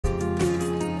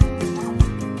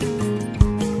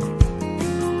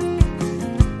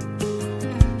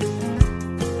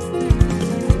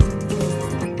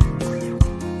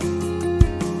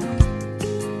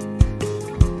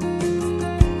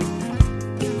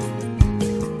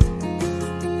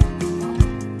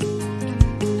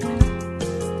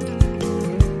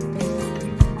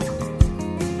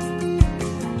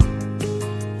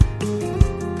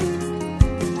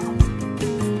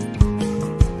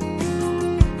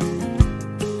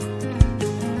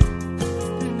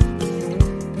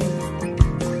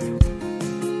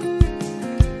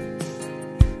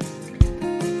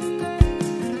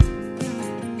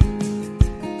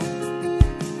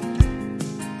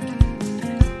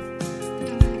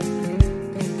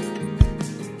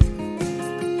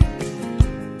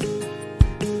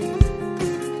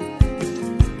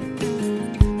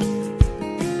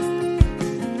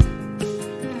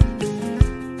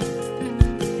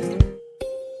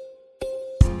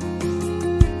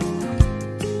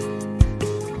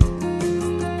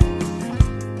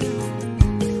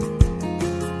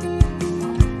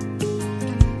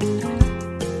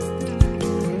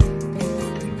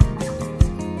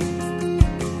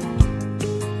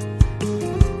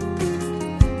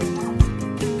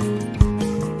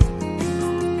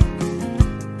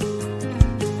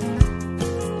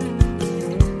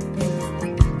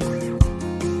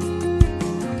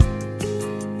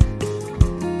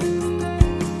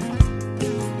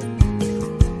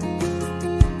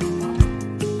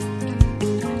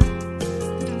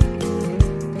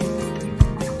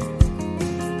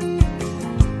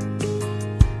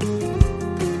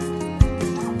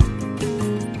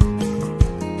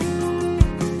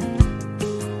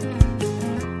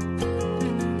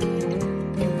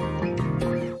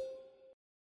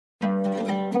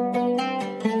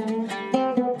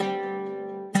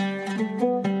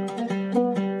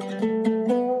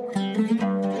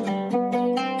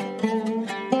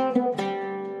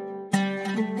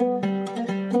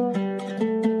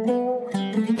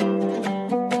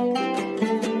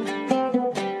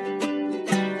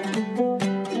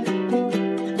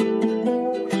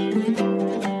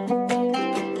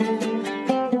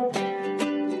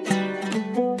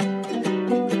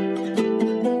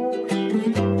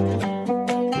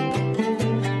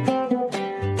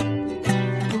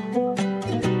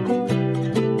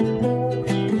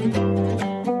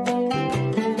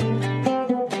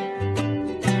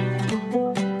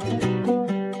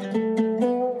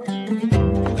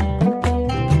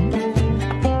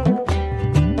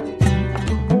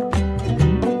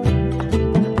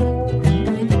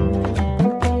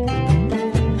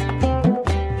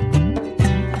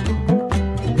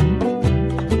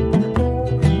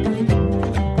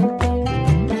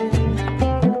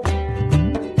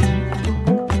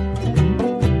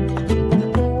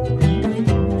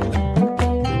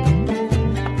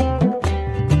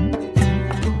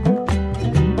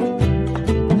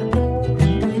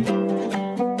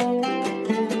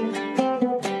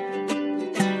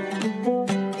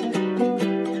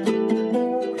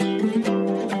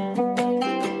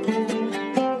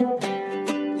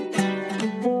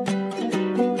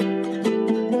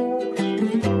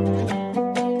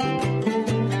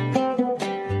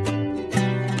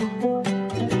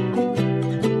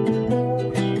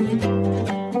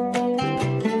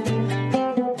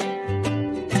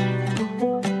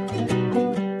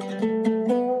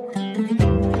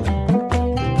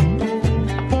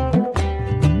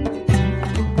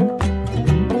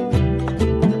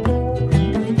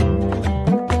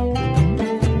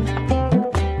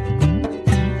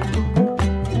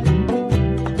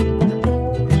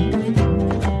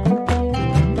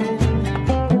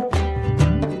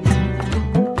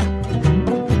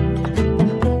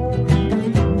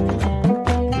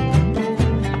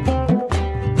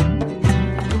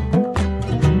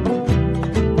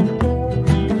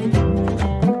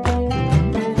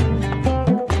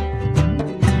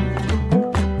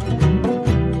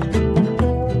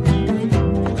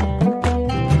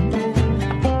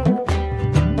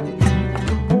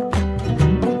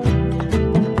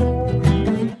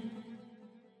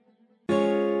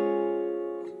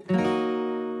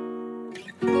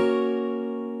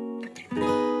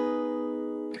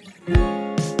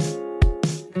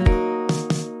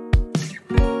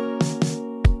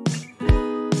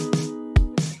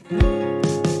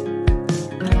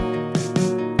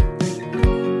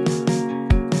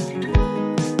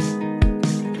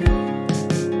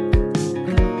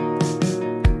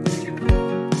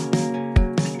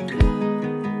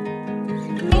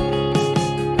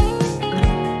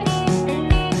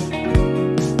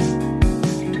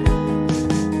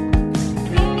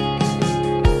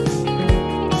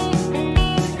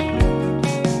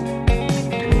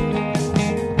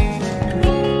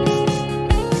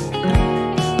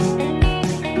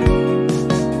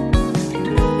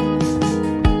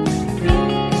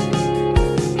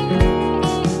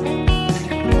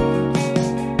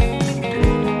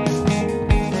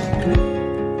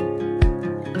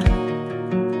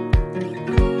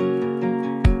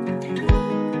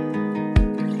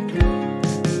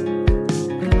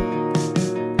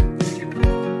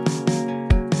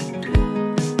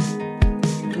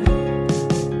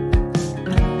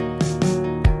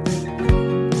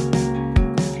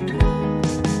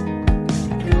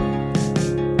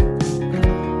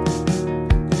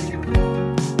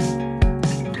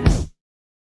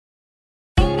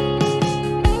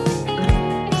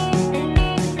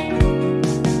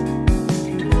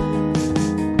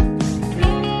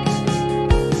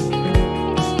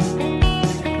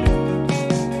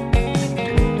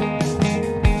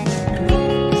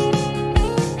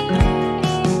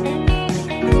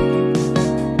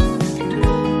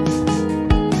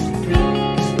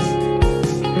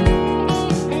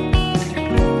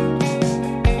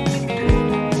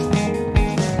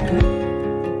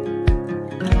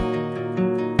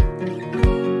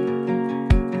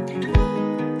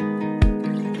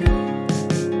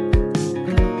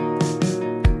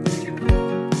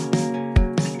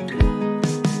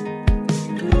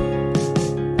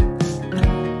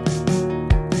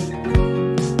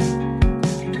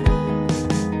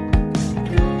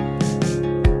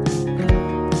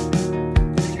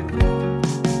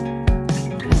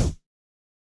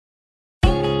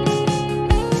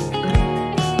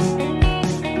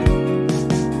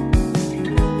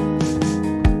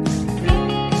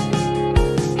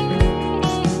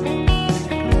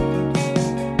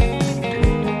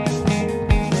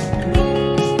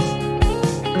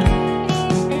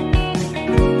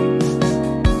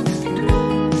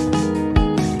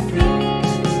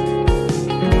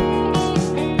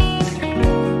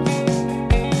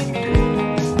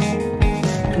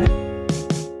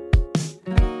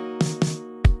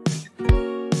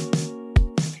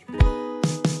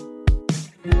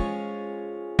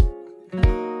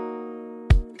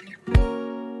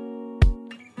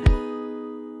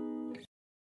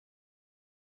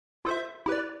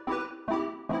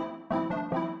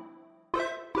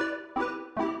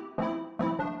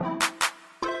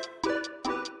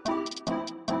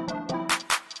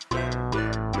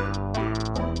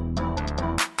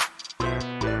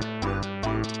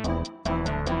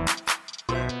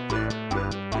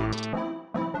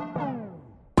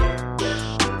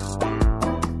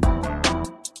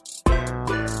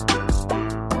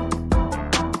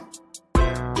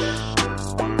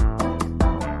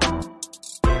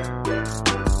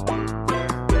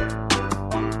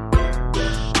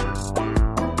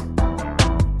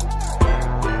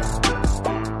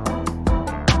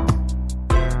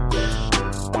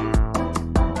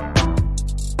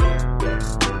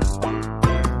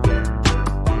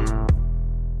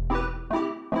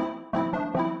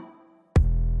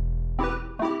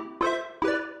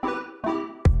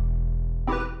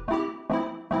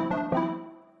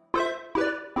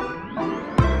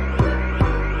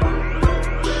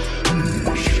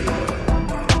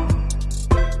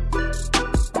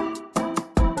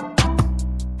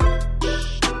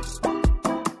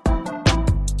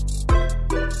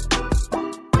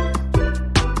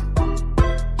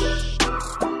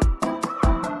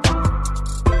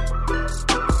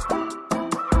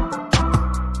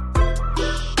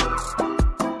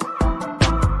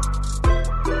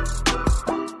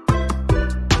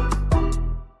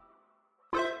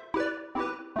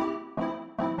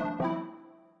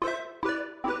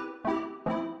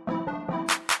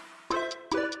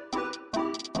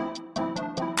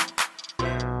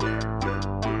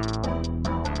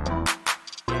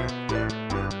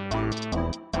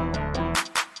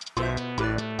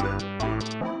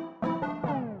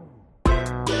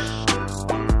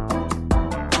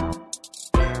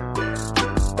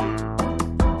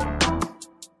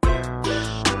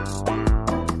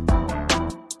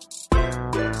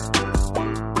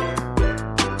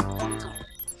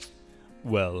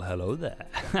Well, hello there.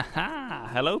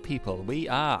 Hello, people. We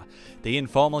are the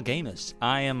Informal Gamers.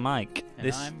 I am Mike.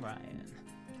 And I'm Ryan.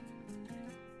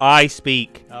 I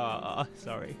speak. Oh,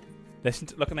 sorry. Listen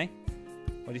to. Look at me.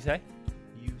 What do you say?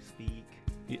 You speak.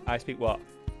 I speak what?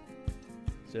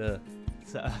 Sir.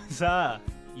 Sir.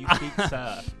 You speak,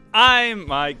 sir. I'm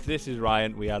Mike. This is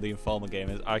Ryan. We are the Informal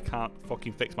Gamers. I can't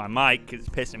fucking fix my mic because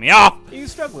it's pissing me off. Are you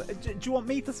struggling? Do you want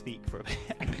me to speak for a bit?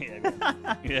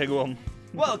 Yeah, go on.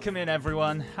 Welcome in,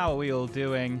 everyone. How are we all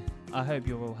doing? I hope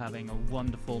you're all having a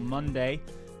wonderful Monday.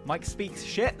 Mike speaks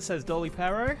shit, says Dolly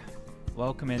Perro.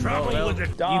 Welcome in, Dolly.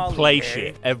 You play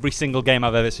shit. Every single game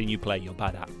I've ever seen you play, you're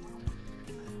bad at.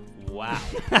 Wow.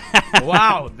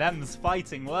 Wow, them's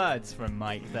fighting words from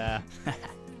Mike there.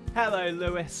 Hello,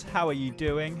 Lewis. How are you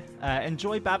doing?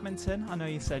 Enjoy badminton. I know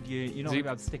you said you're not going to be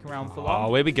able to stick around for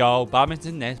long. Oh, here we go.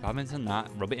 Badminton this, badminton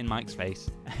that. Rub it in Mike's face.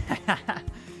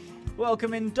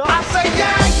 Welcome in, Doc. I say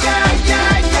yeah, yeah,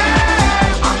 yeah,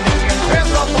 yeah. I'm thinking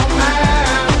physical,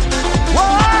 man.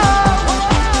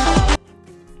 Whoa.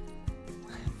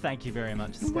 Thank you very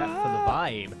much, Steph, for the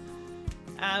vibe.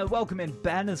 Welcome in,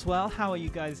 Ben, as well. How are you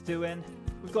guys doing?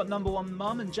 We've got number one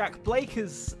mum and Jack Blake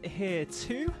is here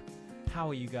too. How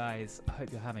are you guys? I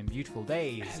hope you're having beautiful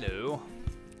days. Hello.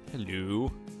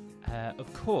 Hello.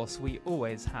 Of course, we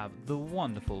always have the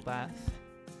wonderful Beth.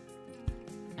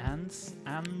 And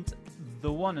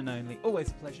the one and only, always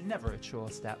a pleasure, never a chore,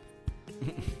 Step.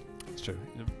 It's true.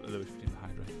 Lewis redeemed the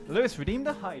hydrate. Lewis redeemed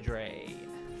the hydrate.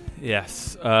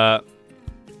 Yes.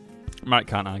 Mike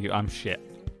can't argue. I'm shit.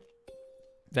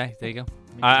 There you go.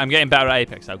 I'm getting better at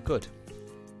Apex though. Good.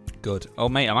 Good. Oh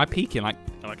mate, am I peaking like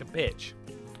a bitch?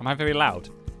 Am I very loud?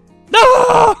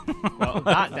 No! Well,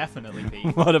 that definitely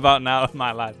peaked. What about now? Am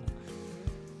I loud?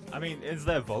 I mean, is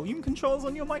there volume controls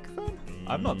on your microphone?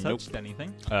 I've not touched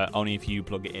anything. Only if you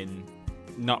plug it in.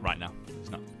 Not right now. It's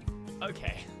not.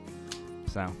 Okay.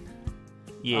 So,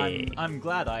 yeah. I'm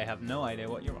glad I have no idea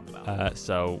what you're on about.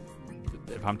 So,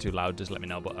 if I'm too loud, just let me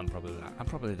know. But I'm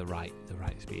probably the right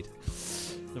speed.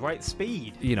 The right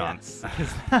speed. You know. Yes,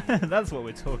 that's what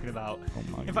we're talking about. Oh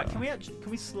my In fact, can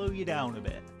we slow you down a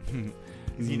bit?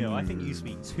 Because I think you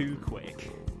speak too quick.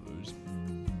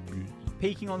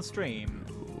 Peaking on stream.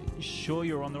 Sure,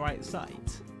 you're on the right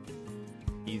site.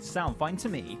 You sound fine to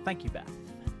me. Thank you, Beth.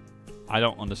 I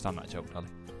don't understand that joke, Dolly.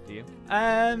 Do you?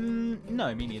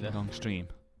 No, me neither. Long stream.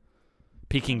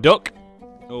 Peking duck.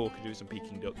 Oh, could do some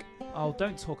Peking duck. Oh,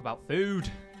 don't talk about food.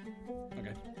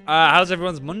 Okay. How's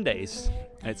everyone's Mondays?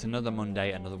 It's another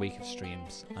Monday, another week of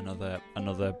streams, another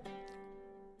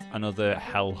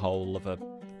hellhole of a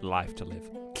life to live.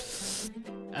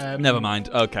 Never mind.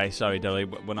 Okay, sorry, Dolly.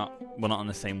 We're not on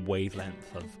the same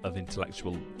wavelength of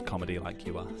intellectual comedy like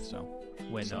you are. So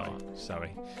we're not.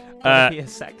 Sorry. Gotta be a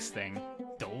sex thing.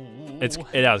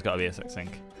 It has got to be a sex thing.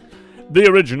 The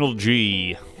original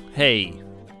G. Hey.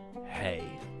 Hey.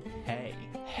 Hey.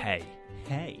 Hey.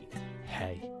 Hey.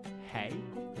 Hey. Hey.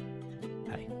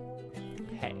 Hey.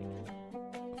 Hey.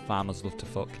 Farmers love to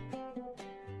fuck.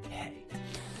 Hey.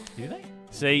 Do they?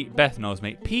 See, Beth knows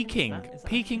me. Peaking. Is that...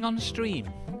 Peaking on stream.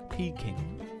 Peaking.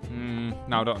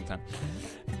 No, I don't understand.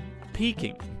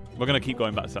 Peaking. We're going to keep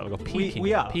going back to that. We'll go peaking.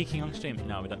 We are. Peaking on stream.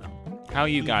 No, we don't know. How are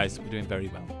you guys? We're doing very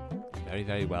well. Very,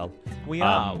 very well. We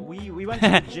are. We went to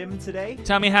the gym today.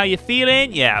 Tell me how you're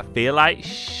feeling. Yeah, I feel like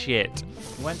shit.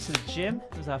 We went to the gym.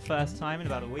 It was our first time in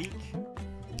about a week.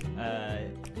 I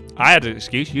had an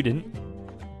excuse. You didn't.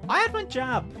 I had my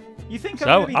jab. You think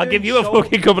so? I'll give you a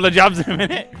fucking couple of jabs in a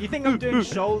minute. You think I'm doing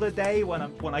shoulder day when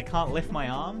I can't lift my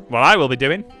arm? Well, I will be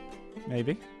doing.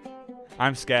 Maybe.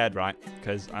 I'm scared, right?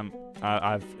 Because when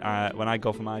I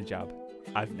go for my jab,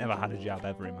 I've never had a jab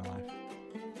ever in my life.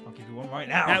 I'll give you one right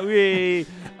now.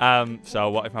 So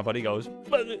what if my body goes?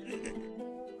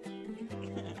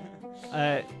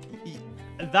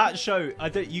 That show,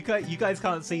 you guys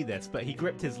can't see this, but he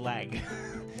gripped his leg.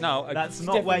 No, that's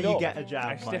not where you get a jab.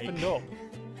 I stiffened up.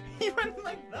 He went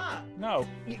like that. No.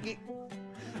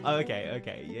 Oh, okay,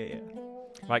 yeah.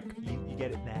 Like you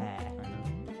get it there. I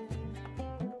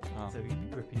know. Oh. So you're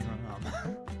gripping your arm.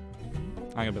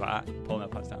 I'm gonna be like that, pulling my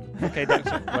pants down. Okay,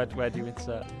 doctor, where do you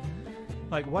insert?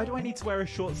 Like, why do I need to wear a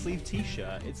short sleeve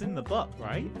t-shirt? It's in the butt,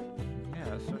 right? Yeah,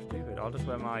 that's so stupid. I'll just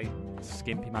wear my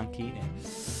skimpy mankini.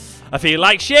 I feel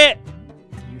like shit.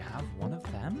 You have one of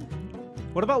them?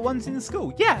 What about ones in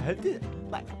school? Yeah,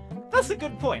 like that's a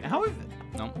good point. How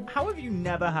have you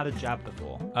never had a jab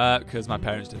before? Because my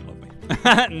parents didn't love me.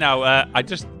 No,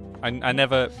 I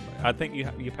never. I think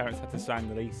your parents had to sign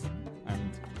the lease,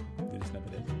 and they just never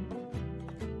did.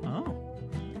 Oh.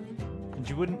 And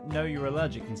you wouldn't know you were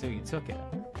allergic until you took it.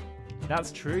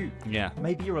 That's true. Yeah.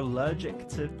 Maybe you're allergic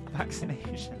to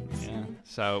vaccinations. Yeah.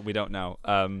 So we don't know.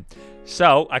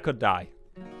 So I could die.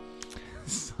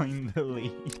 Sign the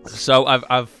lease. So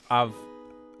I've.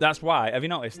 That's why. Have you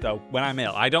noticed though? When I'm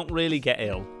ill, I don't really get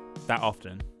ill that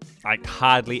often. I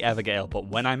hardly ever get ill. But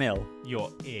when I'm ill,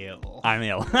 You're ill. I'm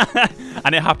ill,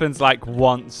 and it happens like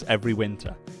once every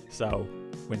winter. So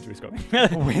winter is coming.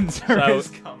 Winter is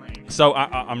coming. So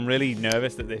I'm really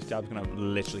nervous that this jab's gonna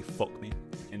literally fuck me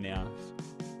in the ass.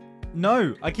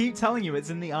 No, I keep telling you it's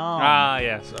in the arm. Ah,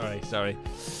 yeah. Sorry.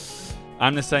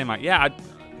 I'm the same. Like, yeah,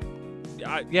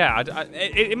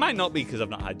 it might not be because I've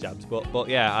not had jabs, but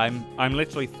yeah, I'm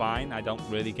literally fine. I don't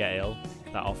really get ill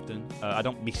that often. I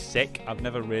don't be sick. I've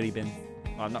never really been.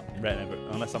 Well, I'm not really,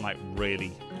 unless I'm like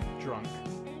really Drunk.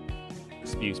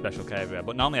 spew special K everywhere.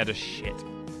 But normally I just shit.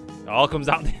 It all comes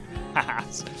out the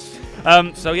ass.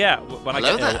 So yeah, when Hello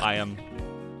I get there. ill, I am.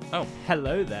 Oh,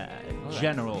 Hello there, there.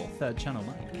 General Third Channel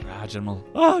Mike. General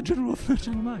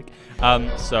Mike.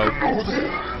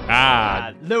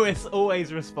 Lewis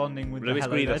always responding with Lewis the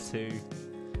hello there Guidas. too.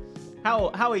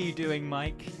 How are you doing,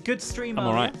 Mike? Good stream I'm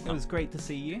earlier. alright. It was great to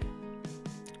see you.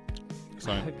 I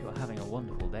Sorry. hope you're having a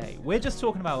wonderful day. We're just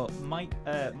talking about Mike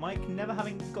never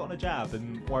having gotten a jab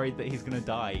and worried that he's gonna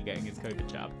die getting his COVID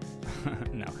jab.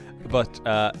 No, but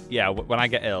yeah, when I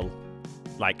get ill,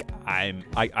 like I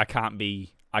can't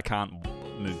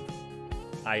move.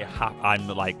 I'm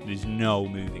like, there's no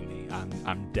moving me.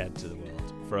 I'm dead to the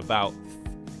world for about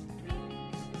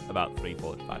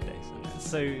 3-4 to 5 days.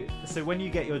 So when you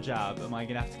get your jab, am I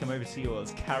gonna have to come over to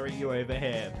yours, carry you over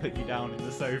here, put you down in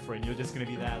the sofa, and you're just gonna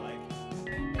be there like?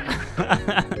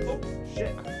 Oh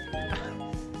shit!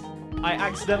 I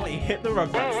accidentally hit the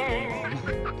Rugrats theme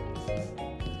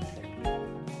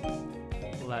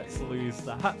on. Let's lose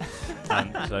that.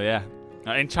 So yeah,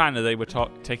 in China they were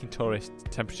taking tourist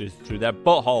temperatures through their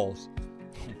buttholes.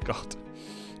 Oh God,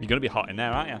 you're gonna be hot in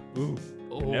there, aren't you? Ooh,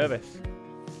 Oh. nervous.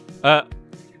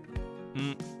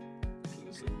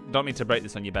 Don't mean to break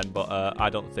this on you, Ben, but I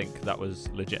don't think that was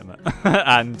legitimate.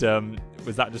 And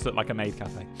was that just look like a maid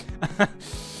cafe?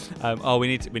 We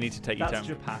need to take you That's down.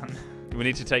 Japan. We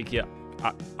need to take you.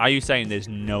 Are you saying there's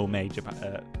no maid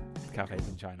cafes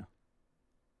in China?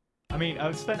 I mean,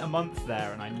 I've spent a month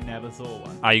there and I never saw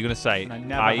one. Are you gonna say? And I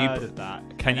never are heard you? of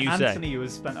that. Can And you say? Anthony, who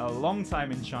has spent a long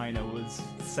time in China, was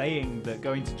saying that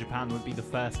going to Japan would be the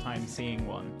first time seeing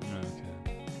one.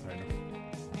 Okay, fair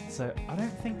enough. So I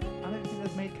don't think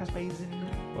there's maid cafes in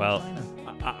Well, China.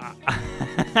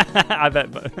 I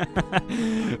bet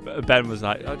Ben was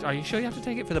like, "Are you sure you have to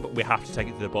take it for the butt?" We have to take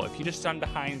it for the butt. If you just stand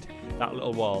behind that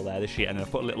little wall there, the sheet, and then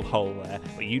put a little hole there,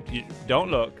 but you don't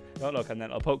look, and then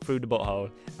it'll poke through the butthole.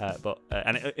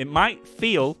 And it might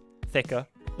feel thicker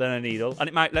than a needle, and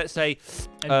it might, let's say,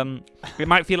 it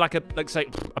might feel like a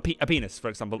penis, for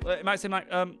example. It might seem like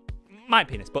my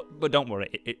penis, but don't worry,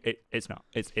 it's not.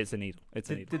 It's a needle.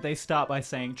 It's a needle. Did they start by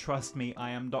saying, "Trust me,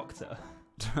 I am doctor"?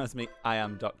 Trust me, I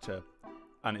am doctor,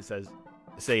 and it says,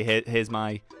 "See, here's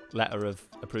my letter of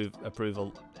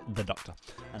approval, the doctor."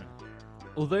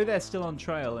 Although they're still on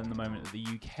trial in the moment at the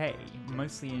UK,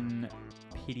 mostly in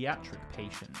pediatric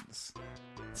patients.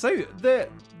 So the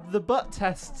butt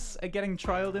tests are getting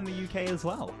trialed in the UK as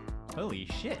well. Holy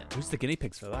shit! Who's the guinea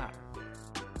pigs for that?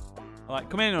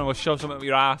 Like, come in and we'll shove something up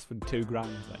your ass for $2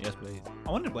 grand. Like, yes, please.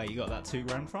 I wondered where you got that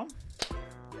 $2 from.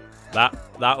 That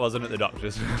wasn't at the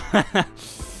doctor's.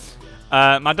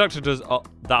 My doctor does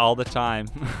that all the time.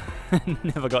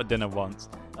 Never got dinner once.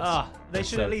 They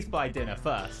should at least buy dinner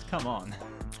first. Come on.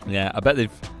 Yeah, I bet they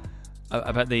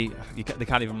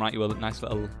can't even write you a nice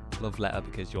little love letter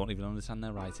because you won't even understand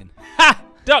their writing. Ha!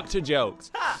 Doctor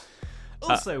jokes.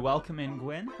 Also, welcome in,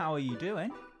 Gwyn. How are you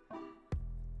doing?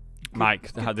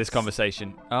 Mike had this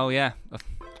conversation. Oh yeah,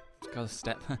 got a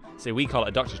step. See, we call it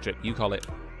a doctor's trip. You call it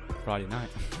Friday night.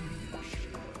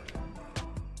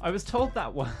 I was told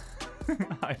that one.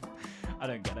 I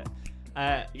don't get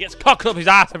it. He gets cocked up his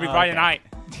ass every Friday okay. night.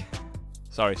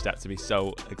 Sorry, Step, to be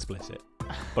so explicit,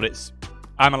 but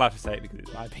I'm allowed to say it because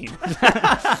it's my penis.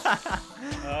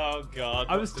 Oh God!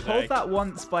 I was told that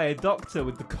once by a doctor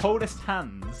with the coldest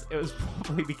hands. It was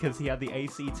probably because he had the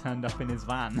AC turned up in his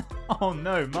van. Oh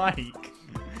no, Mike!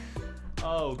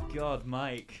 Oh God,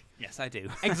 Mike! Yes, I do.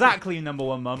 Exactly, number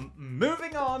one, Mum.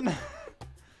 Moving on.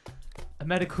 A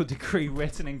medical degree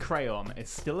written in crayon is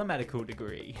still a medical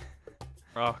degree.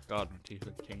 Oh God, my teeth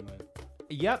are tingling.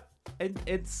 Yep,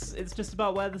 it's just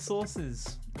about where the source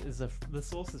is the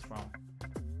source is from.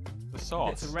 The If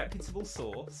sauce. it's a reputable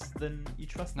source, then you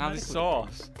trust the Now the medical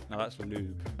sauce. No, that's for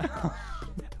lube.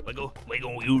 We're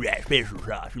gonna use that special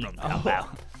sauce. You know what I'm talking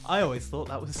about. degree. I always thought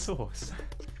that was sauce.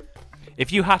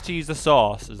 If you had to use the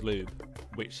sauce as lube,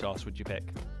 which sauce would you pick?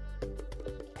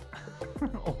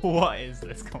 What is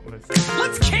this conversation?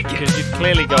 Let's kick it. Because you'd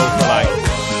clearly go for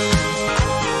like.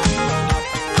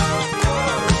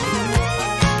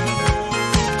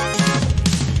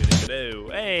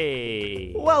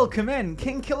 Hey! Welcome in,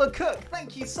 King Killer Cook.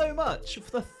 Thank you so much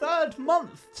for the 3rd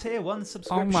month tier 1 Oh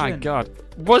subscription. my god.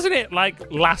 Wasn't it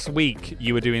like last week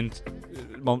you were doing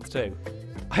month 2?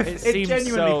 It seems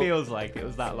genuinely so- feels like it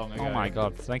was that long ago. Oh my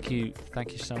god. Thank you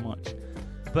so much.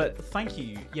 But thank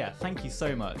you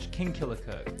so much, King Killer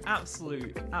Cook.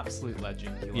 Absolute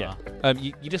legend you are.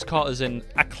 You just caught us in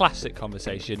a classic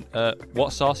conversation.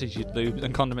 What sauces you'd lube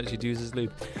and condiments you'd use as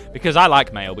lube? Because I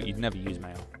like mayo, but you'd never use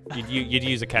mayo. You'd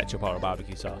use a ketchup or a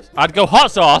barbecue sauce. I'd go hot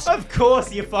sauce. Of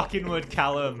course you fucking would,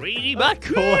 Callum. Really, Of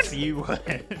course you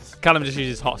would. Callum just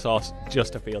uses hot sauce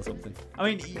just to feel something. I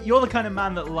mean, you're the kind of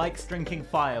man that likes drinking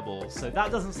Fireballs, so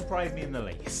that doesn't surprise me in the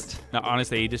least. No,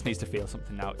 honestly, he just needs to feel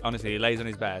something now. Honestly, he lays on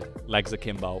his bed, legs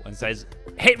akimbo, and says,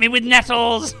 "Hit me with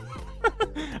nettles!"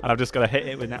 And I've just got to hit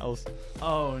it with nettles.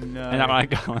 Oh no. Isn't that right,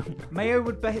 Callum? Mayo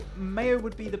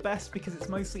would be the best because it's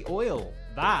mostly oil.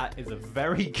 That is a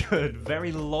very good,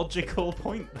 very logical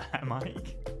point there,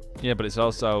 Mike. Yeah, but it's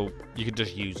also, you could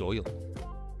just use oil.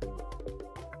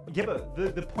 Yeah, but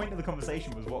the point of the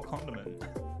conversation was what condiment?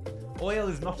 Oil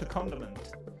is not a condiment.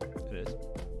 It is.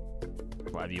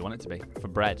 Whatever you want it to be. For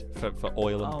bread. For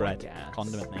oil and bread. I guess.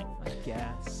 Condiment, mate. I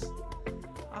guess.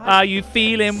 Are you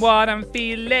feeling what I'm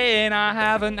feeling? I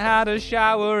haven't had a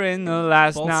shower in the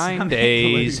last 9 Balsamic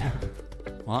days.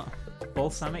 lube. What?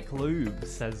 Balsamic lube,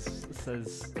 says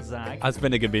Zag. Has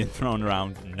vinegar been thrown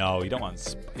around? No, you don't want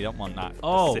that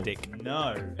Oh, acidic.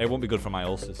 no. It won't be good for my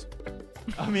ulcers.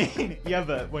 I mean, yeah,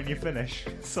 but when you finish,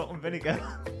 salt and vinegar.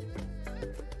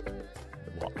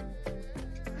 What?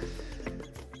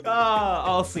 Ah,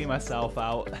 I'll see myself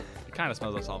out. It kind of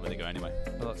smells like salt and vinegar anyway.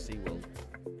 I love SeaWorld.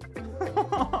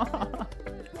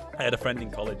 I had a friend in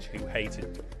college who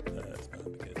hated smell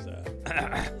because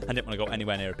I didn't want to go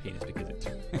anywhere near a penis because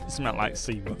it smelled like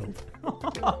SeaWorld.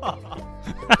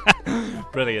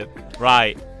 Brilliant.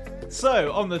 Right.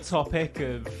 So, on the topic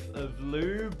of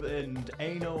lube and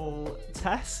anal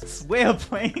tests, we're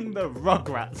playing the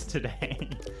Rugrats today.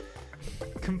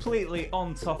 Completely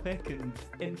on topic and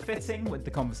in fitting with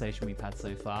the conversation we've had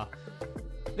so far.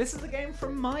 This is a game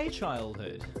from my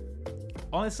childhood.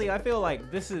 Honestly, I feel like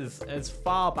this is as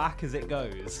far back as it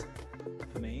goes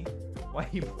for me. Why are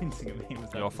you pointing at me?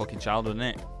 Your fucking childhood, isn't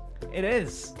it? It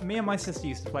is. Me and my sister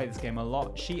used to play this game a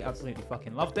lot. She absolutely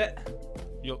fucking loved it.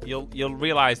 You'll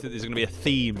realise that there's going to be a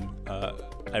theme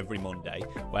every Monday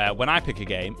where when I pick a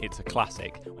game, it's a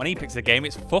classic. When he picks a game,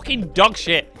 it's fucking dog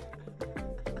shit.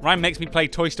 Ryan makes me play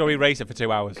Toy Story Racer for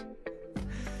 2 hours.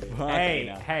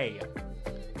 Hey.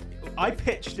 I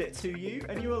pitched it to you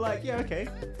and you were like, yeah, okay.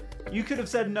 You could have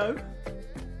said no.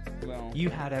 Well, You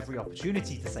had every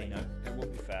opportunity to say no. it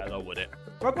wouldn't be fair though, would it?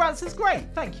 Rugrats is great.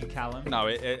 Thank you, Callum. No,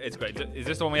 it's great. Is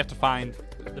this the one we have to find?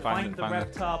 Find the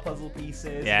Reptar puzzle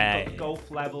pieces. Yeah, You've got the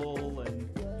golf level and...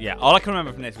 Yeah, all I can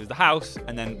remember from this was the house,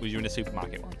 and then was you in a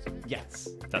supermarket once. Yes.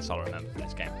 That's all I remember from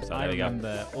this game. So I there we go.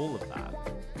 remember all of that.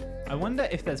 I wonder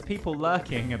if there's people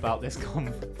lurking about this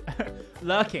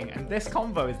lurking, and this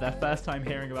convo is their first time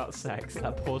hearing about sex.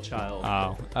 That poor child.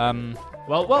 Oh,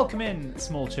 Well, welcome in,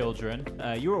 small children.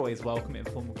 You're always welcome in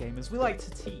Informal Gamers. We like to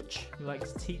teach. We like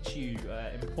to teach you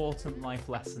important life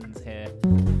lessons here.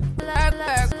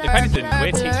 if anything,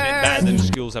 we're teaching it better than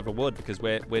schools ever would because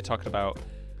we're talking about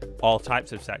all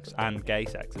types of sex and gay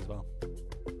sex as well.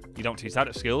 You don't teach that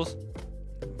at schools.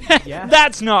 Yeah.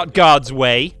 That's not God's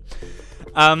way.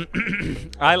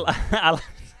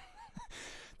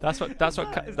 That's what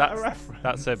Is that a reference?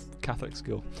 that's a Catholic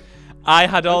school. I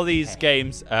had all these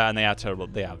games and they are terrible.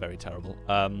 They are very terrible.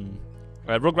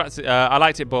 Rugrats, I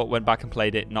liked it, but went back and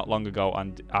played it not long ago,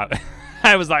 and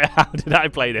I was like, how did I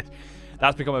play this?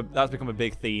 That's become a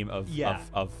big theme of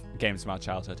games from our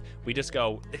childhood. We just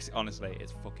go, honestly,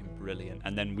 it's fucking brilliant,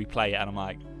 and then we play it, and I'm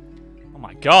like, oh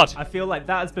my god. I feel like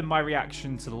that has been my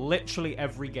reaction to literally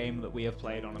every game that we have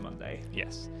played on a Monday.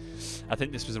 Yes. I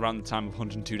think this was around the time of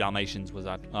 102 Dalmatians. Was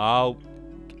that? Oh,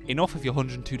 enough of your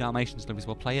 102 Dalmatians, Lewis.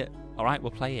 We'll play it. All right,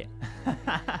 we'll play it.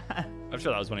 I'm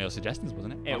sure that was one of your suggestions,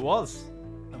 wasn't it? It was,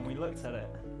 and we looked at it.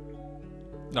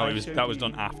 No, I that showed was you-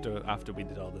 done after we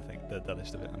did all the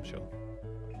list of it. I'm sure.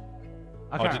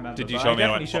 I Oh, can't did- remember. did you but show I me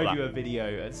how I definitely put showed that? you a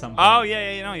video at some point. Oh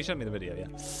yeah, you know, you showed me the video. Yeah.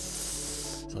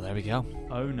 So there we go.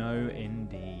 Oh no,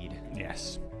 indeed.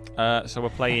 Yes. So we're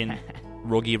playing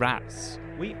Ruggy Rats.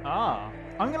 We are.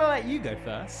 I'm gonna let you go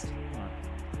first.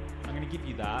 I'm gonna give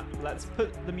you that. Let's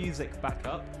put the music back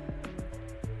up.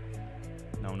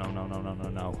 No, no, no, no, no, no,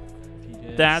 no. If you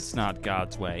just- That's not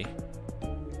God's way.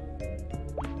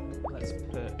 Let's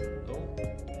put. Oh.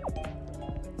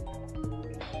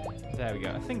 There we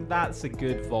go. I think that's a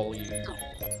good volume.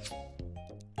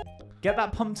 Get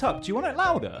that pumped up. Do you want it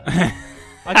louder?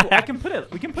 I can put it.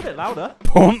 We can put it louder.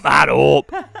 Pump that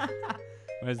up.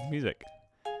 Where's the music?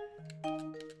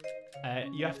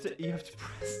 You have to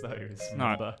press those. No.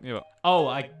 Remember? Yeah.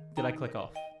 Oh, did I click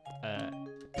off?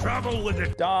 Trouble with the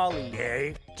dolly,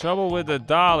 eh? Trouble with the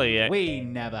dolly. Eh? We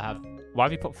never have. Why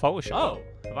have you put Photoshop? Oh,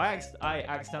 have I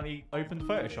accidentally opened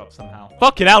Photoshop somehow?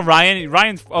 Fucking hell, Ryan.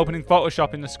 Ryan's opening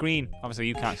Photoshop in the screen. Obviously,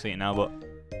 you can't see it now, but.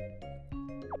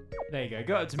 There you go.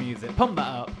 Go up to music. Pump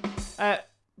that up.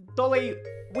 Dolly,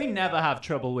 we never have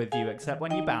trouble with you except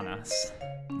when you ban us.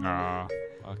 Ah,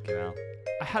 fucking hell.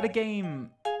 I had a game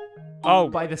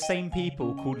by the same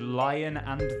people called Lion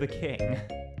and the King.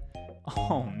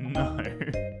 Oh no.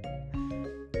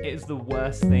 It is the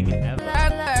worst thing ever.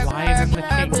 Lion and the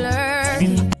King. I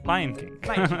mean, Lion King.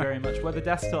 Thank you very much. We're the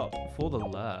desktop for the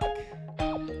lurk.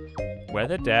 We're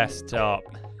the desktop.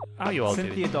 How are you all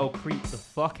Cynthia doing? Doll creeped the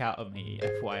fuck out of me,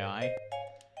 FYI.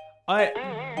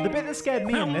 The bit that scared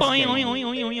me in this game...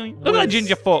 Look at that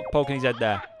ginger fuck poking his head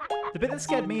there. The bit that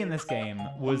scared me in this game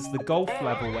was the golf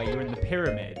level where you're in the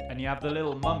pyramid and you have the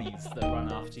little mummies that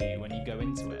run after you when you go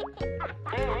into it.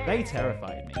 They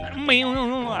terrified me.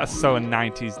 That's so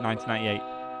 90s, 1998.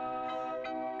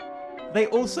 They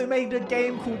also made a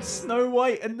game called Snow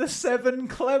White and the Seven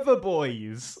Clever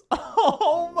Boys.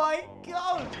 Oh my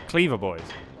god! Cleaver Boys.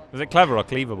 Was it Clever or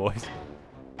Cleaver Boys?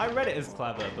 I read it as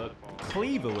clever, but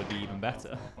Cleaver would be even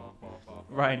better.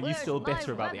 Ryan, you still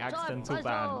bitter about the accidental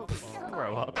ban?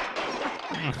 Grow up.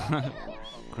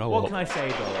 Grow What up. can I say,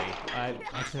 Dolly? I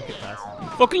took it personally.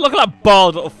 Fucking look at that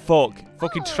bald little fuck.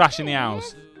 Fucking trash in the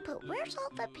house. But where's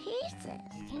all the pieces?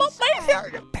 But where's all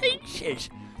the peaches?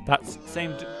 That's the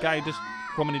same guy who does,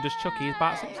 woman who does Chucky is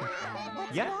Bart Simpson.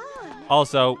 Yeah.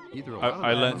 Also, Either a I lot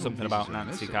of learned bad something movies about are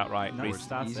Nancy missing. Cartwright No,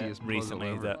 that's it.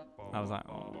 recently that I was like,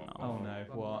 oh no. Oh no,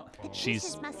 what?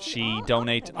 She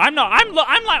donated. I'm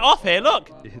like off here. Look.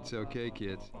 It's okay,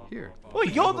 kids. Here. Well,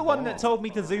 you're the one that told me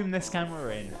to zoom this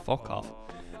camera in. Fuck off.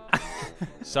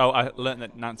 So I learned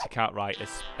that Nancy Cartwright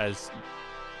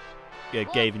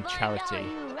gave in charity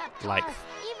like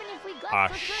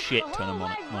a shit ton of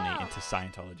money into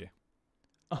Scientology.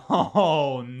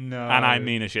 Oh no. And I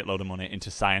mean a shitload of money into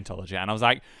Scientology. And I was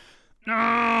like,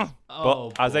 no.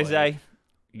 Oh, But as they boy. say,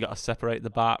 you got to separate the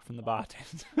Bart from the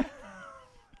bartender.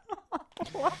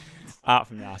 Art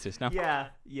from the artist now. Yeah.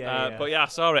 But yeah, I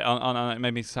saw it on it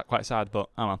made me quite sad, but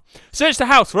oh well. Search the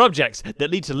house for objects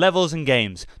that lead to levels and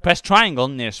games. Press triangle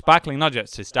near sparkling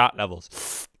objects to start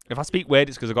levels. If I speak weird,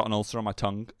 it's because I've got an ulcer on my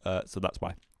tongue, so that's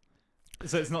why.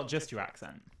 So it's not just your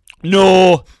accent.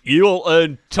 No! You'll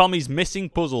earn Tommy's missing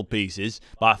puzzle pieces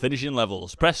by finishing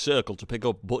levels. Press circle to pick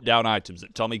up put down items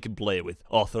that Tommy can play with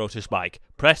or throw to Spike.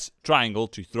 Press triangle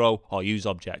to throw or use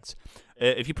objects.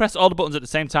 If you press all the buttons at the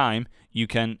same time, you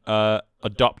can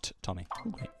adopt Tommy.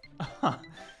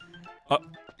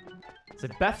 So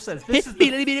Beth says this is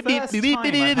the first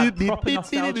time I've had proper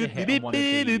nostalgia hit on one of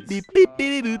these.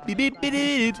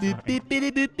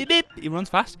 He runs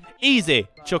fast. Easy.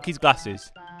 Chucky's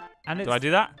glasses. And it's, Do I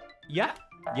do that? Yeah.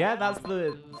 Yeah, that's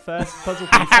the first puzzle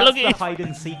piece. That's Look the at hide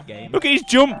and seek game. Look at his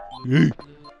jump.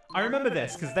 I remember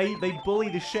this because they bully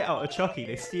the shit out of Chucky.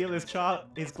 They steal his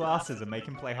glasses and make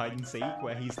him play hide and seek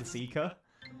where he's the seeker.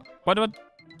 Why do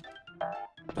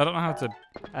I don't know how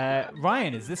to...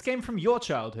 Ryan, is this game from your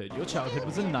childhood? Your childhood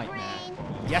was a nightmare.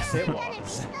 Yes, it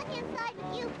was.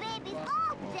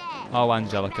 Oh,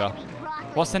 Angelica.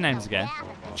 What's their names again?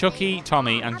 Chucky,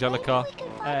 Tommy, Angelica,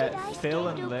 Phil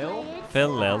and Lil. Phil,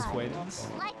 Lil. Twins.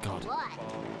 God.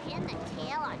 Pin the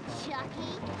tail on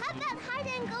Chucky. How about hide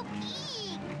and go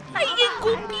peek? Hide and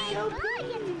go peek. I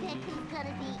get to pick who's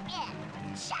gonna be it.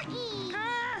 Chucky.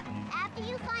 After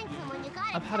you find someone, you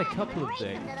gotta I've had a try couple of break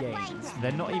the into the games. playground.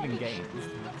 They're not even games.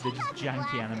 They're just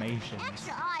janky animations.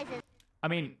 Extra eyes and I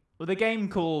mean, with a game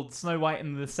called Snow White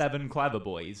and the Seven Clever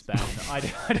Boys, Ben,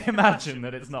 I'd imagine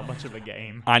that it's not much of a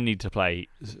game. I need to play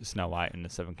Snow White and the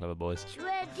Seven Clever Boys.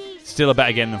 Shreddy. Still a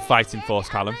better game than Fighting Force,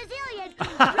 Callum.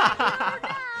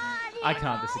 I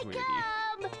can't disagree with you.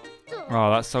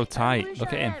 Oh, that's so tight.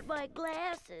 Look at him. My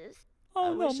glasses.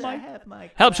 Oh, no,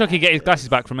 my Help Chucky get his glasses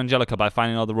back from Angelica by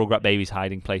finding all the Rugrat babies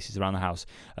hiding places around the house.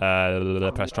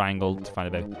 Press triangle to find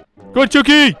a baby. Go on,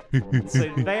 Chucky!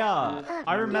 So they are.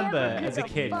 I remember as a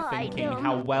kid thinking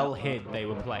how well hid they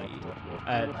were played.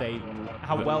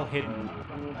 How well hidden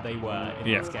they were in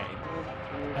Yeah. this game.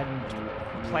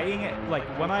 And playing it, like,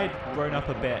 when I'd grown up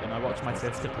a bit and I watched my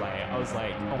sister play it, I was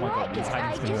like, oh my god, these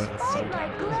hiding spoons are so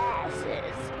damn.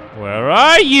 Where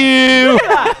are you?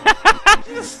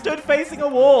 She just stood facing a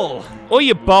wall. Oh,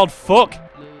 you bald fuck.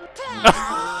 I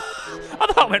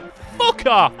thought I went, fuck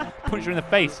off. Punch her in the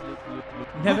face.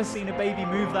 Never seen a baby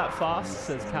move that fast,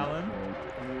 says Callum.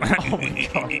 Oh my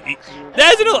god.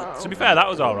 There's another. To be fair, that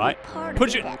was alright.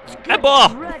 Punch it.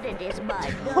 Off.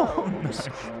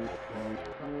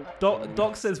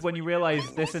 Doc says when you realise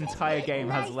this entire game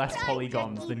has less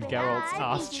polygons than Geralt's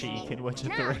ass cheek in Witcher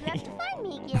 3.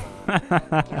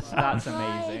 That's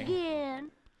amazing.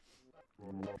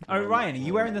 Oh, Ryan, are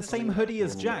you wearing the same hoodie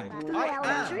as Jack? I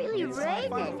am. Really It's my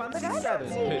Final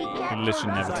Fantasy VII He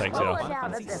literally never takes it off.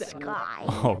 out of the sky.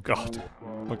 Oh god.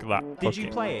 Look at that. Did you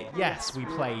play it? Yes, we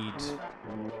played.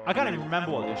 I can't even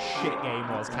remember what this shit game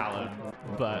was, Callum.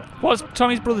 But What's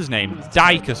Tommy's brother's name?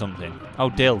 Dyke or something. Oh,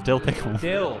 Dill Pickle.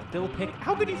 Dill Pickle.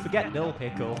 How could you forget Dill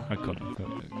Pickle? I couldn't.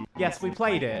 Yes, we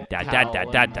played it. Da Cal, da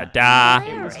da and da da da.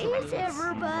 Where is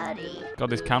everybody? God,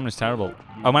 this camera's terrible.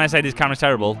 And when I say this camera's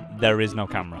terrible, there is no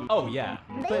camera. Oh yeah,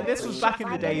 but this was back in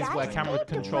the days where camera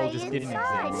control just didn't exist.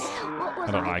 I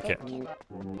don't like it.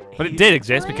 But it did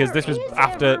exist because this was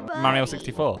after Mario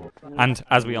 64. And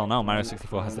as we all know, Mario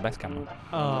 64 has the best camera.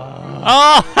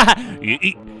 Oh!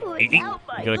 You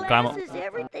gotta climb up.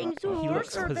 He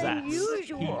looks possessed.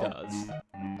 He does.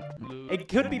 It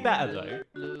could be better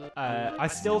though. I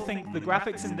still think the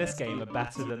graphics in this game are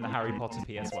better than the Harry Potter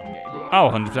PS1 game. Oh,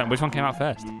 100%. Which one came out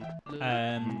first?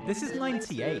 This is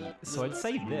 98, so I'd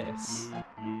say this.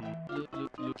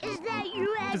 Is that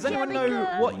you, Does anyone know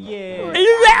what year Is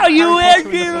that you, Harry Potter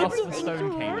and the Andrew? Philosopher's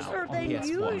Stone came out on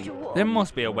PS1? There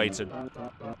must be a way to...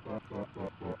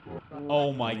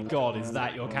 Oh my god, is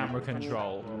that your camera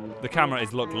control? The camera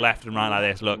is look left and right like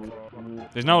this, look.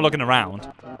 There's no looking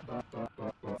around.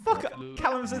 Fuck,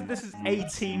 Callum says this is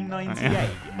 1898.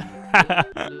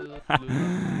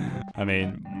 I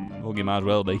mean, well, you might as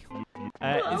well be.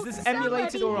 Is this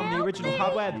emulated or on the original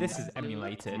hardware? This is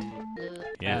emulated.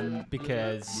 Yeah.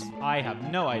 Because I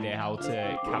have no idea how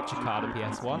to capture card a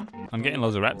PS1. I'm getting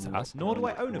loads of Reptars. Nor do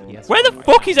I own a PS1. Where the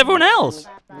fuck is everyone else?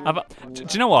 Do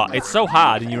you know what? It's so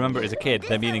hard, and you remember it as a kid,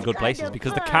 them being in good places,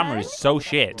 because the camera is so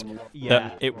shit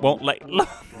that it won't let...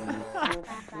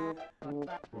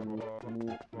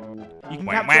 You can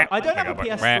capture... I don't have a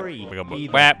PS3 either.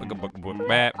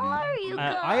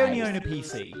 I only own a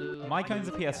PC. Mike owns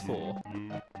a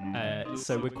PS4.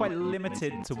 So we're quite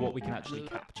limited to what we can actually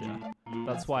capture.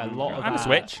 That's why a lot of And a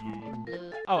Switch.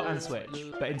 Oh, and a Switch.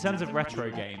 But in terms of retro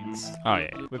games, Oh, yeah.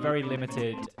 we're very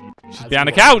limited. She's as behind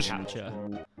to the what we couch. capture.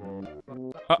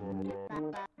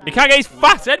 He can't get his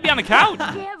fat head behind the couch.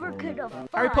 Never could have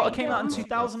Harry Potter find came out in them.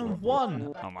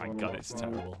 2001. Oh my god, it's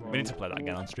terrible. We need to play that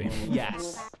again on stream.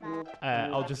 Yes.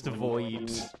 I'll just avoid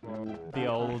the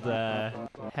old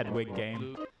Hedwig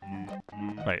game.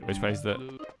 Wait, which way is the...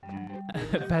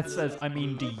 Beth says, I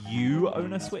mean, do you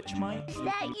own a Switch, Mike? Is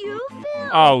that you, Phil?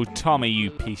 Oh, Tommy,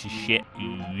 you piece of shit.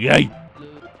 Yay. Oh,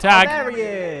 Tag. there he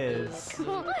is.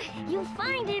 You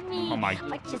finded me. Oh my...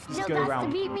 But you Just still go got to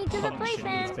around beat me to the punching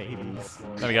these playpen. babies.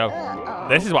 There we go.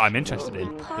 This is what I'm interested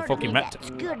in. The fucking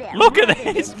Reptar. Good at Look at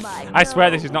running this. is my I swear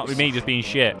this nose. is not me just being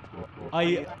shit.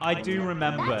 I do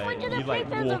remember That's what you like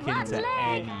the walk playpen's a into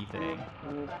rotten leg. anything.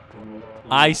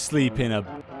 I sleep in a...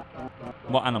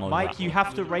 What animal is Mike, that? you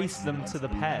have to race them to the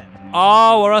pen.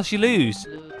 Oh, or else you lose.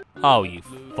 Oh, you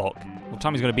fuck. Well,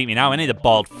 Tommy's gonna beat me now, isn't he, the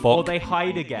bald Or fuck? they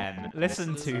hide again.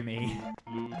 Listen to me.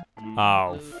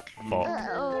 Oh, fuck.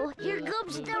 Uh-oh, here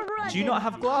comes the run. Do you not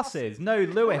have glasses? No,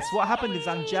 Lewis, what happened is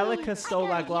Angelica stole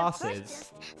our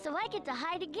glasses. So I get to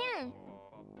hide again.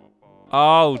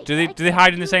 Oh, do they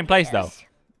hide in the same place, though?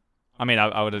 I mean,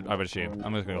 I would assume.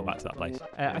 I'm just gonna go back to that place.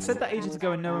 I said that ages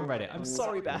ago and no one read it. I'm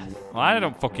sorry, Beth. Well, I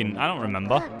don't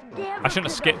remember. I shouldn't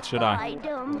have skipped, should I?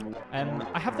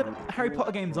 I have the Harry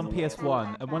Potter games on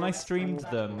PS1, and when I streamed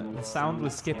them, the sound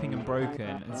was skipping and broken,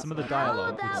 and some of the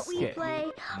dialogue would skip where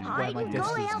my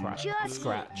disc was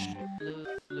scratched.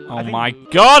 Oh my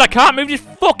god, I can't move this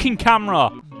fucking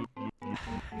camera!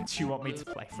 Do you want me to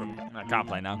play from it? I can't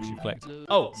play now because you clicked.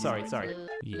 Oh, sorry.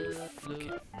 You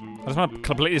fucking... I just want to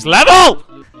complete this level!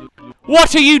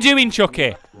 What are you doing,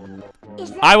 Chucky?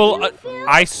 I will...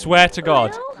 I swear to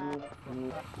God,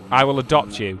 I will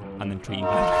adopt you and then treat you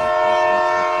better.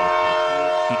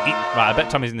 Right, I bet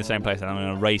Tommy's in the same place, and I'm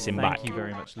going to race him back. Thank you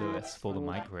very much, Lewis, for the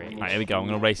mic raise. Right, here we go. I'm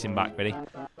going to race him back. Ready?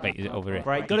 Wait, is it over here?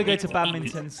 Right, gotta go to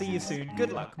badminton. See you soon.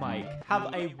 Good luck, Mike.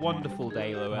 Have a wonderful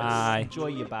day, Lewis. Bye. Enjoy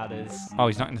your batters. Oh,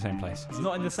 he's not in the same place. He's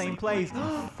not in the same place.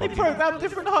 They programmed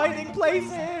different hiding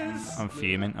places. I'm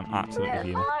fuming. I'm absolutely Where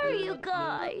fuming. are you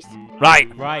guys?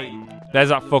 Right. Right. There's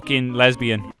that fucking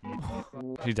lesbian.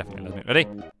 She's definitely a lesbian. Ready?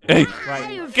 Hey.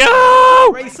 Right.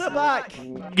 Go! Race her back.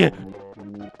 Yeah.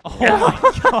 Oh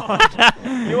my god.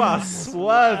 You are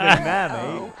swerving there,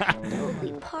 mate.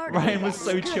 Totally part Ryan of was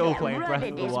that so chill good playing Breath of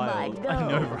running the is my Wild. I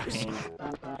know, nose.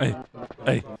 Ryan.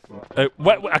 Hey.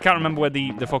 I can't remember where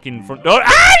the fucking front door.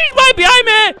 Ah! He's right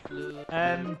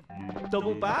behind me!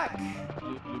 Double back.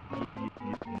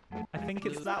 I think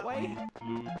it's that way.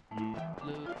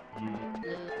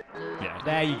 Yeah.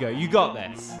 There you go. You got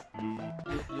this.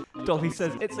 Dolly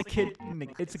says it's a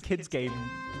kid's game,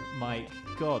 Mike.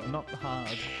 God, not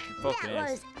hard. Fucking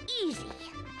That is. was easy.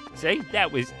 See?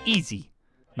 That was easy.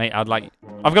 Mate, I've got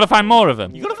to find more of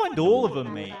them. You gotta find all of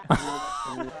them, mate.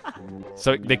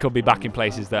 So they could be back in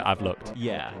places that I've looked.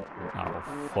 Yeah.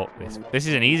 Oh, fuck this. This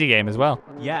is an easy game as well.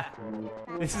 Yeah.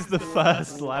 This is the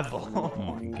first level. Oh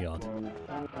my god.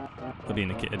 They'll be in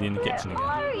the kitchen Where again.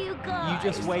 are you guys? You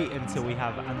just wait until we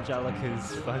have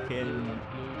Angelica's fucking...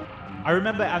 I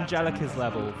remember Angelica's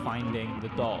level, finding the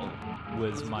doll,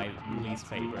 was my least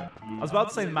favourite. I was about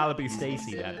to say Malibu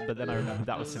Stacy then, but then I remembered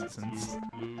that was Simpsons.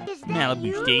 Is that Malibu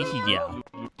you? Stacy, yeah.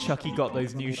 Chucky got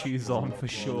those new shoes on for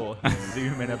sure. He's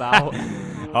zooming about.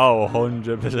 Oh,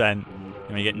 100%.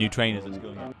 And we get new trainers. Let's go.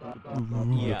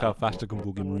 Yeah. Look how fast I can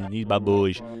fucking run. These bad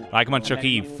boys. Right, come on, Chucky,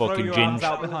 you Throw fucking your arms ginge.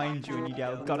 out behind you and you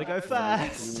yell, gotta go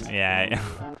fast. Yeah.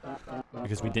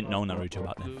 Because we didn't know Naruto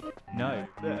back then. No,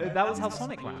 that was how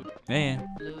Sonic ran. Yeah.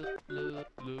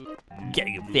 Get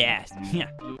you fast. Yeah.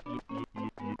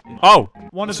 Oh!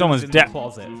 One of Someone's them's in the dead.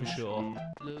 closet for sure.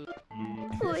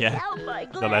 Yeah, Without my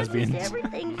the glasses, lesbians.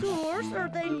 everything's worse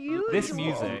than usual. This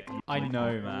music, I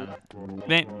know, man. Oh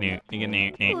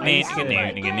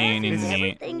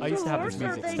I used to have this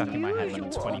music stuck in my head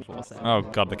like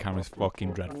 24/7. god, the camera's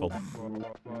fucking dreadful.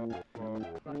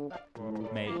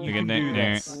 Mate, you can do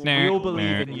this. We all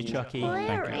believe in you, Chucky.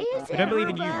 Where Thank is We don't believe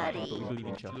in you, everybody? Mike, but we believe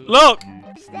in Chucky. Look!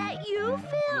 Is that you,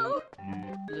 Phil?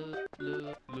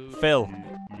 Phil.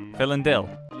 Phil and Dill.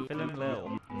 Phil and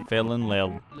Lil, Phil and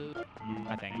Lil.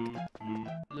 I think.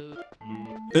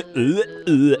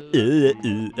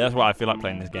 That's why I feel like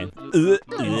playing this game.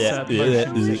 Insert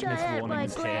motion Wish I sickness had my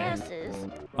warnings here. glasses.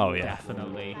 Oh yeah.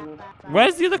 Definitely.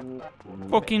 Where's the other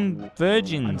fucking I'm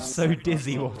virgins? so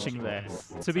dizzy watching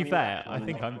this. To be fair, I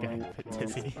think I'm getting a bit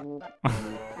dizzy.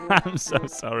 I'm so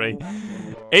sorry.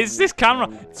 It's this camera.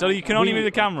 So you can only We- move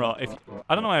the camera if...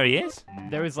 I don't know where he is.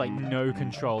 There is like no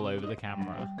control over the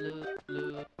camera.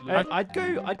 I'd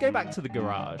go back to the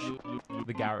garage.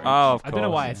 The garage. Oh, of I don't know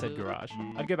course. why I said garage.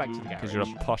 I'd go back to the garage. Because you're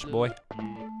a posh boy.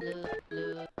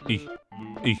 Eek.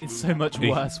 Eek. It's so much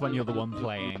Eek. worse when you're the one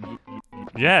playing.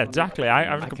 Yeah, exactly.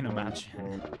 I can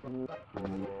imagine.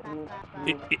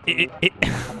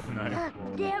 No.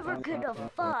 I'm never gonna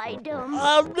find them.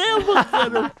 I'm never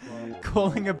gonna...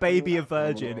 Calling a baby a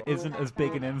virgin isn't as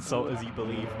big an insult as you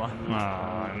believe, Mike.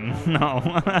 Oh,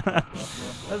 no.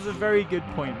 That's a very good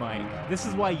point, Mike. This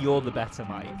is why you're the better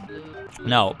Mike.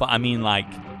 No, but I mean, like,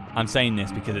 I'm saying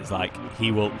this because it's like,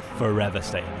 he will forever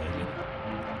stay a virgin.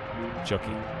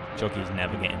 Chucky's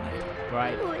never getting laid.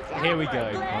 Right, Without here we my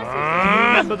go. glasses, Can you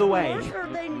remember the way? worser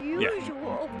than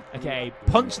usual. Okay,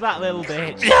 punch that little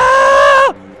bitch.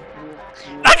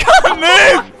 I can't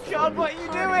move! God, what are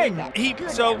you doing?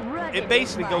 So, it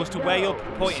basically goes to where you're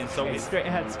pointing, so Okay, it's... straight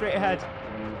ahead, straight ahead.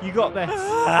 You got this.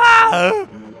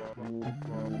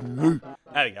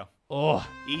 There we go. Oh,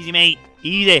 Easy, mate.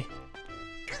 Easy.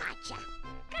 Gotcha.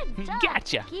 Good job,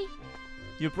 Gotcha. Chucky.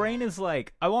 your brain is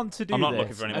like, I want to do I'm not this,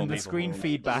 looking for any more and the people. screen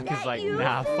feedback is like, you?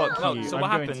 nah, fuck No, you. so I'm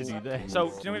what going happens? to do this. So,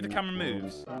 do you know if the camera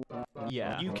moves?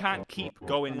 yeah. You can't keep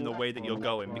going in the way that you're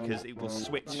going because it will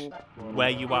switch where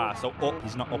you are. So up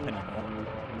is not up anymore.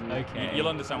 Okay. You'll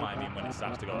understand what I mean when it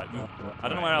starts to go like. I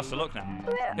don't know where else to look now.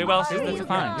 Where Who else is are there to you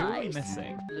find? Who are we guys?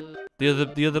 missing?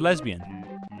 The other lesbian.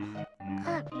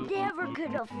 I'm never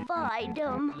gonna find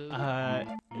them.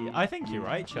 I think you're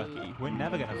right, Chucky. We're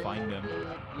never gonna find him.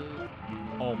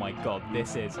 Oh my god,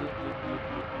 this is...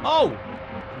 Oh!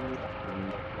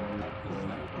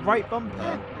 Right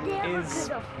bumper Never is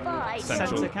gonna find them.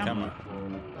 Center camera.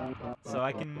 so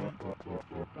I can...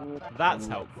 That's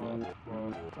helpful.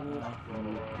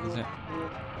 Is it?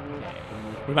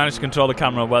 We managed to control the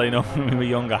camera well enough when we were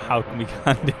younger. How come we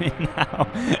can't do it now?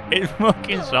 It's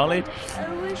fucking solid.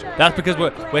 That's because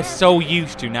we're so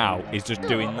used to now is just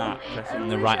doing that, pressing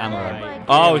the right angle. Right.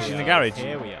 Oh, she's in the garage.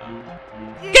 Here we are.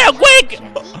 Get quick!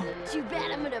 Too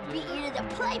bad I'm gonna beat you to the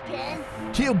playpen.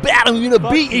 Too bad I'm gonna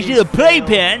beat you to the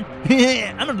playpen.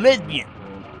 I'm a lesbian.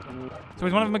 So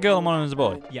is one of them a girl and one of them is a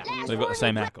boy? Yeah. So they've got the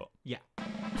same haircut. Yeah.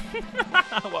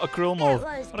 What a cruel mother!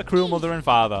 What a cruel mother and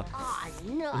father. Aw,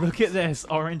 nuts. Look at this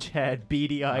orange-haired,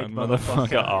 beady-eyed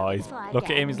motherfucker. Oh, look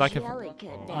at him. He's like a.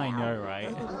 I know, right?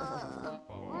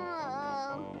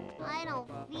 I don't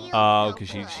feel Oh, so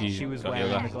because good. She was got the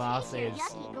wearing other- the glasses.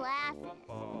 Yucky glasses.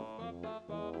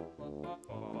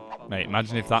 Mate,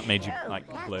 imagine if that made you like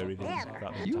blurry vision.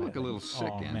 You look a little sick,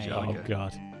 Oh, man. Oh Angelica.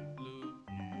 god.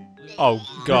 Oh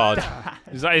god.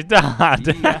 Is that his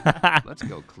dad? Let's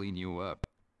go clean you up.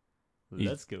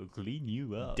 Let's go clean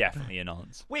you up. Definitely a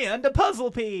nonce. We earned a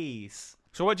puzzle piece.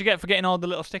 So what'd you get for getting all the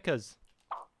little stickers?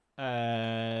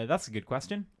 That's a good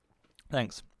question.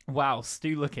 Thanks. Wow,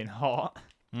 Stu looking hot.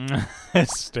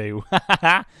 Stu.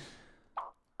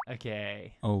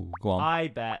 Okay. Oh, go on. I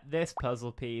bet this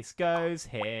puzzle piece goes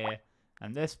here,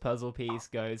 and this puzzle piece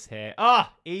goes here.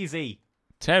 Ah, easy.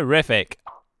 Terrific.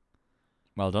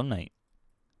 Well done, mate.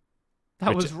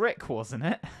 That was Rick, wasn't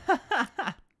it?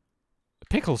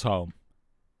 Pickle's home.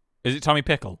 Is it Tommy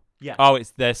Pickle? Yeah. Oh,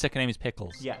 it's their second name is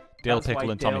Pickles. Yeah. Dill that's Pickle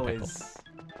why and Tommy Dill Pickle.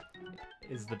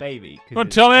 Is the baby. 'cause Come on,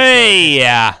 it's- Tommy!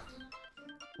 Yeah.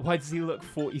 Why does he look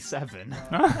 47?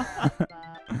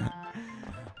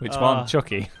 Which one?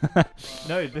 Chucky.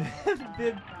 No,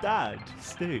 the dad,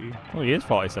 Stu. Oh, he is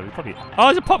 47. Probably. Oh,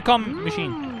 it's a popcorn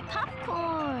machine.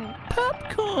 Popcorn.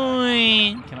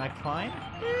 Popcorn. Can I climb?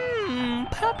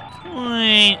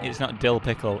 Popcorn. It's not Dill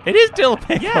Pickle. It is Dill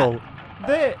Pickle.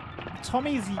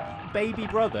 Tommy's baby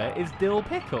brother is Dill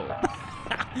Pickle.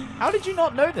 How did you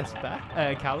not know this,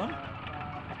 Callum?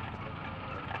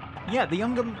 Yeah, the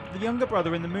younger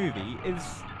brother in the movie is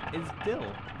Dill.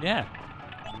 Yeah.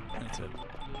 That's it.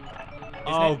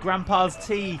 Oh, it? Grandpa's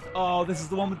teeth. Oh, this is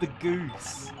the one with the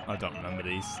goose. I don't remember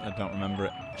these. I don't remember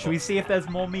it. Should we see if there's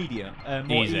more more Easy.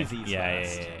 easies Yeah.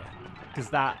 first?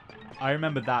 Because I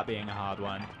remember that being a hard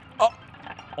one. Oh.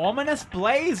 Ominous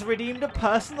Blaze redeemed a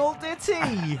personal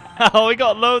ditty. Oh, we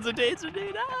got loads of dates to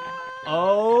do that.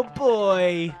 Oh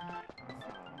boy.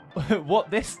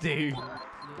 What this do?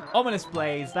 Ominous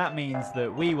Blaze, that means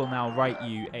that we will now write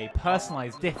you a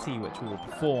personalised ditty which we will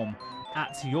perform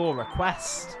at your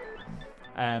request.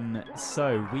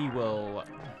 So we will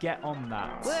get on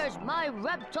that. Where's my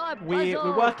Reptar puzzle?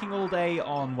 We're working all day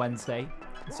on Wednesday,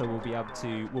 so we'll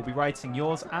be writing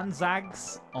yours and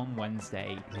Zag's on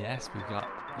Wednesday. Yes, we got.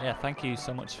 Yeah, thank you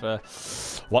so much for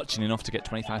watching enough to get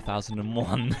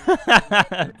 25,001.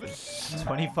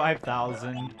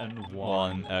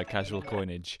 25,001. Casual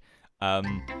coinage.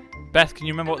 Beth, can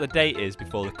you remember what the date is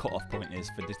before the cut-off point is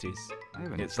for ditties? I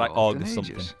haven't It's like golfed in August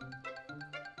something. ages.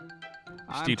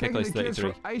 Stu Pickle is taking the kids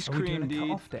 33. for Ice Are we cream, doing a dude.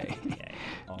 cut-off day? Yeah,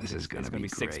 This is gonna it's be be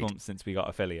 6 great. months since we got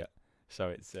affiliate, so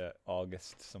it's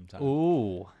August sometime.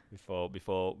 Ooh. Before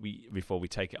we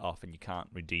take it off and you can't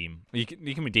redeem. You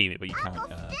can redeem it, but you can't.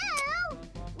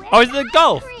 Oh, is it the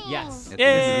golf? Yes. At Yay!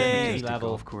 the end of the Yay! Majestic Level.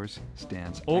 Golf course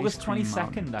stands August Ice Cream 22nd,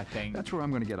 Mountain. I think. That's where I'm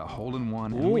going to get a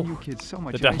hole-in-one and Ooh. win you kids so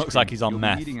much The dad ice looks cream, like he's on you'll be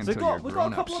meth. eating So until you're we've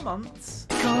got a couple grown-ups.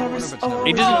 of months.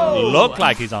 He doesn't look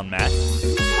like he's on meth.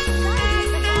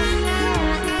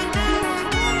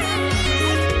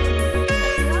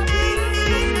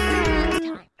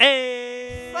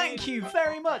 Hey! Thank you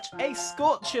very much, A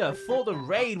Scorcher, for the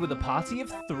raid with a party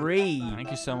of 3. Thank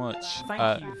you so much.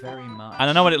 Thank you very much. And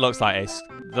I know what it looks like, Ace.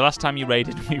 The last time you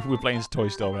raided, we were playing Toy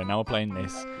Story, and now we're playing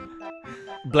this.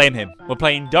 Blame him. We're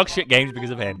playing dog shit games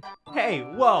because of him. Hey,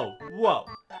 whoa.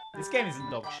 This game isn't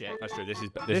dog shit. That's true. This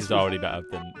This is was- already better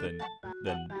than.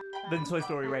 Than Toy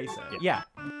Story Racer. Yeah.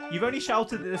 You've only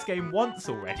shouted at this game once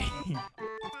already.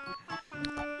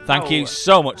 Thank Oh. you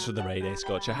so much for the raid, Ace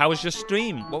Scorcher. How was your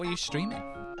stream? What were you streaming?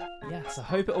 Yes, I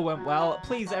hope it all went well.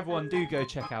 Please, everyone, do go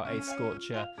check out A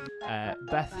Scorcher.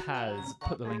 Beth has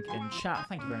put the link in chat.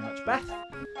 Thank you very much, Beth.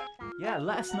 Yeah,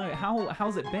 let us know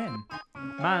how's it been.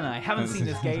 Man, I haven't seen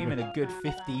this game in a good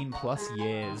 15 plus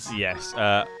years. Yes.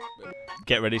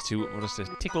 Get ready to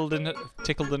tickle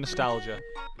the nostalgia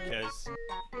because.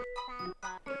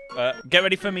 Get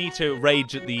ready for me to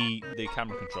rage at the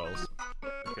camera controls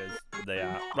because they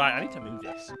are right. I need to move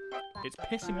this. It's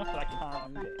pissing me off that I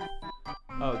can't move it.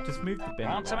 Oh, just move the bin.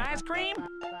 Want some ice cream?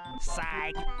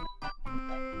 Psych.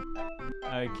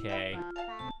 Okay.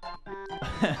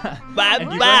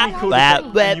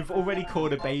 and you've already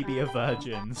called a baby a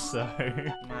virgin, so...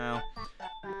 Well,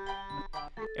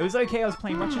 It was okay, I was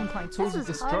playing Ratchet & Clank Tools of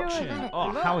This is harder Destruction. than it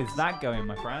Oh, how is looks. that going,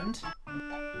 my friend?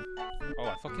 oh,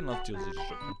 I fucking love Tools of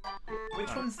Destruction.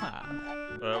 Which one's that?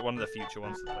 One of the future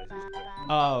ones that plays.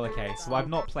 Oh, okay, so I've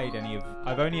not played any of...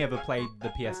 I've only ever played the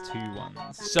PS2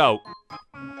 ones. So,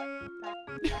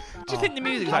 do you think the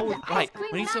music's like, Ice right? cream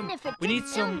We need some, magnificent we need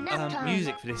some donut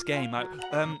music for this game. Like,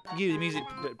 you, the music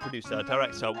producer,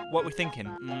 director. What we're thinking?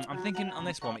 I'm thinking on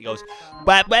this one. It goes.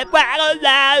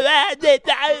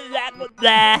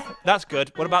 That's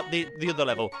good. What about the other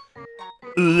level?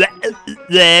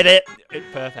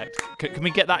 Perfect. Can we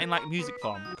get that in like music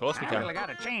form? Of course we can.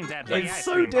 gotta change that. It's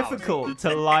so difficult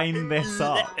to line this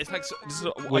up. It's like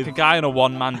like a guy in a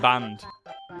one-man band.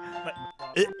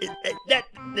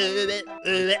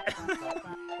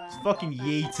 Just fucking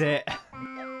yeet it.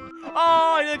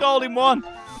 Oh, I did all in one.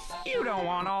 You don't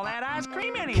want all that ice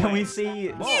cream anyway. Can we see...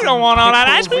 You don't want all that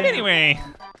ice cream anyway.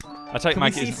 I take Can we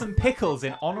Mike. see some pickles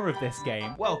in honor of this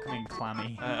game? Welcoming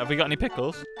Clammy. Have we got any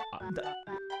pickles?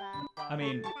 I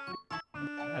mean,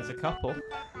 as a couple. What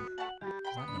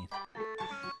does that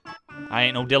mean? I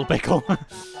ain't no dill pickle.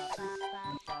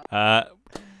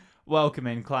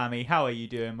 Welcoming Clammy. How are you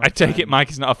doing, my I take it friend? Mike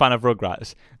is not a fan of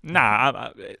Rugrats. Nah,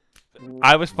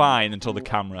 I was fine until the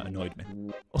camera annoyed me.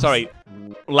 Sorry,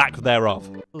 lack thereof.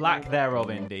 Lack thereof,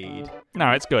 indeed.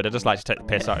 No, it's good. I just like to take the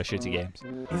piss out of shitty games.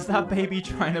 Is that baby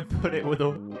trying to putt it with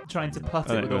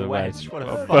a wedge? What a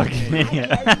Oh, fucking idiot.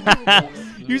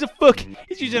 Use a fuck.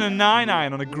 He's using a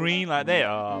 9-iron on a green like that.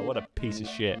 Oh, what a piece of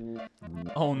shit.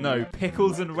 Oh no,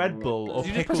 pickles and Red Bull, or Did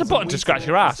you just pickles press a button and to Wheaties? scratch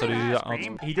your ass, or did you do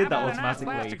that? He did that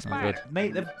automatically. Good.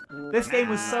 Mate, this game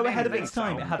was so ahead of its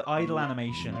time. It had idle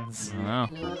animations. Oh.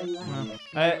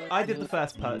 I did the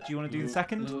first putt. Do you want to do the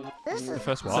second? This The is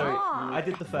first one. So I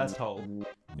did the first hole.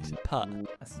 You said putt.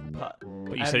 That's putt.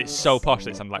 But you said it's so posh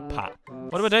that it sounded like pat.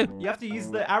 What do I do? You have to use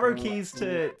the arrow keys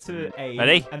to aim,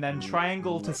 Ready? and then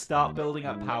triangle to start building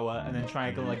up power, and then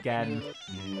triangle again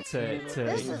to this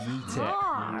is yeet it.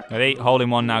 hard. Ready? Hole in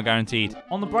one now, guaranteed.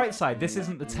 On the bright side, this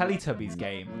isn't the Teletubbies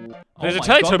game. There's a my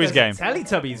God, Teletubbies there's game. a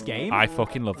Teletubbies game. I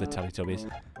fucking love the Teletubbies.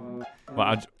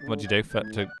 What'd you do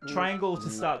to? Triangle to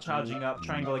start charging up.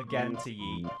 Triangle again to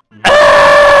yeet.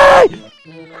 I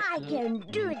can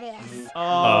do this.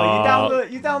 Oh,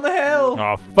 you down the hill.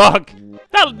 Oh fuck!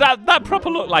 That proper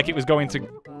looked like it was going to.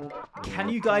 Can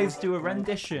you guys do a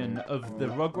rendition of the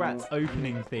Rugrats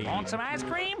opening theme? Want some ice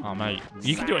cream? Oh mate,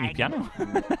 you can do it on your piano.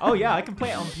 Oh yeah, I can play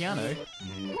it on piano.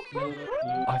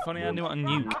 I funny I knew it on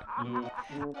nuke.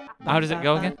 How does it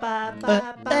go again?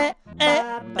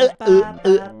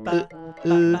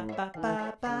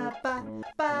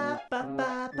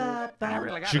 I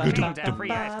really gotta change that free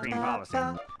ice cream policy.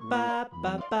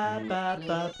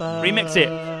 Remix it.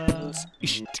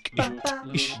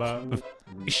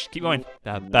 Keep going.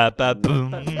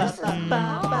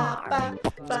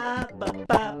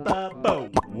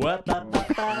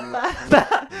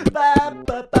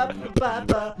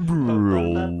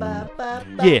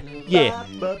 Yeah.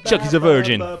 Chucky's a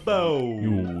virgin.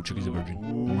 Ooh, Chucky's a virgin.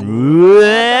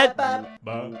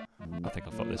 I think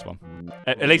I fucked this one.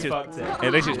 At least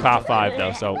it's part 5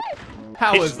 though. So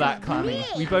How was that, Clammy?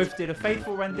 We both did a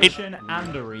faithful rendition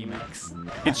and a remix.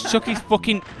 it's Chucky's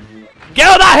fucking. Get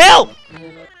on that hill!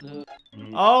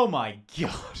 Oh my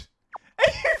god. Are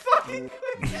you fucking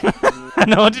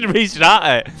I wanted to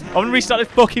restart it. I want to restart this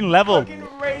fucking level. fucking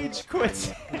rage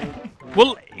quitting?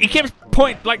 Well, he kept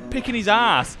picking his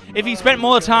ass. If he spent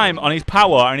more time on his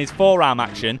power and his forearm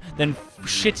action than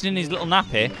shitting in his little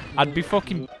nappy, I'd be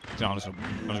fucking. No, I'm just gonna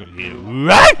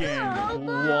Fucking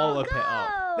wallop it up.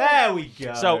 There we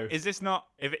go. So, is this not?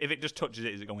 If it just touches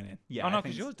it, is it going in? Yeah, Oh I no, think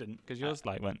because yours didn't. Because yours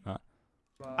went.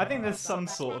 I think there's some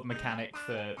sort of mechanic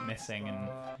for missing and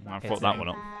I fucked that one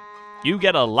up. You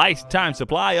get a lifetime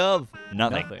supply of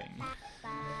nothing.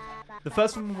 The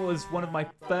first one was one of my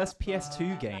first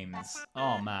PS2 games.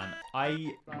 Oh man,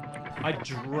 I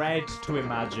dread to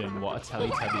imagine what a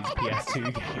Teletubbies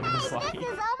PS2 game was like. This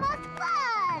is almost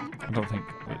fun. I don't think.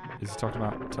 Is he talking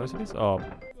about Teletubbies?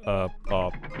 I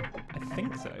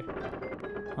think so.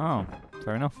 Oh,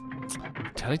 fair enough.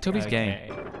 Teletubbies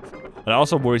game. Okay. It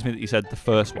also worries me that you said the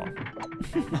first one.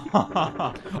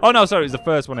 Oh no, sorry, it was the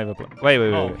first one I ever played. Wait.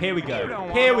 Oh, here we You go.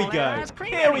 don't Here want we all go. that ice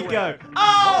cream Here we anyway. go.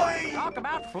 Oh, Talk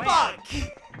about flavor. fuck!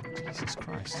 Jesus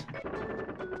Christ.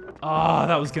 Oh,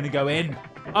 that was gonna go in.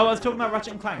 Oh, I was talking about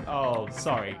Ratchet and Clank. Oh,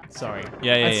 sorry.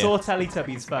 Yeah. I saw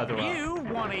Teletubbies further up. You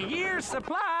want a year's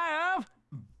supply of...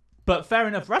 But fair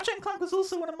enough. Ratchet and Clank was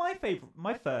also one of my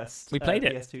first We played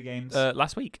it. PS2 games.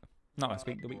 Last week. Not last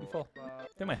week, the week before,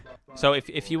 didn't we? So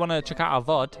if you want to check out our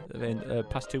VOD in the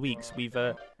past 2 weeks, we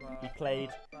played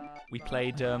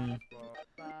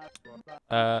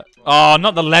oh,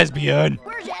 not the lesbian.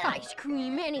 Where's that ice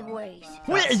cream anyways?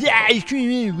 Where's the ice cream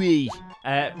anyway?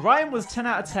 Ryan was 10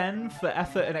 out of 10 for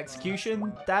effort and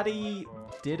execution. Daddy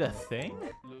did a thing.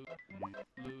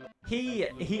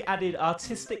 He added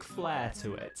artistic flair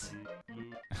to it.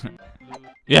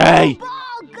 Yay! Ball,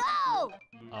 go!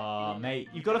 Aw, mate,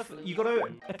 you gotta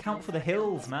account for the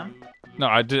hills, man. No,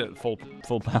 I did it full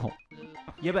belt.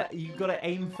 Yeah, but you gotta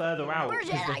aim further out Where's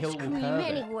because that the hill ice will cream curve it.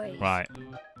 anyways? Right.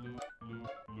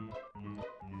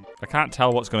 I can't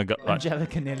tell what's gonna go. Right.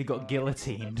 Angelica nearly got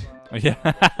guillotined.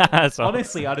 Yeah. So,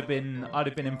 Honestly, I'd have been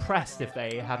impressed if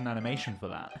they had an animation for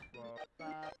that.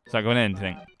 is that going in? Do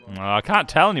you think? I can't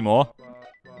tell anymore.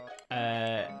 Oh,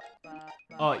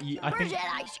 I Where's think.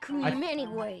 that ice cream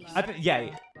anyways? Yeah.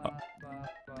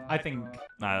 I think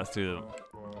Nah, let's do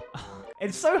that.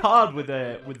 it's so hard with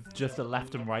just a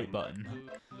left and right button.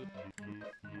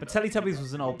 But Teletubbies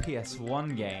was an old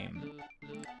PS1 game.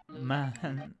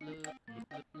 Man.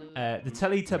 The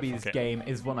Teletubbies game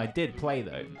is one I did play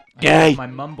though. Yay! My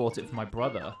mum bought it for my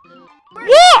brother.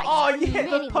 What? Oh, you hit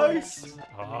the post!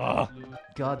 Oh,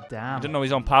 God I damn. didn't know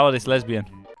he's on power, this lesbian.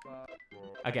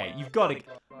 Okay, you've got to.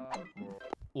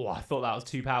 Oh, I thought that was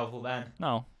too powerful then.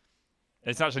 No.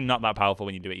 It's actually not that powerful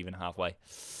when you do it even halfway.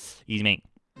 Easy, mate.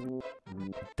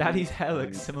 Daddy's hair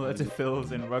looks similar to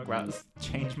Phil's in Rugrats.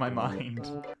 Changed my mind.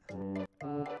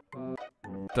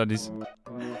 That is.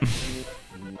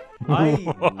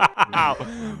 I Wow.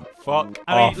 Fuck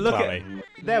I mean, off, look Clammy.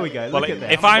 at. There we go. Well, Look at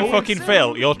this. if I'm All- fucking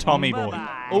Phil, you're Tommy boy.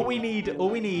 all we need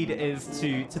is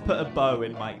to put a bow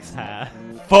in Mike's hair.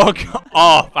 Fuck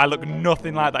off. I look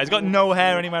nothing like that. He's got no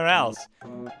hair anywhere else.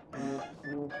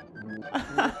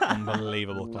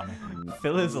 Unbelievable, Clammy.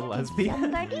 Phil is a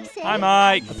lesbian. Hi,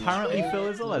 Mike. Apparently, Phil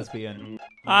is a lesbian.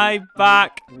 Hi,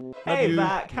 back. Hey, you.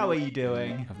 Mac, how are you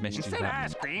doing? I've missed you, Instead of Zach.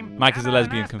 ice cream, Mike is a how about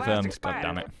lesbian nice plastic confirmed. God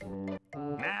damn it.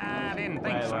 Nah, I didn't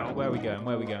think so. Where are we going?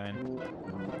 Where are we going?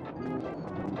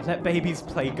 Let babies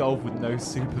play golf with no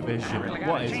supervision. really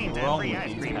gotta What is change that wrong free with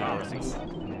ice these cream parents?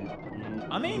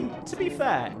 I mean, to be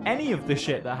fair, any of the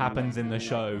shit that happens in the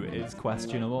show is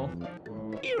questionable.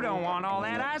 You don't want all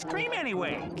that ice cream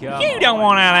anyway. Come You don't on.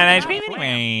 want all that ice cream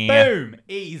anyway. Boom!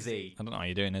 Easy. I don't know how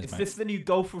you're doing this, Is mate. this the new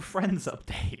Golf with Friends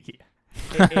update?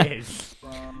 It is.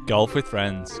 Golf with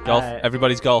friends. Golf.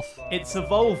 Everybody's golf. It's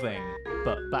evolving,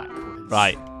 but backwards.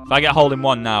 Right. If I get a hole in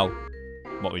one now,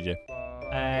 what would you?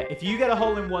 If you get a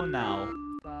hole in one now,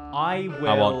 I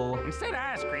I will. Instead of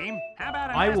ice cream, how about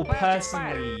a I nice will plastic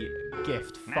spider? personally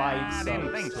gift Nah, 5 I didn't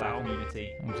subs think to our so.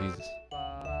 community Oh, Jesus.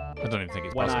 I don't even think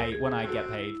it's when possible. I get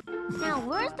paid. Now,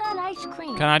 where's that ice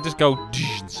cream? Can I just go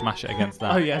and smash it against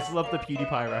that? Oh yes, love the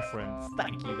PewDiePie reference.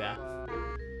 Thank you there.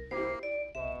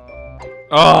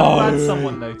 Oh! I'm glad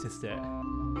someone noticed it.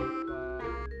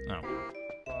 No.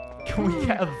 Can we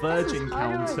get a virgin This is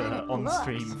harder counter than it on looks.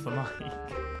 stream for Mike?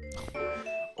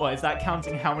 What, is that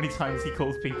counting how many times he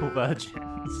calls people virgins?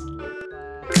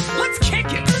 Let's kick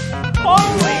it!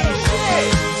 Holy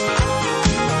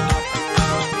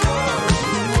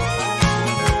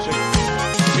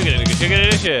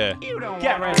shit! You don't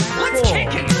Get want ready. all that. Let's 4.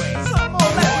 kick anyway. Some more,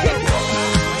 let's kick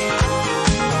it.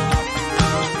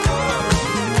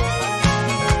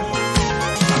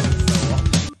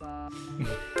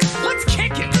 Let's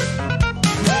kick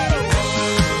it!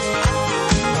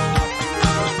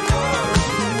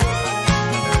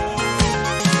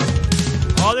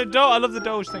 Oh, the dough. I love the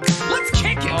Doge thing. Let's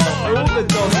kick it! Oh, all the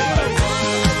dog emotes.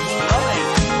 Love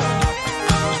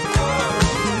it.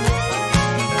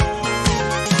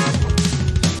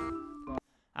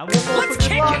 And one more Let's for good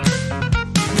kick luck.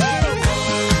 it!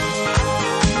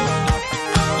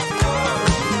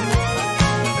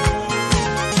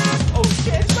 Oh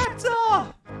shit, it's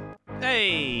Reptar!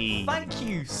 Hey! Thank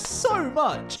you so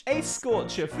much, Ace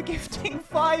Scorcher, for gifting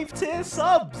 5 tier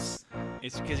subs.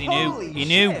 It's because he knew. Holy He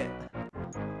knew. shit.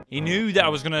 He knew that I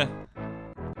was gonna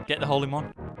get the hole in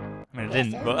one. I mean, I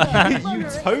didn't, but You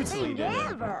totally did.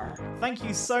 Ever. Thank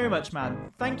you so much,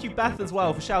 man. Thank you, Beth, as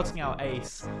well, for shouting out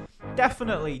Ace.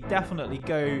 Definitely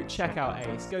go check out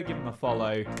Ace. Go give him a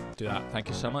follow. do that. Thank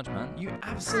you so much, man. You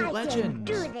absolute I legend. can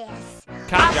do this.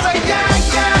 Cat Say Jack. yeah,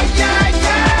 yeah, yeah,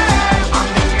 yeah! I'm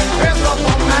the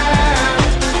invisible man!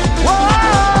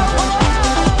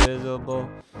 Whoa! Visible.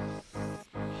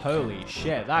 Holy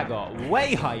shit, that got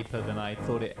way hyper than I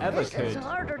thought it ever This is could.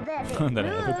 harder than it Than it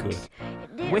ever looks.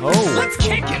 This Wicked. Oh. Let's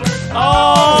kick it!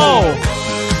 Oh!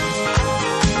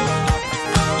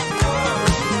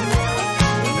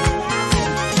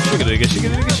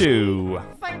 Shoo.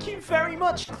 Thank you very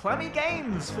much, Clemmy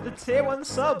Games, for the tier 1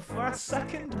 sub for our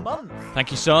 2nd month. Thank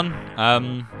you, son.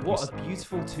 What a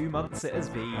beautiful 2 months it has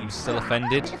been. I'm still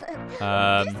offended. This is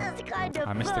kind of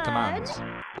I missed the fun. commands.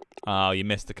 Oh, you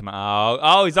missed the command.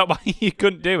 Oh, is that why you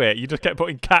couldn't do it? You just kept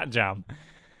putting cat jam.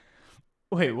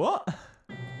 Wait, what?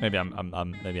 Maybe I'm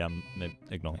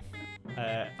ignoring.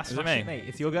 That's Is it me? me?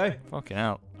 It's your go. Fucking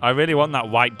hell. I really want that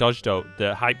white dodge though,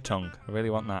 the hype tongue. I really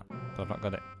want that, but I've not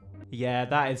got it. Yeah,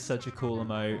 that is such a cool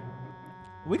emote.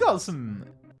 We got some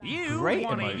great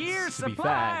emotes, to be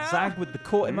fair. Zag with the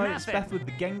court emotes, Beth with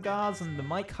the Gengars and the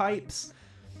mic hypes.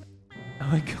 Oh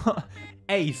my god.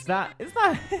 Ace, is that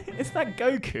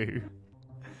Goku?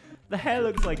 The hair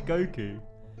looks like Goku.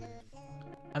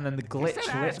 And then the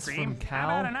glitch lips from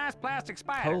Cal. nice plastic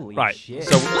spider. Holy Right. shit.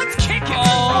 So Let's kick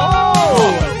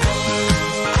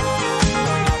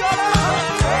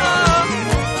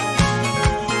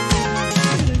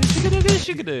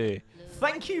it.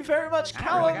 Thank you very much,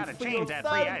 Callum, gotta for change your that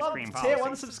free 3rd ice month cream tier 1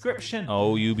 policy. subscription.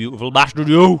 Oh, you beautiful bastard,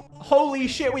 you! Holy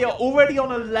shit, we are already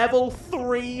on a level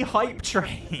 3 hype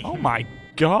train. Oh my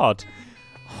god.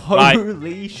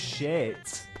 Holy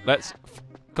shit.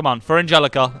 Come on, for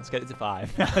Angelica, let's get it to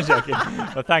 5. I'm joking.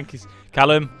 But thank you,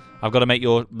 Callum. I've got to make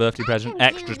your birthday present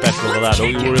extra special for that.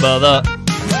 Don't you worry about that.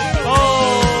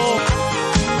 Oh!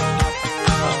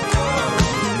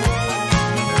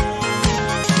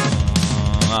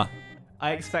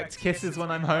 I expect kisses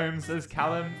when I'm home, says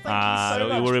Callum. Thank you so don't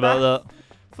much, you worry about Beth,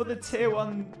 that. for the tier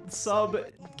 1 sub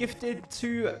gifted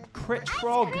to Crit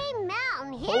Frog. Ice Cream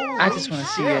Mountain Holy Hero. I just want to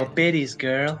see your biddies,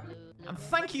 girl. And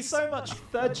thank you so much,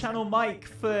 3rd Channel Mike,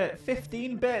 for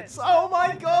 15 bits. Oh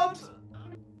my god!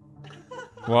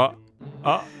 What?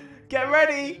 Oh. Get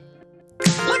ready!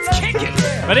 Let's kick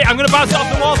it. Ready? I'm going to bounce it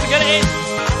off the wall to get it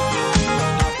in.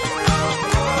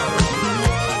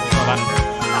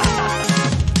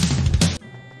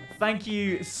 Thank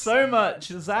you so much,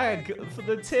 Zag, for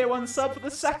the tier 1 sub for the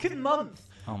 2nd month.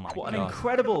 Oh my What god. an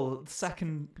incredible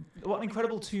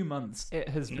 2 months it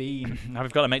has been. Now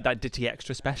we've got to make that ditty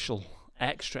extra special.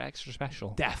 Extra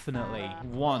special. Definitely,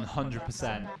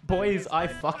 100%. Boys, I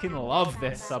fucking love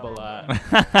this sub alert.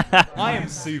 I am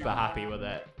super happy with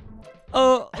it.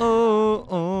 Oh.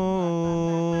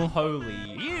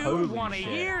 Holy Want a shit.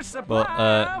 year's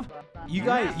supply But, You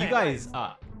guys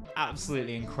are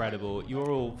absolutely incredible. You're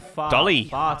all far too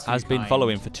has been kind.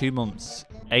 following for 2 months,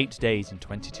 8 days and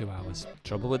 22 hours.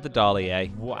 Trouble with the Dolly, eh?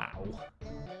 Wow.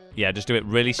 Yeah, just do it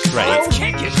really straight. Let's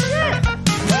kick it.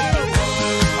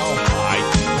 Oh my.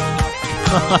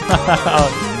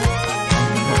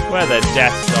 Where the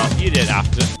death stop? You didn't have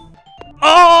to.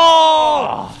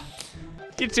 Oh!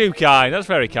 You're too kind. That's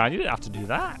very kind. You didn't have to do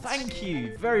that. Thank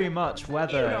you very much,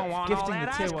 Weather, You don't want all gifting the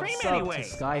that tier ice 1 cream sub anyway. to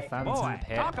Sky Phantom Boy,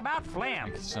 Pit. talk about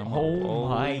phlegm. So much. Oh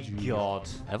my geez. god.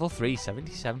 Level 3,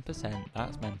 77%.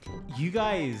 That's mental. You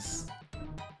guys,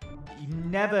 you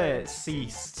never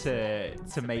cease to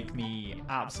make me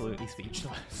absolutely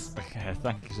speechless. Okay,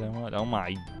 thank you so much. Oh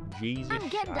my Jesus. I'm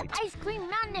getting shite. to Ice Cream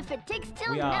Mountain if it takes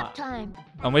till We are- nap time.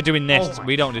 And we're doing this. Oh my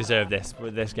we don't deserve this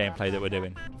with this gameplay that we're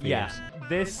doing. Yeah,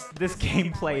 this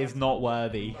gameplay is not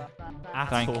worthy at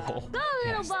Thank all. Go,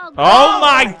 little ball. Oh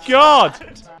my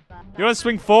god! You're on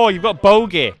swing 4. You've got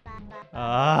bogey.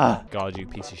 Ah, God, you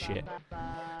piece of shit.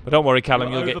 But don't worry,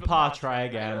 Callum. You'll over get. par, try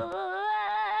again.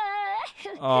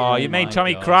 Oh, you Oh made my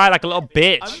Tommy God. cry like a little I'm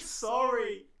bitch.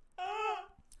 sorry.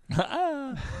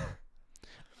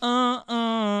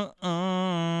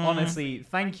 Honestly,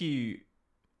 thank you.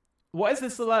 What is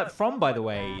this alert from, by the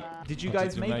way? Did you Oh,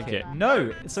 guys did you make make it? it?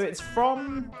 No. So it's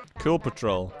from. Cool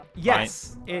Patrol.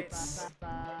 Yes, it's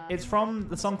from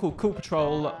the song called Cool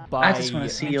Patrol by. I just want to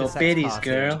see Ninja your Sex biddies, Party.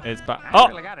 girl. It's back. I Oh!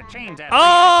 really gotta change that.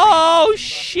 Oh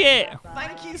shit!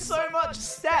 Thank you so much,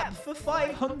 Step, for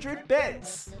 500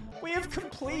 bits. We have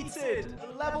completed the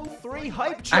level 3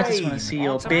 hype train. I just want to see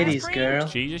your biddies, girl.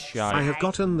 Jesus I shite. have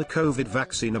gotten the COVID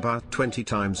vaccine about 20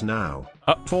 times now.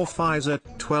 Uh. 4 Pfizer,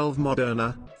 12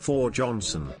 Moderna, 4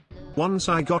 Johnson. Once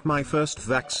I got my first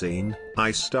vaccine, I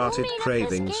started made up this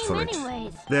cravings game for it.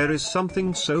 anyways? There is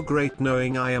something so great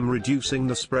knowing I am reducing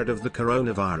the spread of the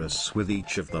coronavirus with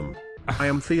each of them. I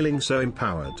am feeling so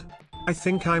empowered. I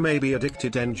think I may be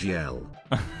addicted NGL.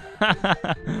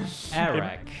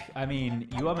 Eric, I mean,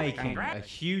 you are making a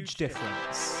huge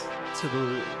difference to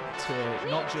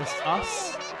not just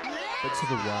us, but to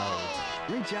the world.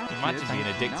 Reach out, Imagine kids. being Now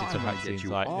addicted I'm to gonna get vaccines you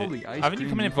like all this. the ice Haven't you cream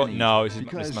come in you for? can No, eat this is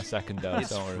because my second dose. it's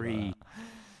Don't worry free.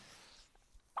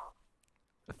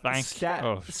 about that. Thank Step,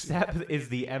 oh, Step is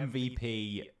the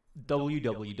MVP.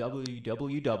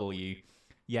 www.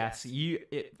 Yes, you.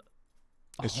 It's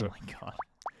oh true. my god.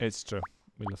 It's true.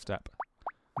 We love Step.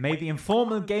 May the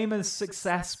informal gamer's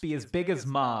success be as big as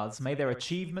Mars. May their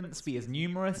achievements be as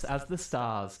numerous as the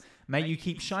stars. May you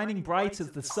keep shining bright as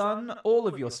the sun. All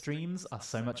of your streams are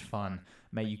so much fun.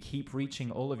 May you keep reaching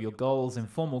all of your goals.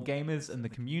 Informal gamers and the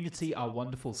community are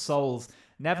wonderful souls.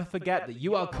 Never forget that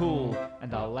you are cool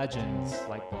and are legends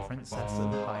like the Princess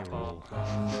of Hyrule.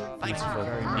 Thank you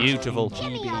very much. Beautiful.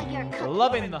 Give me all your cookies.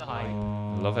 Loving the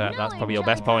hype. Love it. That's probably your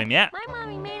best poem yet. My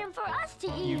mommy made them for us to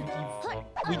eat.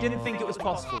 We didn't think it was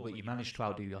possible, but you managed to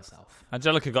outdo yourself.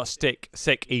 Angelica got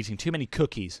sick eating too many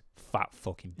cookies. Fat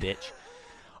fucking bitch.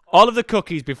 All of the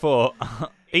cookies before...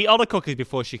 Eat all the cookies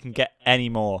before she can get any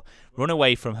more. Run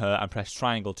away from her and press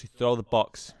triangle to throw the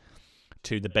box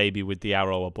to the baby with the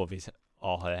arrow above his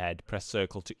or her head. Press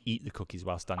circle to eat the cookies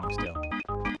while standing still.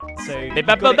 So, you've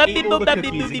gotta eat all the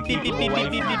cookies and keep them away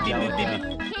from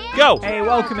Angelica. Go! Hey,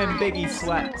 welcome in, Biggie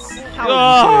Sweats. How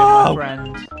are you doing, my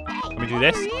friend? Let me do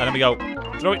this, and then we go,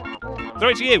 throw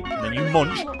it to you, and then you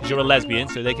munch, because you're a lesbian,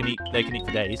 so they can eat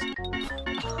for days.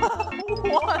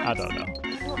 What? I don't know.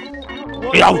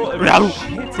 What Meow, sort of meow,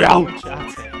 shit are meow. you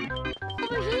chatting?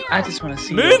 I just want to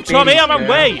see Move, Tommy, your I'm on bitties,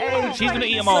 way! Hey, She's gonna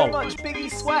eat them so all. much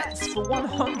Biggie Sweats for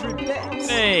 100 bits.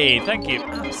 Hey, thank you.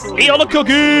 Absolute Eat all the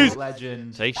cookies!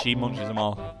 Legend. See, she munches them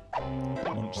all.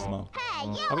 Munches them all. Hey,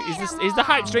 you Are we- ate them is the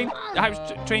hype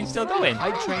all. train still going?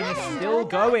 Hype train is still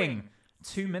going.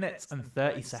 2 minutes and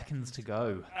 30 seconds to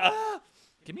go.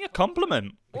 Give me a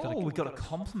compliment. We got a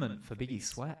compliment for Biggie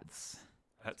Sweats.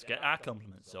 Let's get our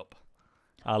compliments up.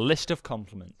 Our list of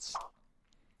compliments.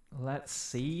 Let's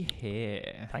see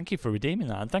here. Thank you for redeeming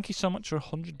that, and thank you so much for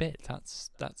 100 bits.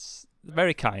 That's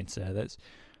very kind, sir. That's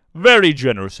very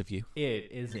generous of you. It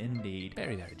is indeed.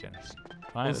 Very, very generous.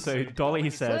 Right, Also,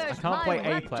 Dolly says, I can't play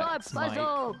Apex, Mike.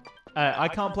 I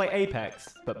can't play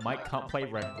Apex, but Mike can't play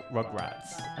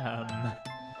Rugrats.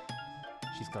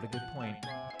 She's got a good point.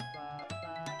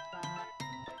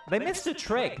 They missed a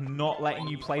trick not letting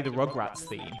you play the Rugrats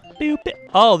theme.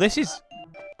 Oh, this is...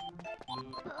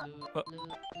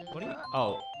 What are you...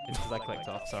 Oh, it's because I clicked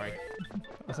off, sorry.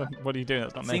 What are you doing?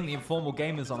 That's not Seeing me. the informal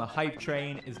gamers on a hype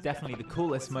train is definitely the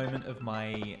coolest moment of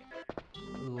my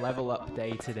level up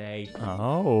day today.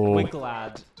 Oh. We're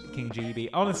glad, King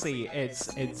GB. Honestly, it's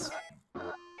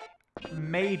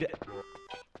made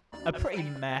a pretty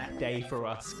meh day for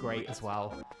us great as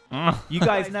well. You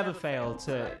guys never fail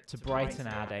to brighten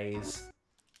our days,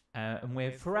 and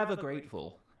we're forever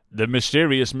grateful. The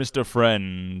mysterious Mr.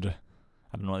 Friend.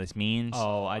 I don't know what this means.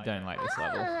 Oh, I don't like this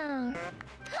level.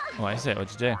 What is it?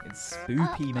 What'd you do? It's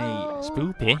spoopy, mate.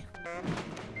 Spoopy?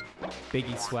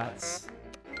 Biggie Sweats.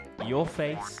 Your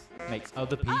face makes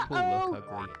other people look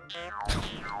ugly.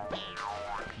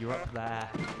 You're up there.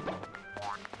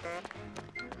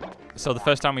 So the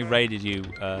first time we raided you,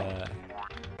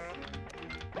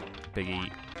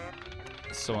 Biggie,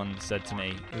 someone said to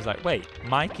me, he was like, wait,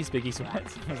 Mike is Biggie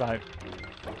Sweats? I was like...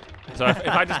 So if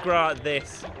I just grow out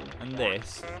this and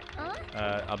this,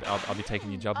 I'll be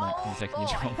taking your job, mate. I'll be taking your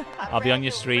job. I'll be on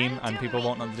your stream and people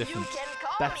won't know the difference.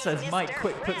 Beth says, Mike,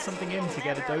 quick, put something in to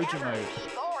get a dojo mode.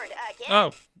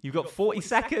 Oh! You've got 40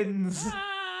 seconds.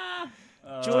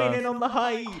 Join in on the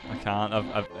hype. I can't.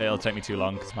 It'll take me too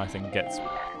long because my thing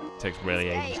takes really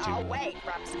ages to...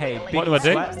 Hey, What do I Biggie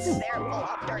do?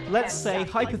 Sweats, let's say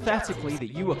hypothetically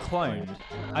that you were cloned.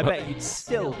 I bet you'd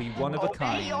still be one of a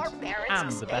kind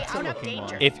and the better looking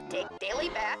one.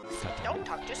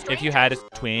 If you had a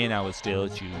twin, I would still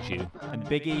choose you. And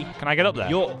Biggie, Can I get up there?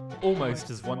 you're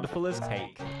almost as wonderful as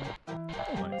Cake.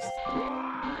 Almost.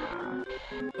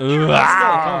 That's still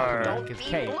a compliment because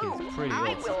Cake is pretty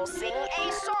awesome. will sing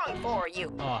a song for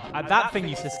you. Oh, that thing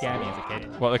used to scare me as a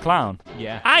kid. What, the clown?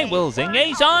 Yeah. I will sing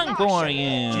a song for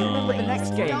you. Do you remember the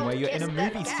next game where you're in a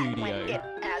movie studio?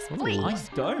 Ooh. I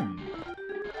don't.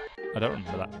 I don't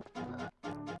remember that.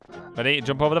 Ready?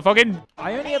 Jump over the fucking...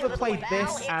 I only ever played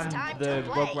this and the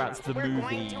Rugrats the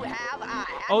movie.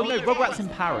 Oh no, Rugrats in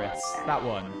Paris. That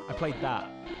one. I played that.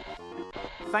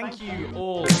 Thank you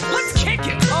all. Let's kick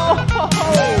it!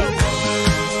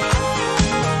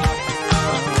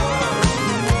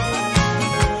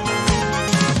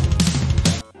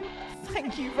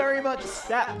 Thank you very much,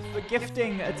 Step, for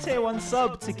gifting a tier 1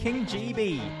 sub to King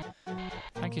GB.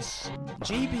 Thank you.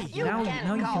 GB,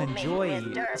 now you can enjoy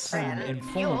some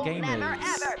informal gamers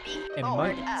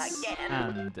emotes,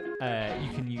 and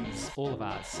you can use all of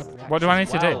our sub. What do I need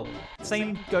to do?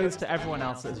 Same goes to everyone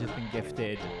else that has just been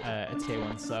gifted a tier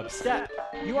 1 sub. Step,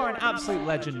 you are an absolute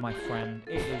legend, my friend.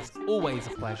 It is always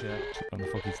a pleasure. On the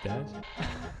fucking stairs.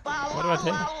 What do I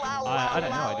do? I don't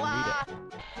know, I didn't read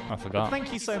it. I forgot.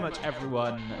 Thank you so much,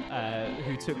 everyone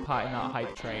who took part in that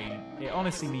hype train. It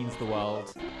honestly means the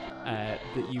world. that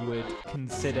you would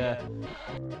consider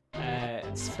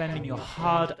spending your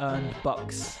hard-earned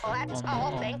bucks Let's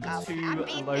all on think of two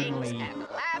happy lonely things and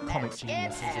laugh comic and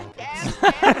geniuses skip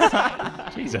like and this?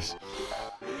 dance. Jesus.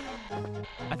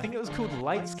 I think it was called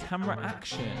Lights, Camera,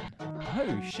 Action.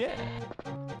 Oh shit!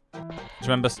 Do you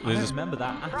remember? I don't remember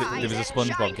that. There was a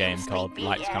SpongeBob game called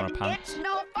Lights, Camera, Pants.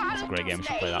 It's a great game. We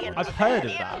should play that one. I've heard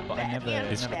of that, but I never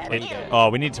played it. Oh,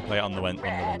 we need to play it on the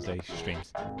Wednesday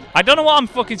streams. I don't know what I'm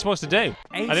fucking supposed to do.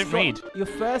 I didn't Ace read. got your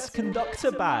first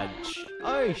conductor badge.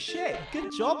 Oh shit!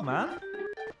 Good job, man.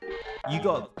 You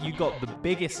got the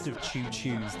biggest of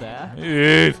choo-choos there.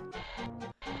 Eve.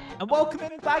 And welcome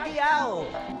in Baggy Al,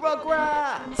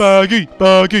 Rugrats. Baggy.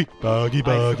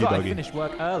 I forgot I finished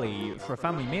work early for a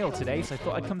family meal today, so I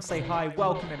thought I'd come say hi.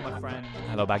 Welcome in, my friend.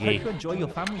 Hello, Hope Baggy. you enjoy your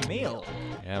family meal.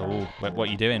 Yeah. Ooh, what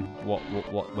are you doing? What?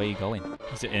 Where are you going?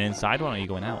 Is it an inside one or are you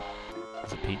going out?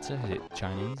 Is it pizza? Is it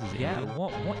Chinese? Is it Yeah. Indian?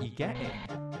 What are you getting?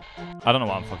 I don't know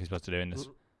what I'm fucking supposed to do in this.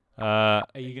 Are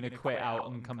you gonna quit out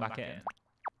and come back in?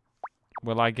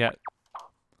 Will I get?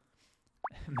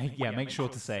 Make sure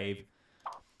to save.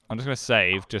 I'm just gonna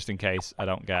save just in case I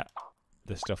don't get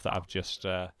the stuff that I've just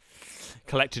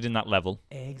collected in that level.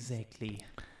 Exactly.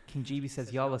 King GB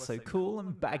says y'all are so cool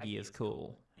and Baggy is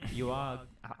cool. You are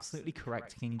absolutely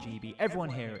correct, King GB. Everyone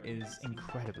here is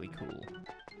incredibly cool.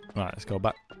 Right, let's go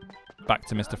back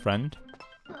to Mr. Friend.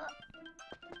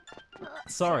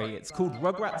 Sorry, it's called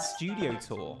Rugrats Studio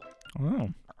Tour. Oh.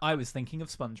 I was thinking of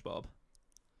SpongeBob.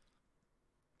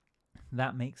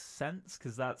 That makes sense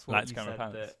because that's what Lights, you Camera,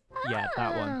 said. Pants. Yeah,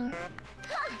 that one.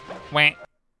 Wah.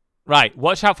 Right,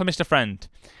 watch out for Mr. Friend.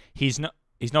 He's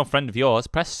no friend of yours.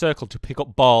 Press circle to pick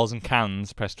up balls and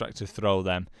cans. Press strike to throw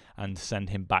them and send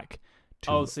him back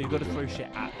to... Oh, so you've got to throw shit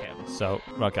at him. So,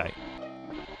 okay.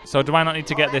 So do I not need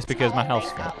to get this because my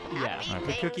health's full? Yeah, Okay.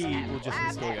 the cookie will just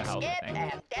restore your health, I think.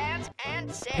 And dance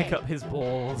and sing. Pick up his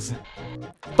balls.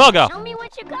 Bugger! Show me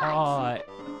what you got.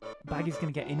 Oh, Baggy's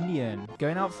gonna get Indian.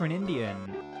 Going out for an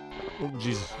Indian. Oh,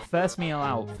 Jesus. First meal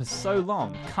out for so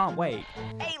long. Can't wait.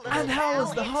 Hey, little And how was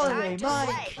pal, the it's holiday, time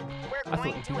to Mike? play. We're I thought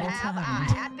going you'd to be more have a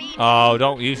tanned. happy Oh,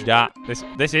 don't use that.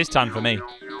 This is tan for me.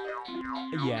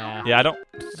 Yeah. Yeah, I don't...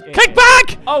 Yeah. Click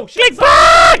back! Oh, shit. Click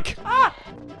back! Ah!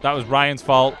 That was Ryan's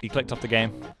fault. He clicked off the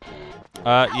game.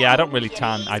 Yeah, I don't really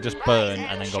tan. I just burn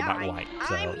and then go back white.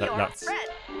 So that's...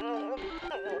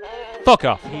 Fuck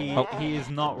off. He is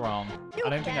not wrong. I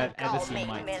don't think I've ever seen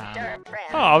Mike tan.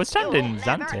 Oh, I was tanned in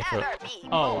Zante for...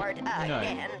 Oh,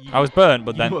 no. I was burnt,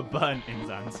 but You then... were burnt in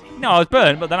Zanzibar. No, I was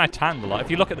burnt, but then I tanned a lot. If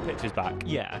you look at the pictures back,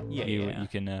 Yeah. you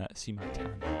can see my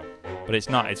tan. But it's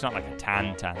not like a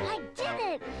tan. I did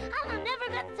it. I'll never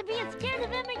get to be scared of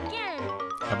him again.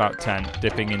 About 10.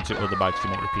 Dipping into other bags to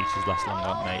make the peaches last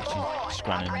longer, mate. She's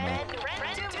scranning them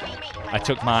all. I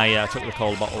took the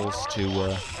coal bottles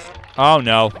to... oh,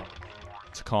 no.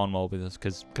 To Cornwall with us,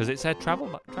 because it said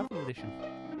travel edition.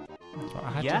 So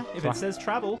I had Yeah, to, if so it says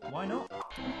travel, why not?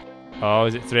 Oh,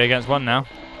 is it 3 against 1 now?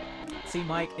 See,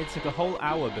 Mike, it took a whole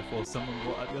hour before someone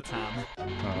brought up your tan.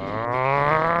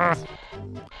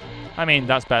 I mean,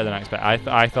 that's better than I expected.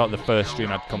 I thought the first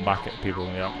stream I'd come back at people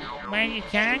and go, well, you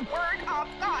can.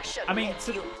 I mean,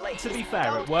 to be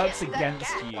fair, it works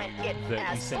against you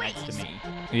that you sit next to me.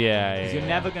 Yeah. Because you're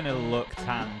never going to look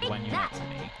tanned when you're next to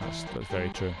me. That's very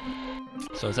true.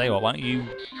 So I'll tell you what, why don't you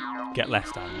get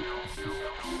less tan?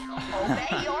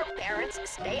 Obey your parents,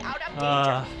 stay out of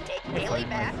Uh, danger, take daily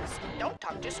baths, don't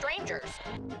talk to strangers.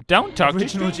 Don't talk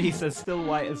Original to G says still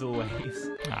white as always.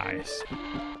 Nice.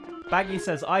 Baggy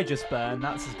says I just burn.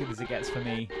 That's as good as it gets for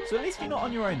me. So at least you're not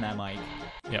on your own there, Mike.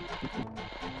 Yep.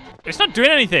 It's not doing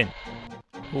anything.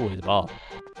 Oh, there's a ball.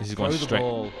 This is going Throw the straight.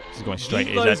 ball. This is going straight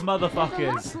Eat at those his head.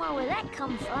 motherfuckers. That's not where that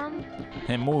come from.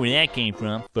 And more where that came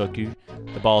from. Fuck you.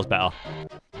 The ball's better.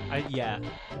 Yeah.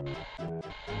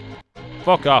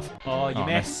 Fuck off. Oh, you Oh,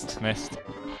 missed. Missed.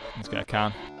 Let's get a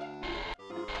can.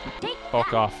 Take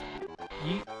Fuck off.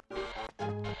 You...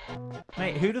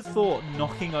 Mate, who'd have thought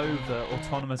knocking over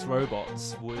autonomous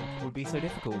robots would be so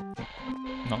difficult?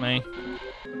 Not me.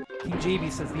 King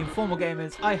GB says, the informal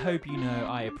gamers, I hope you know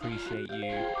I appreciate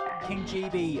you. King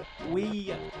GB,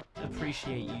 we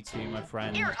appreciate you too, my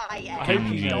friend. Here I am. I hope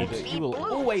you know Don't that be you will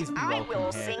blue. always be I welcome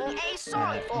will here. sing a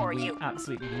song for We you.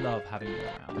 absolutely love having you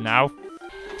around. Now.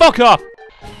 Fuck off!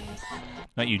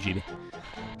 Not you, GB.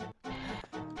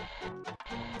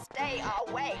 Stay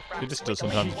away from It just does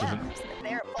sometimes, squiggly doesn't worms.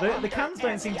 They're The full of cans dirt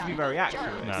don't and seem to be yucky very germs.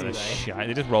 accurate, No, do they're they? shite.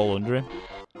 They just roll under him.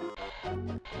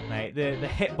 Mate, the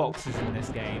hitboxes in this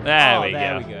game. There oh, we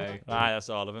there go. we go. Right, that's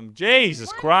all of them.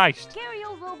 Jesus Christ! Scary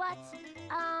old robots.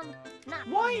 Not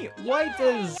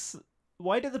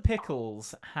Why do the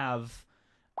pickles have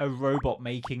a robot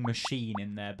making machine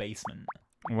in their basement.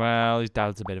 Well, his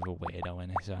dad's a bit of a weirdo,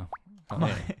 isn't he? So.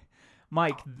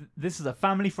 Mike, this is a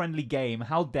family-friendly game.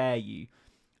 How dare you?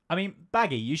 I mean,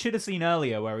 Baggy, you should have seen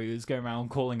earlier where he was going around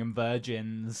calling them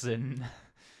virgins, and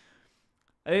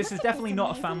this is definitely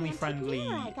not a family-friendly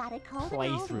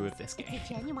playthrough of this game.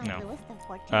 No.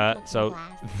 So,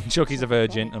 Chucky's a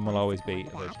virgin and will always be a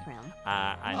virgin.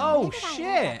 Oh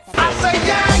shit! I say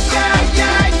yeah, yeah,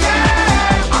 yeah,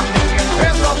 yeah. I'm the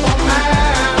invisible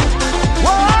man.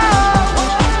 Whoa.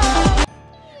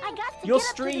 Your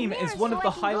stream is one of the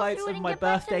highlights of my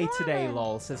birthday today,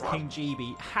 lol, says King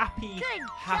GB. Happy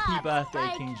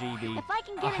birthday, King GB.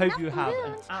 I hope you have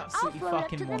an absolutely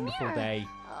fucking wonderful day.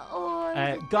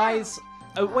 Guys,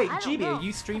 oh wait, GB, are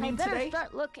you streaming today?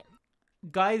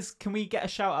 Guys, can we get a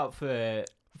shout out for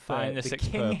the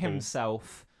king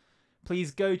himself?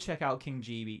 Please go check out King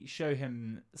GB. Show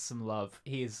him some love.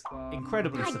 He is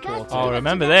incredibly supportive. Oh,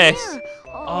 remember this?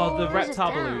 Oh, the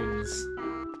Reptar balloons.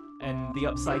 And the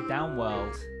upside down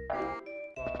world.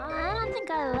 I don't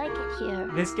think I like it here.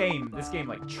 This game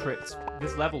like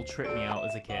this level tripped me out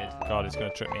as a kid. God, it's gonna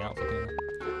trip me out for good.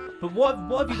 But what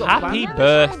have you got Happy planned?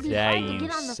 birthday,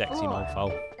 you sexy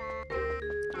mofo.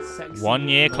 Sexy 1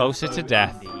 year closer to mofo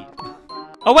death. indeed.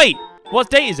 Oh wait, what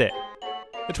date is it?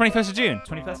 The 21st of June?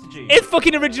 21st of June. It's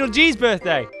fucking Original G's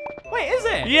birthday! Wait, is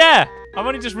it? Yeah! I've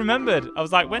only just remembered. I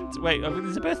was like, wait,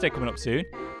 there's a birthday coming up soon.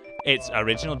 It's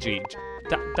Original G.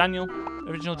 Daniel,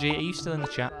 Original G, are you still in the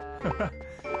chat?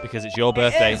 Because it's your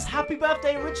birthday. It is. Happy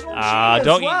birthday, Original G as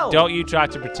well. Don't you try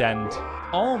to pretend.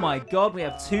 Oh my god, we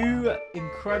have 2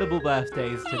 incredible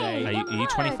birthdays today. Are you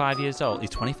 25 years old? He's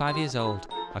 25 years old.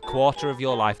 A quarter of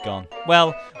your life gone.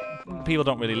 Well, people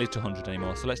don't really live to 100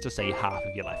 anymore, so let's just say half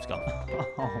of your life's gone.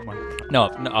 Oh my god. No,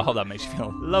 I hope that makes you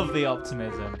feel... Love the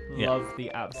optimism. Yeah. Love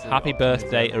the absolute Happy optimism.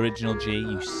 birthday, Original G,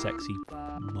 you sexy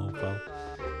mofo.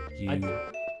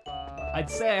 I'd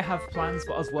say I have plans,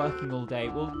 but I was working all day.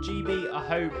 Well, GB, I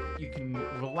hope you can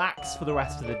relax for the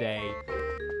rest of the day.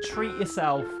 Treat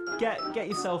yourself. Get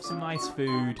yourself some nice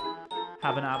food.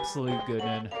 Have an absolute good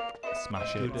one.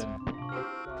 Smash it. Good one.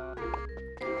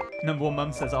 Number 1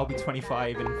 mum says I'll be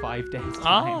 25 in 5 days.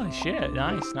 Oh, shit.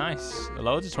 Nice.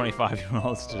 Loads of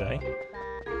 25-year-olds today.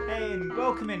 Hey, and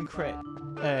welcome in, Critch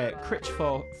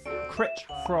Frog. Critch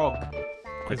Frog.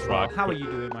 How are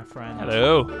you doing, my friend?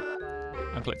 Hello.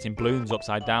 I'm collecting balloons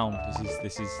upside down.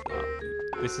 This is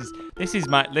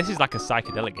like a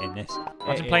psychedelic game. This.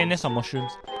 Imagine playing this on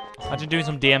mushrooms. Imagine doing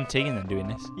some DMT and then doing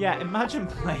this. Yeah, imagine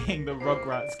playing the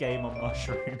Rugrats game on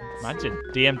mushrooms. Imagine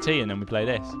DMT and then we play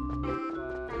this.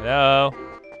 Hello.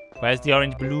 Where's the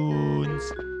orange balloons?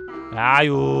 Where are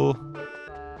you?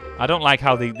 I don't like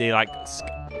how they like.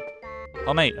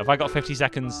 Oh mate, have I got 50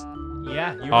 seconds?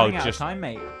 Yeah, you're running out of time,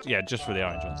 mate. Yeah, just for the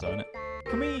orange ones, though, innit?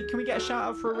 Can we get a shout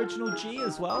out for Original G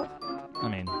as well? I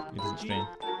mean, he doesn't stream.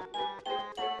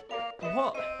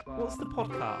 What's the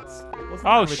podcast? Wasn't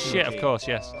Oh that shit! G? Of course,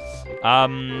 yes.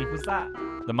 Was that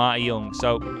The Marty Young?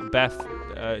 So Beth,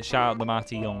 shout out the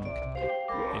Marty Young,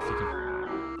 if you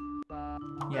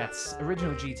can. Yes,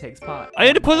 Original G takes part. I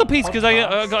had a puzzle piece because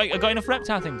I got enough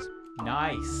Reptar things.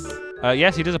 Nice.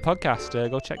 Yes, he does a podcast.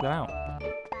 Go check that out.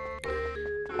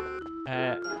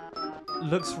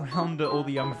 Looks round at all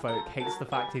the young folk, hates the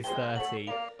fact he's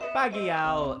 30. Baggy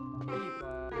Al,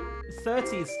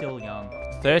 30 is still young.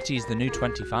 30 is the new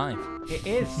 25. It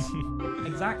is.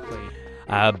 Exactly.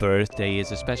 Our birthday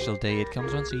is a special day, it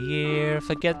comes once a year.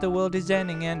 Forget the world is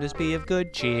ending and just be of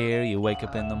good cheer. You wake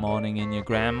up in the morning and your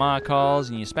grandma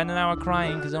calls and you spend an hour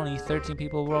crying because only 13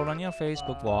 people wrote on your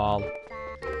Facebook wall.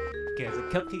 Because a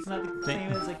cupcake's not the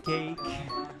same as a cake.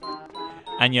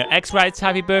 And your ex writes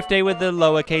happy birthday with the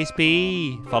lowercase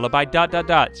b, followed by ...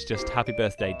 It's just happy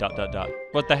birthday ...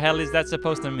 What the hell is that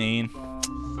supposed to mean?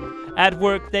 At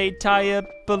work they tie a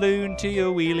balloon to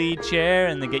your wheelie chair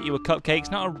and they get you a cupcake. It's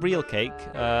not a real cake,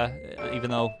 even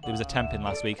though there was a temp in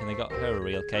last week and they got her a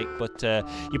real cake. But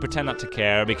you pretend not to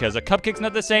care because a cupcake's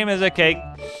not the same as a cake.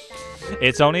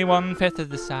 It's only 1/5 of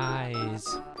the size.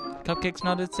 Cupcake's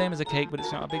not the same as a cake, but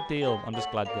it's not a big deal. I'm just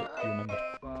glad that you remembered.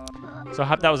 So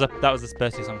that was the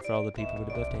birthday song for all the people with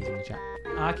the birthdays in the chat.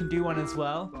 I can do one as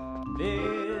well.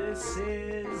 This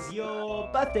is your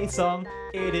birthday song.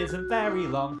 It isn't very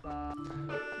long.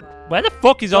 Where the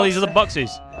fuck is all these other boxes?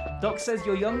 Doc says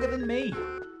you're younger than me.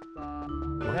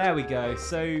 There we go.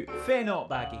 So fear not,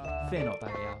 Baggy. Fear not,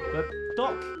 Baggy Al. But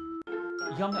Doc,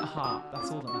 young at heart.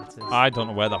 That's all that matters. I don't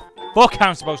know where the fuck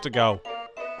I'm supposed to go.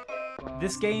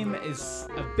 This game is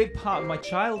a big part of my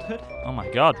childhood. Oh my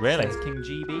god, really? Says King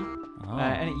GB. Oh.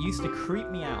 And it used to creep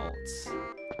me out.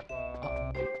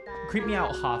 creep me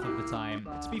out half of the time.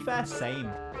 To be fair,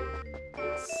 same.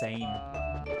 Same.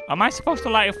 Am I supposed to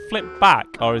like flip back,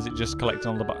 or is it just collecting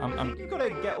all the? You gotta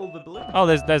get all the balloons. Oh,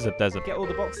 there's a. Get all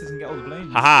the boxes and get all the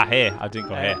balloons. Haha, here. I didn't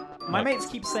go here. My Look. mates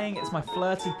keep saying it's my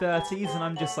flirty 30s, and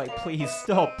I'm just like, please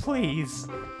stop, please.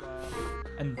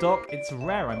 And Doc, it's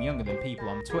rare I'm younger than people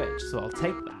on Twitch, so I'll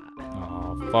take that.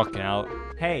 Oh, fucking hell.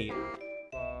 Hey,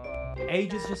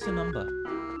 age is just a number.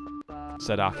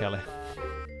 Said R. Kelly.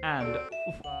 And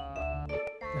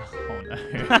oh no.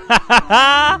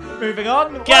 Moving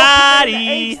on. Got Welcome in, it.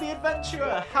 Ace the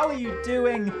Adventurer. How are you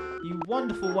doing, you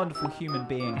wonderful, wonderful human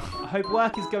being? I hope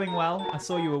work is going well. I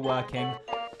saw you were working.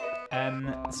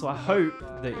 So I hope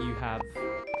that you have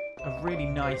a really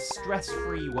nice,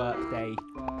 stress-free work day.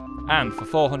 And for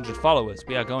 400 followers,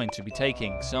 we are going to be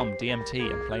taking some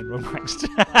DMT and playing Rugrats.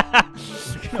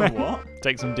 What?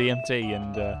 Take some DMT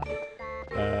and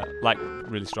like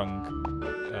really strong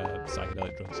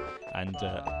psychedelic drugs, and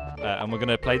we're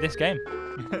gonna play this game.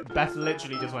 Beth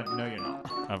literally just went, "No, you're not."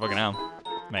 I fucking am,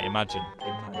 mate. Imagine.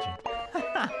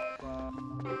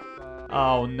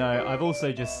 Oh no! I've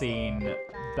also just seen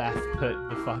Beth put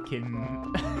the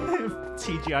fucking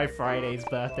TGI Fridays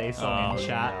birthday song in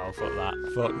chat. No, fuck that.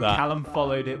 Fuck that. Callum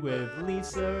followed it with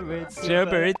Lisa, it's Your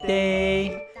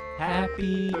birthday.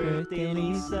 Happy birthday,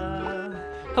 Lisa.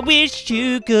 I wish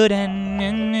you good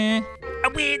and I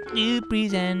wish you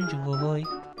peace and joy.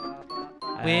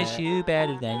 Wish you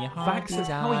better than your heart Vax says,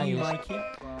 how are you, desires. Mikey?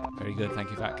 Very good, thank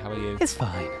you, Vac. How are you? It's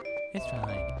fine. It's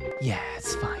fine. Yeah,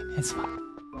 it's fine. It's fine.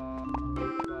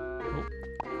 Oh,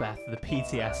 Beth, the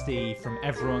PTSD from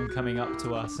everyone coming up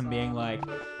to us and being like,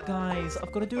 guys,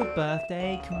 I've got to do a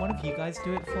birthday. Can one of you guys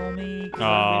do it for me? Because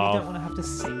I really don't want to have to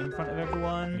sing in front of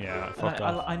everyone. Yeah, fuck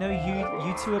off. I know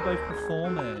you two are both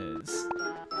performers.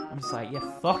 I'm just like, yeah,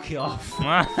 fuck off.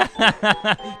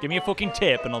 Give me a fucking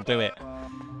tip and I'll do it.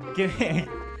 Give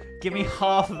me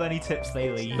half of any tips they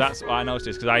leave. That's what I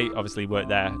noticed, because I obviously work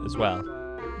there as well.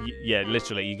 Yeah,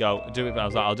 literally, you go, do it. I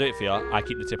was like, I'll do it for you. I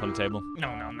keep the tip on the table. No.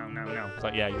 It's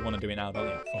like, yeah, you want to do it now, don't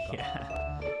you? Fuck off.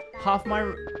 Yeah. Half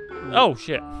my... Oh,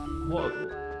 shit. What?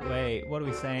 Wait, what are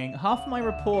we saying? Half my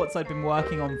reports I've been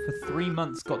working on for 3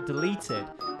 months got deleted.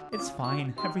 It's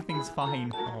fine. Everything's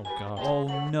fine. Oh, God.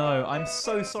 Oh, no. I'm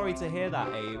so sorry to hear that,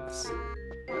 Aves.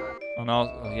 Oh, no.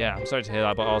 Yeah, I'm sorry to hear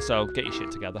that, but also, get your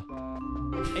shit together.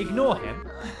 Ignore him.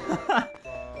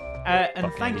 And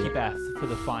Fucking thank you, idiot. Beth, for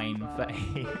the fine for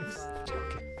Aves.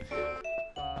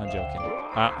 I'm joking.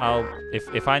 I'll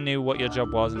if I knew what your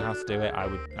job was and how to do it, I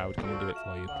would come and do it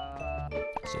for you,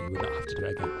 so you would not have to do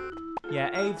it again. Yeah,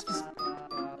 Aves, just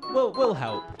we'll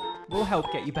help. We'll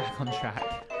help get you back on track.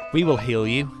 We will heal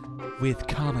you with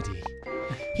comedy,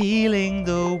 healing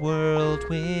the world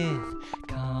with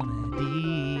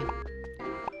comedy.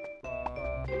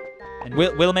 And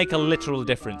We'll make a literal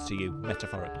difference to you,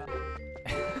 metaphorically.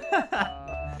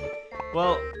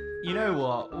 well, you know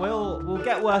what? We'll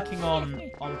get working on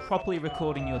properly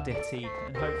recording your ditty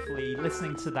and hopefully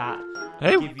listening to that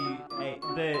Who? give you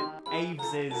the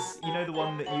Aves is, you know, the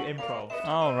one that you improv.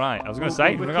 Oh right, I was going to We'll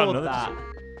say we got record another. that,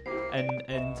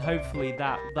 and hopefully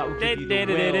that will give you the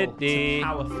will to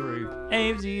power through.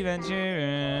 Aves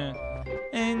Adventure.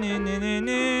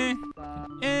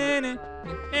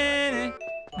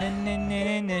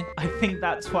 I think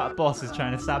that twat boss is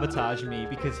trying to sabotage me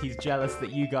because he's jealous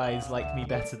that you guys like me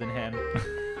better than him.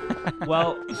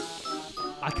 Well,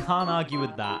 I can't argue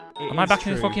with that. It Am I is back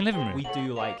in the true. fucking living room? We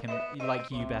do like him,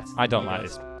 like you better. I than don't he like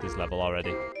does. this level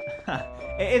already.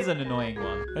 It is an annoying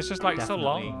one. It's just like so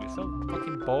long. Definitely. It's so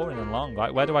fucking boring and long.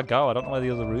 Like, where do I go? I don't know where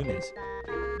the other room is.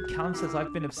 Callum says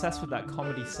I've been obsessed with that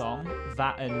comedy song,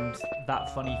 that and that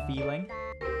funny feeling.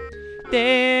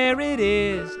 There it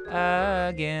is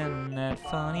again, that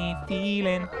funny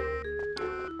feeling.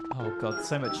 Oh god,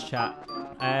 so much chat.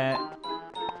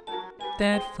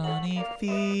 That funny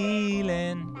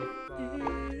feeling.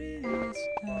 There it is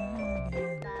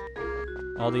again.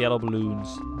 All the yellow balloons.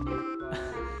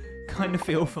 Kind of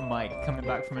feel for Mike coming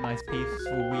back from a nice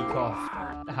peaceful week off,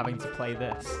 having to play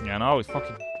this. Yeah, no, it's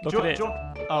fucking. Look at it.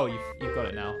 Oh, you've got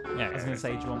it now. Yeah, I was gonna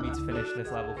say, do you want me to finish this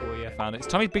level for you? Found it. It's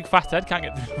Tommy's big fat head. Can't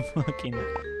get through the fucking.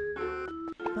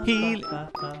 He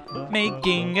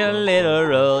making a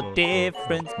literal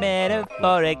difference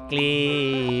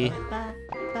metaphorically.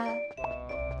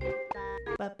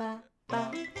 I'm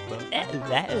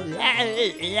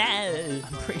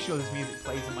pretty sure this music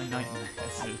plays in my nightmares.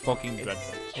 It's fucking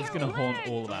dreadful. It's gonna haunt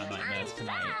all of our nightmares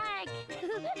tonight.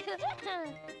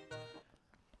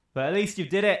 But at least you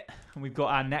did it, and we've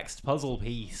got our next puzzle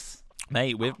piece.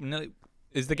 Mate,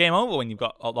 Is the game over when you've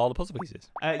got all the puzzle pieces?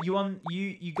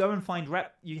 You go and find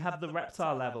You have the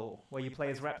Reptar level where you play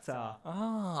as Reptar.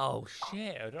 Oh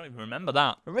shit! I don't even remember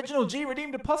that. Original G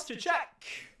redeemed a posture check.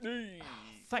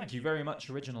 Thank you very much,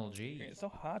 Original G. It's so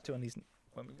hard to when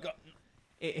we've got.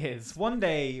 It is. One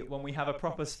day when we have a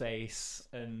proper space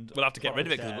and We'll have to get rid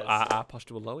of it because our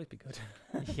posture will always be good.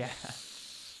 Yeah.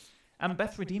 And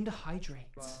Beth redeemed a hydrate.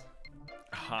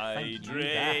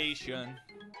 Hydration.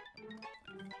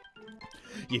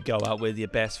 You go out with your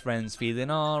best friends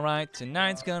feeling alright.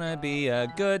 Tonight's gonna be a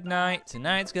good night.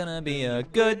 Tonight's gonna be a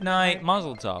good night.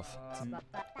 Mazel tov.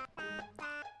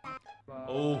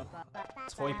 Oh,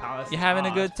 Toy Palace. You're having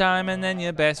a good time and then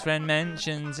your best friend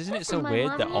mentions, isn't it so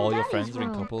weird that all your friends are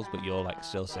in couples but you're like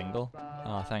still single?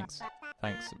 Oh, thanks.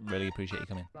 Thanks. Really appreciate you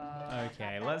coming.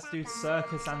 Okay, let's do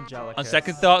Circus Angelicus. On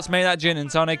second thoughts, make that gin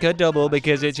and tonic a double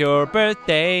because it's your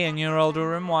birthday and you're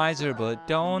older and wiser, but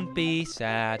don't be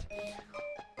sad.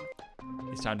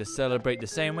 It's time to celebrate the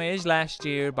same way as last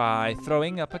year by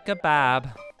throwing up a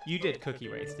kebab. You did Cookie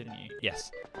Race, didn't you?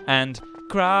 Yes. And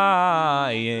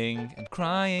crying and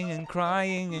crying and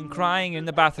crying and crying in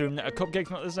the bathroom that a cupcake's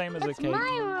not the same as a cake.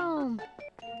 My room.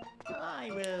 My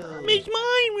room. It's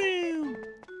my room.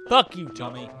 Fuck you,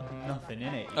 Tommy. Nothing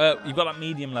in it. You've got that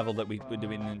medium level that we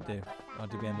didn't do. Or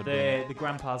did we end up doing? The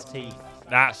grandpa's teeth.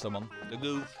 That's the one. The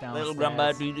goof. Downstairs. Little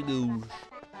grandpa do the goof.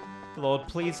 Lord,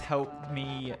 please help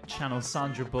me channel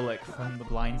Sandra Bullock from The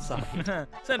Blind Side.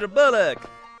 Sandra Bullock.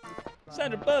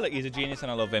 Sandra Bullock, he's a genius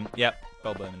and I love him. Yep,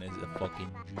 Bob Berman is a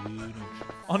fucking genius.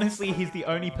 Honestly, he's the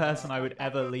only person I would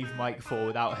ever leave Mike for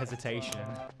without hesitation.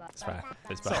 It's fair.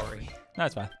 It's fair. Sorry. No,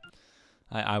 it's fair.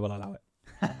 I will allow it.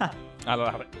 I'll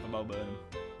allow it for Bob Burnham.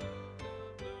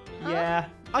 Yeah,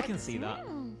 I can see that.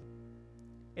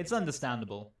 It's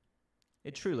understandable.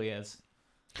 It truly is.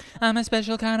 I'm a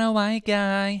special kind of white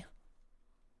guy.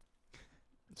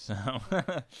 So.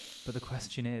 But the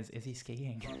question is he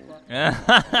skiing?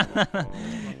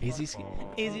 Is he skiing?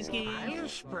 Is he skiing?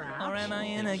 Or am I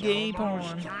in a gay porn?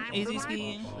 Is he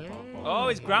skiing? Oh,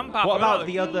 his grandpa. What about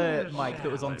the other Mike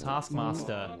that was on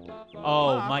Taskmaster?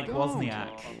 Oh, Mike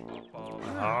Wozniak.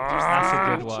 That's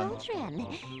a good one.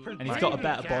 And he's got a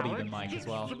better body than Mike as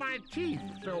well. Soon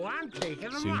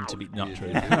to be not true.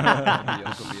 You'll be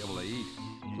able to eat.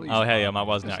 Please. Oh, hell yeah, Mike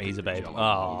Wozniak. He's a babe.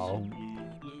 Oh.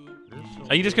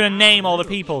 Are you just going to name all the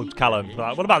people, Callum?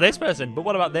 Like, what about this person? But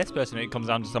what about this person? It comes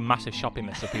down to some massive shopping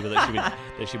list of people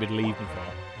that she would leave me for.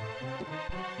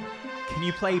 Can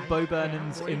you play Bo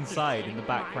Burnham's Inside in the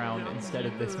background instead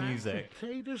of this music?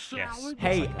 Yes.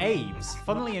 Hey, Abe's,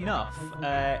 funnily enough,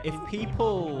 if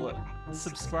people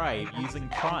subscribe using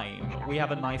Prime, we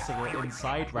have a nice little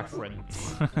Inside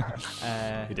reference.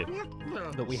 We do.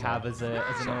 That we have as an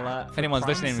alert. If anyone's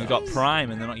listening who's got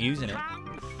Prime and they're not using it,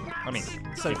 I mean,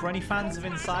 so for any fans of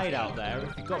Inside out there,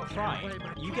 if you've got Prime,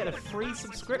 you get a free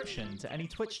subscription to any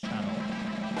Twitch channel.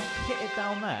 Hit it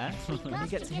down there, and you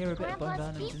get to hear a bit of Bo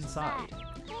Burnham's Inside.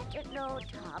 No,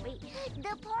 Tommy.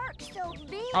 The park's so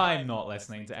big. I'm not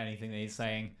listening to anything that he's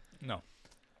saying. no.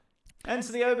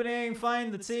 Enter the opening,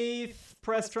 find the teeth,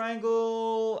 press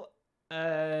triangle.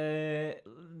 There's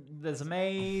a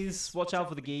maze. Watch out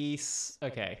for the geese.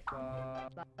 Okay.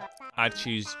 I'd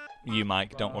choose you,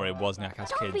 Mike. Don't worry, Wozniak has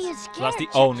Don't kids. be So that's the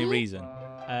scared, only Chucky. reason.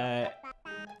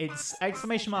 It's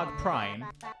 @ Prime,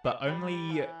 but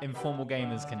only informal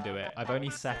gamers can do it. I've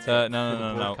only set it.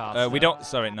 No. We don't.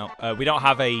 Sorry, no. We don't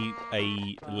have a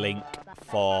link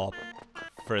for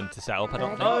him to set up. I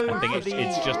don't think. Oh, I think for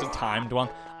it's just a timed one.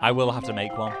 I will have to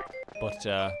make one, but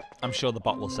I'm sure the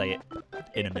bot will say it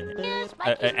in a minute.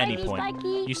 At any point.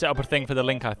 You set up a thing for the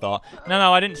link. I thought.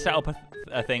 No. I didn't set up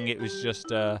a thing. It was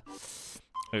just a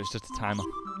timer.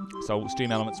 So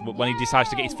Stream Elements, when he decides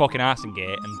to get his fucking ass in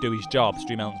gear and do his job,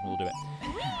 Stream Elements will do it.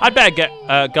 I'd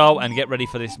better go and get ready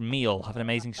for this meal. Have an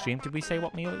amazing stream. Did we say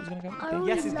what meal it was going to go?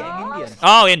 Yes, it's getting Indian.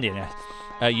 Oh, Indian, yes.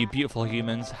 You beautiful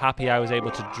humans. Happy I was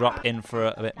able to drop in for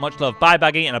a bit. Much love. Bye,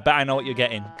 Baggy, and I bet I know what you're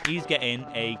getting. He's getting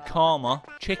a korma,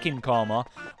 chicken korma,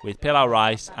 with pilau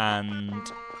rice and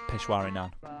Peshwari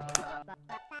naan.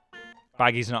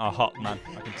 Baggy's not a hot man,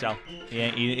 I can tell. He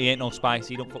ain't no spice.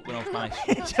 He don't fuck with no spice.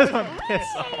 He just went piss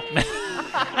off.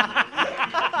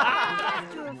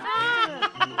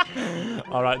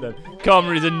 All right then.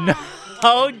 Korma is a no.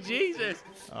 Oh Jesus!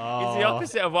 Oh. It's the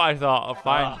opposite of what I thought. Oh,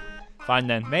 fine. Fine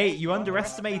then. Mate, you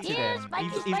underestimated him.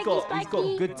 He's got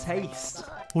good taste.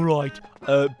 All right.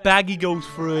 Baggy goes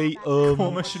for a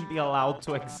Korma shouldn't be allowed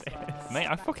to exist. Mate,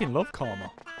 I fucking love korma.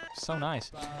 So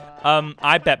nice.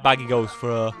 I bet Baggy goes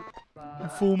for a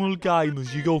informal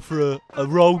gamers. You go for a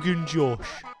Rogan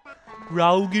Josh.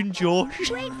 Rogan Josh.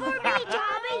 Wait for me,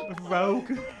 Tommy.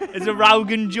 Rogue. It's a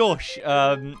Rogan Josh.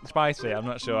 Spicy. I'm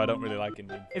not sure. I don't really like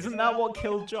Indian. Isn't that what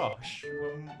killed Josh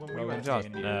when we Rogan went Josh. to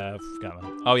India? Forgot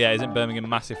that. Oh yeah, isn't Birmingham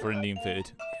massive for Indian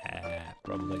food? Yeah,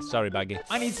 probably. Sorry, Baggy.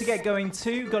 I need to get going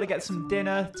too. Got to get some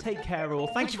dinner. Take care, all.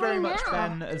 Thank you very much,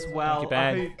 Ben, as well.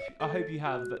 Thank you, Ben. I hope you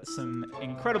have some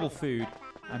incredible food.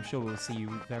 I'm sure we'll see you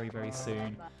very, very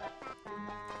soon.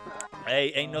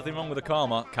 Hey, ain't nothing wrong with a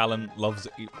korma. Callum loves.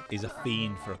 He's a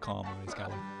fiend for a korma. Is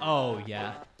Callum? Oh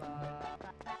yeah,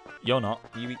 You're not.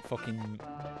 You eat fucking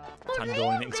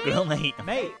tandoori mixed grill, mate.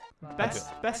 mate.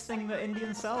 Best thing that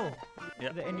Indians sell.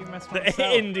 Yeah. The Indian restaurants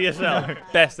sell. India sell. No.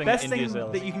 Best thing Best India thing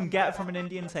sells. that you can get from an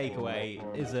Indian takeaway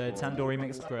is a tandoori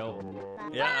mixed grill.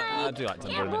 Yeah, I do like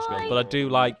tandoori mixed grill, but I do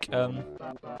like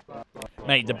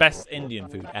mate, the best Indian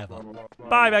food ever.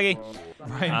 Bye, Baggy.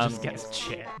 Ryan just gets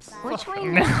chips. Which way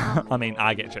now? I mean,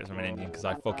 I get chips from an Indian because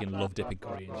I fucking love dipping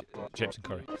curry in chips and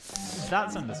curry.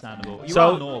 That's understandable. You So,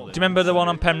 are do Northern. you remember the one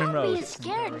on Penryn Don't be Road?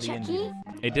 scared, Chucky.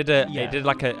 It did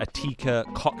like a tikka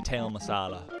cocktail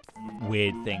masala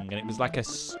weird thing, and it was like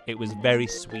it was very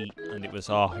sweet, and it was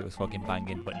fucking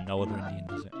banging, but no other Indian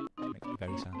does it. It makes me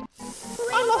very sad.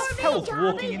 I lost health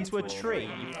walking into a tree.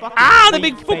 You fucking The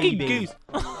weak big fucking baby. goose.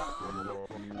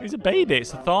 It's a baby.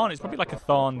 It's a thorn. It's probably like a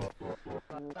thorned.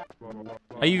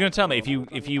 Are you gonna tell me if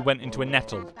you went into a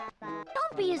nettle?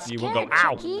 Don't be You scared, won't go,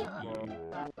 ow. Chucky.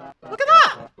 Look at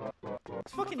that!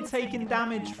 It's fucking taking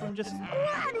damage from just.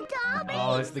 Run, Dobby.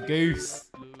 Oh, it's the goose.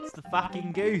 It's the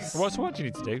fucking goose. What do you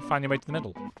need to do? Find your way to the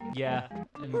middle. Yeah,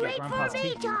 and get Wait Grandpa's for me,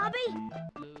 teeth.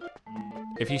 Dobby.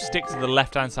 If you stick to the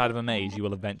left-hand side of a maze, you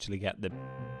will eventually get the.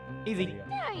 Easy.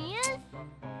 There he is.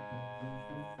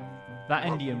 That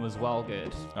Indian was well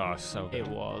good. Oh, so good. It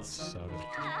was. So good.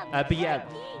 But yeah,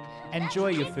 enjoy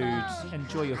your food.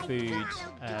 Enjoy your food,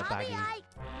 Baggy.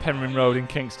 Penryn Road in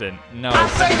Kingston. No. I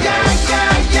say yeah,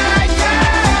 yeah, yeah,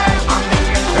 yeah. I'm the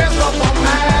invisible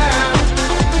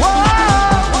man.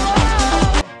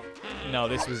 Whoa. No,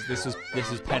 this was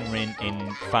Penryn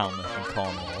in Falmouth in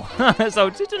Cornwall. So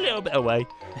just a little bit away.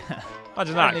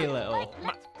 Imagine that. Only a little.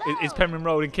 Is Penryn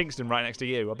Road in Kingston right next to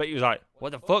you? I bet you was like,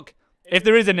 what the fuck? If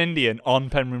there is an Indian on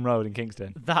Penryn Road in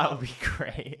Kingston, That would be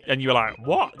great. and you were like,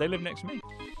 what? They live next to me.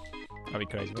 That'd be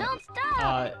crazy. wouldn't Don't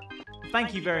stop.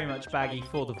 Thank you very much, Baggy,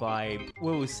 for the vibe.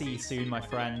 We will see you soon, my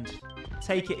friend.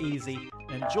 Take it easy.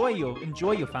 Enjoy your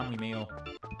family meal.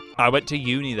 it? I went to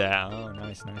uni there. Oh,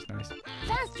 nice.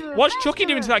 Faster, What's Chucky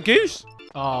doing to that goose?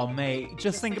 Oh, mate,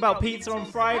 just think about pizza on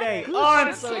Friday. Oh,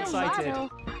 I'm so excited.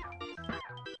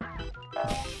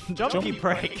 Jump, you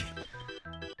prick.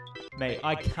 Mate,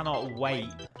 I cannot wait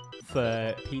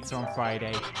for pizza on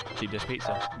Friday. Deep dish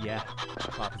pizza. Yeah.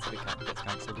 Apart from if it gets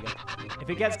cancelled again. If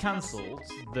it gets cancelled,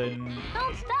 then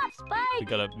Don't stop, We Spike.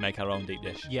 gotta make our own deep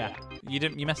dish. yeah,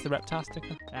 You messed the Reptar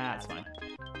sticker? that's fine.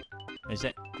 Is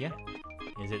it? Yeah.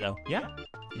 Is it though? Yeah.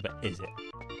 But is it?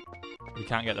 We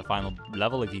can't get the final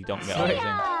level if you don't get all Sorry. these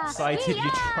in. Excited you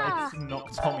tried to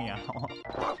knock Tommy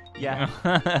out.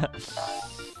 Yeah.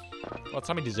 Well,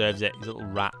 Tommy deserves it. He's a little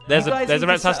rat. There's You a guys there's a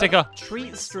need to Reptar set sticker. up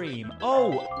Treat stream.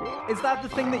 Oh, is that the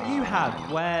thing that you had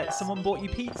where someone bought you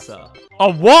pizza?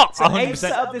 Oh, what? So Abe 100%.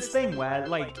 set up this thing where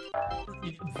like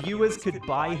viewers could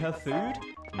buy her food,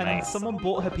 and then Mate. someone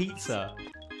bought her pizza.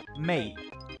 Mate,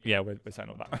 Yeah, we're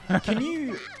setting up that. can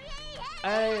you?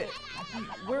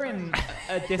 We're in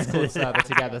a Discord server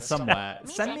together somewhere.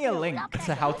 Send me a link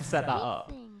to how to set that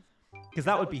up, because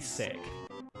that would be sick.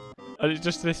 And it's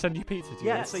just they send you pizza to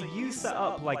Yeah, you? so you set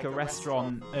up like a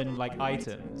restaurant and like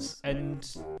items, and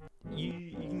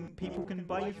people can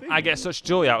buy you food. I get such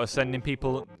joy out of sending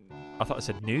people. I thought I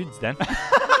said nudes then.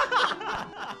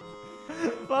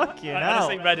 Fuck you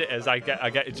Honestly, know. Redditors, I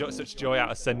get such joy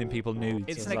out of sending people nudes.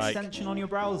 It's It's an like extension on your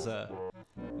browser.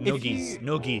 nuggies,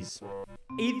 nuggies.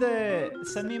 Either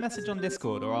send me a message on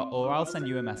Discord, or I'll send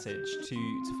you a message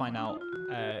to find out,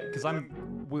 because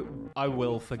I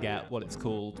will forget what it's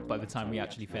called by the time we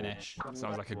actually finish.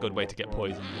 Sounds like a good way to get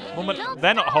poisoned. Well,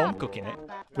 they're not home cooking it.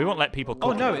 We won't let people cook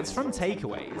Oh no, it. it's from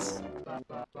takeaways.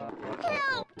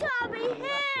 Help, Dobby,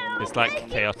 help. It's like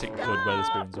chaotic good where the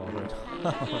spoon's ordered.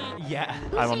 Yeah.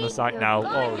 I'm on the site now.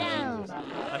 Calm Oh, down. Jesus.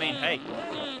 I mean, hey,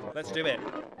 let's do it.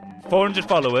 400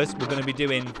 followers. We're going to be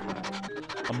doing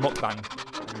a mukbang.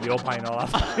 You're buying all our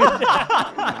food.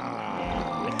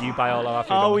 And you buy all our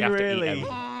food. Are and we have really? To eat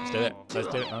them. Let's do it. Let's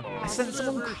do it, man. I sent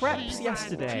someone crepes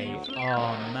yesterday.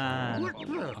 Oh man.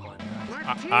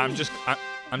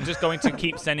 I'm just going to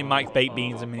keep sending Mike baked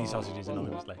beans and mini sausages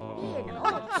anonymously.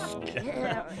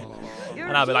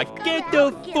 And I'll be like, get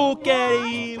the fuck out of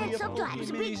here with your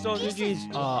fucking mini sausages.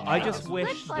 I just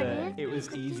wish that it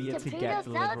was easier to get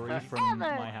Potato salad delivery from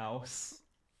forever. my house.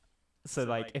 So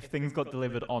like, if things got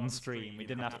delivered on stream, we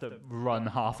didn't have to run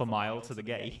half a mile to the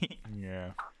gate.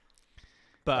 Yeah.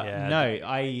 But Yeah. no,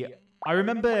 I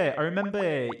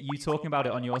remember you talking about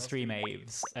it on your stream,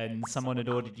 Aves, and someone had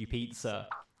ordered you pizza,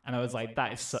 and I was like,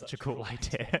 that is such a cool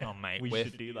idea. Oh mate, we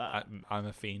should do that. I'm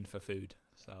a fiend for food,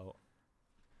 so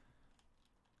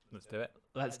let's do it.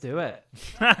 Let's do it.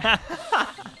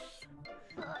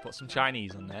 Put some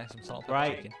Chinese on there, some salt.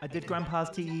 Right, Chicken. I did Grandpa's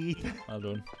teeth. Well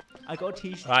done. I got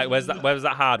teeth. Right, where's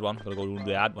that hard one? Gotta go to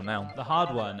the hard one now. The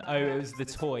hard one. Oh, it was the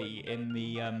toy in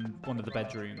the one of the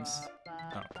bedrooms.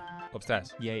 Oh,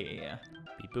 upstairs. Yeah.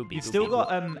 Beep, boop, beep, You've boop, still beep,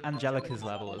 got Angelica's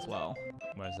level as well.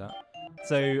 boop. Where's that?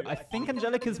 So I think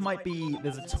Angelica's might be.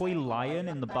 There's a toy lion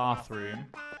in the bathroom.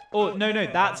 Oh no,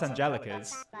 that's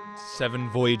Angelica's. 7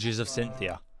 Voyages of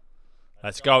Cynthia.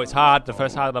 Let's go. It's hard. The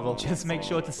first hard level. Just make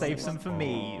sure to save some for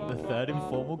me, the third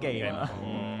informal gamer.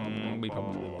 We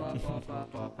probably will.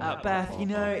 Beth, you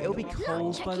know, it'll be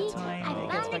cold by the time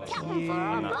it gets back to you,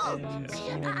 and,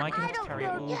 you know, Mike will have to carry it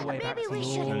all the way back to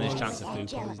you. And there's chance of food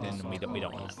poisoning, and we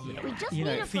don't want to. You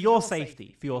know, for your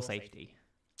safety.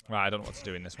 Right, I don't know what to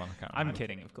do in this one. I can't I'm remember.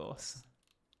 kidding, of course.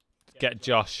 Get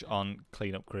Josh on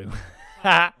cleanup crew.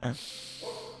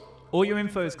 All your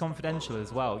info is confidential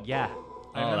as well, yeah.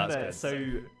 I Oh, remember, that's so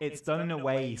it's done in a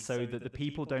way so that the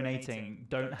people donating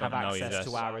don't have Don't know your access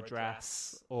to address. our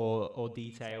address or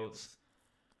details.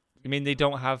 You mean they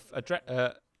don't have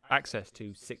access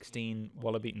to 16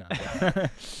 Wallaby? No.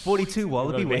 42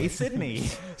 Wallaby Way, Sydney.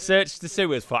 Search the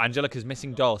sewers for Angelica's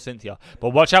missing doll, Cynthia. But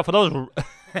watch out for those.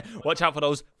 Watch out for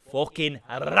those fucking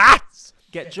rats.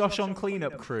 Get Josh on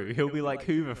cleanup crew. He'll be like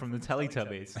Hoover from the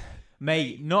Teletubbies.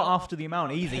 Mate, not after the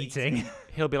amount he's eating.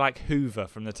 He'll be like Hoover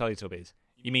from the Teletubbies.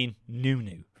 You mean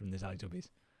Nunu from the Teletubbies?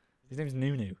 His name's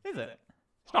Nunu. Is it?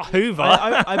 It's not Hoover.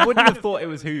 I wouldn't have thought it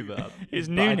was Hoover. It's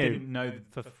but I Nunu. didn't know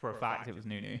for a fact it was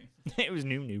Nunu. It was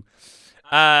Nunu.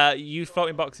 Use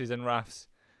floating boxes and rafts.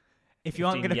 If you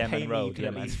aren't 15 going to Yemen pay me, Road, you could yeah,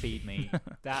 at man. least feed me.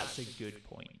 That's a good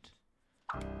point.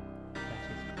 That is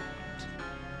a good point.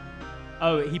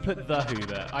 Oh, he put the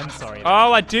Hoover. I'm sorry.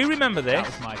 Oh, I do remember That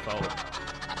this. was my fault.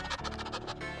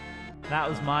 That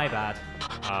was my bad.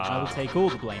 I will Ah. take all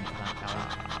the blame for that, Callum.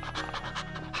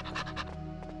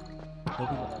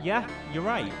 Yeah, you're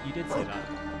right. You did say that.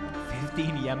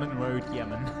 15 Yemen Road,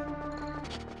 Yemen.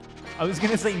 I was going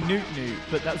to say Newt Newt,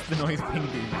 but that's the noise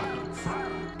Pingu makes.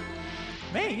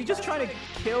 Mate, you're just trying to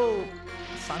kill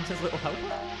Santa's little helper?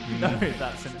 No,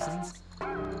 that's Simpsons.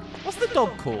 What's the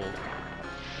dog called?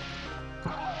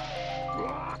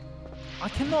 I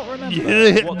cannot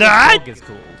remember what the dog is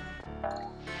called.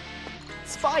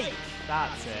 Spike!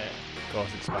 That's it. Of course,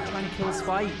 it's Spike. Trying to kill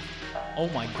Spike. Oh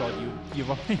my god, you're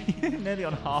right. Nearly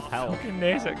on half health. Fucking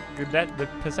this, the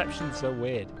perception's so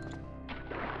weird.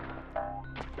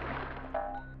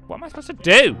 What am I supposed to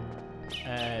do?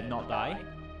 Not die.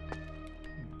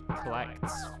 Collect.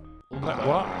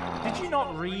 What? Did you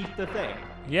not read the thing?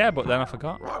 Yeah, but then I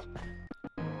forgot.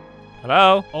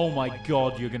 Hello? Oh my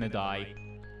god, you're gonna die.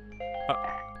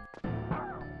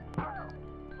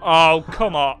 Oh,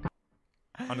 come on.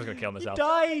 I'm just gonna kill You myself.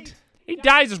 died! He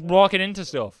dies just walking into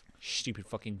stuff. Stupid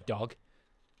fucking dog.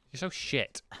 You're so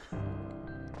shit.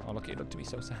 Oh, look, it looked to be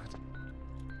so sad.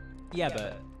 Yeah,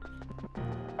 but...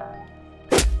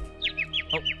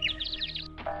 Oh.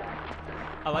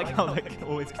 I like how that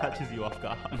always catches you off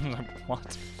guard. Like,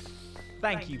 what?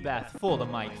 Thank you, Beth, for the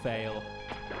mic fail.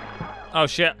 Oh,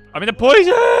 shit. I'm in the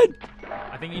poison!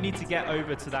 I think you need to get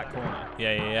over to that corner.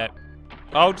 Yeah.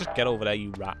 Oh, just get over there,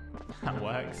 you rat. That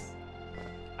works.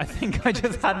 I think I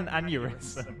just had an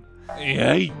aneurysm.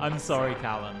 Yay! I'm sorry,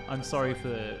 Callum. I'm sorry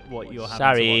for what you're having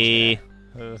Sorry.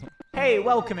 to watch here. Hey,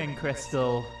 welcome in,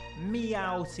 Crystal.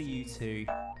 Meow to you too.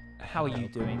 How are you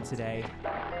doing today?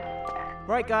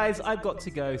 Right, guys, I've got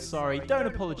to go. Sorry. Don't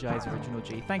apologize, Original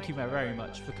G. Thank you very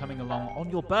much for coming along on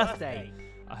your birthday.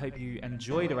 I hope you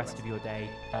enjoy the rest of your day.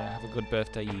 Have a good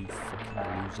birthday, you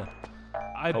fucking loser.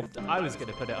 I was going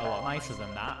to put it a lot nicer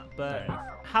than that, but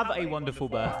have a wonderful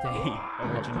birthday,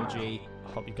 Original G.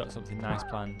 I hope you've got something nice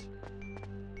planned.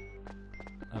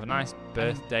 Have a nice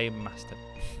birthday, master.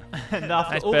 And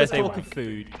after Nice all this birthday talk of wank.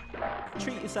 food,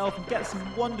 treat yourself and get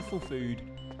some wonderful food.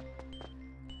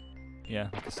 Yeah,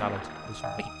 like a salad.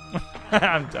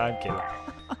 I'm kidding.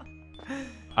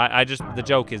 I just, the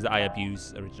joke is that I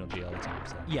abuse Original G all the time.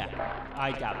 So. Yeah,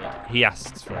 I gathered. He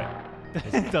asks for it.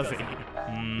 Does he?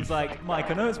 He's like, Mike,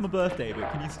 I know it's my birthday,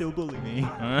 but can you still bully me?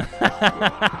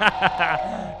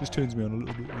 Just turns me on a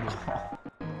little bit.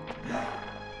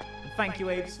 Thank you,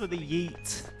 Aves, for the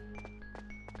yeet.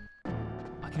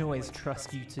 I can always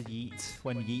trust you to yeet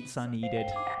when yeets are needed.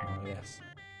 Oh, yes.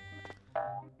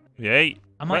 Yay.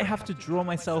 I might have to draw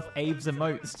myself Abe's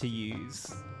emotes to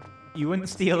use. You wouldn't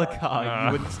steal a car.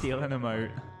 You wouldn't steal an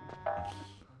emote.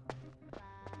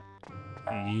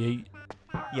 Yeet.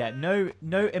 Yeah, no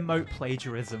emote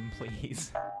plagiarism,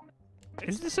 please.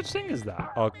 Is there such thing as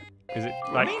that? Or is it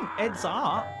like... I mean, it's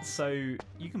art, so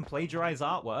you can plagiarize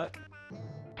artwork.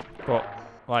 But,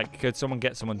 like, could someone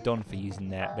get someone done for using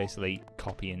their, basically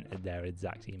copying their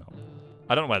exact email?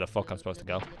 I don't know where the fuck I'm supposed to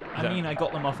go. I mean, I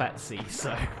got them off Etsy,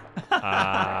 so...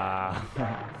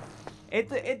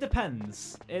 It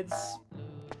depends.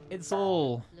 It's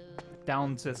all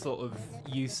down to sort of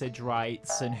usage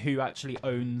rights and who actually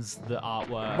owns the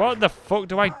artwork. What the fuck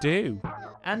do I do?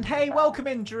 And hey, welcome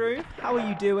in, Drew. How are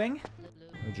you doing?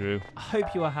 Drew. I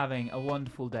hope you are having a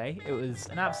wonderful day. It was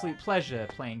an absolute pleasure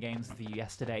playing games with you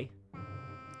yesterday.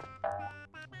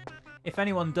 If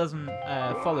anyone doesn't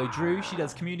follow Drew, she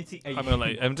does community...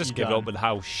 I'm just giving up with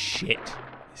how shit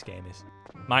this game is.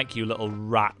 Mike, you little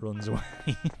rat, runs away.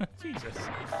 Jesus.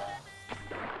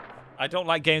 I don't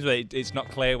like games where it's not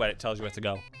clear where it tells you where to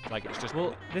go. Like, it's just...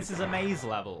 Well, this is a maze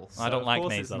level, so I don't like of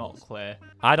course maze it's levels. not clear.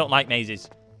 I don't like mazes.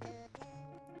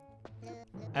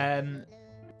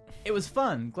 It was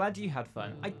fun. Glad you had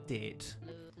fun. I did.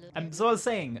 So I was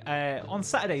saying, on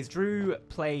Saturdays, Drew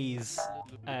plays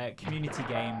community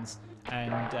games,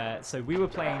 and so we were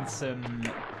playing some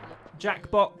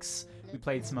Jackbox, we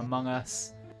played some Among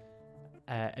Us,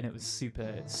 and it was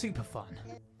super, super fun.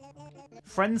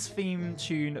 Friends theme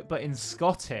tune, but in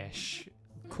Scottish.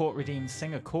 Court Redeemed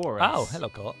Singer Chorus. Oh, hello,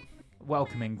 Court.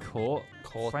 Welcoming Court.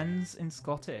 Court. Friends in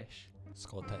Scottish.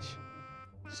 Scottish.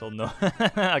 So no.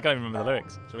 I can't even remember the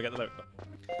lyrics. Shall we get the lyrics?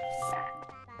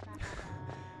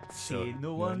 See,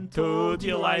 no one told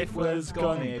you life was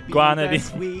gonna be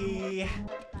this way.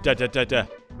 Da da da da.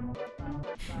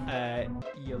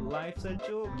 Your life's a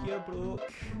joke, you're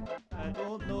broke. I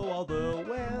don't know all the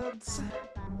words.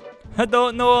 I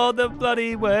don't know all the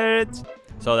bloody words.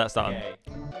 So that's that. Okay.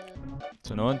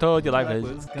 So no one told you life Life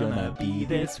was was gonna be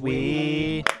this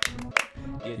way.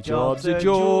 Your Your job's a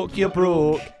joke, you're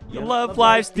broke. Your love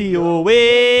life's the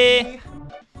way.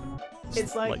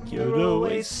 It's like you're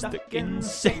always stuck in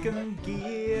second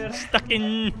gear. Stuck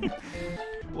in.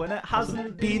 When it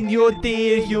hasn't Been your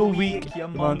day, your week, your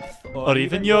month, or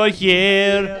even your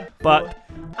year. But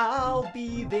I'll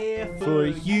be there for for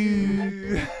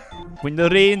you. When the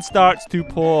rain starts to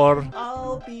pour,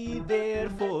 I'll be there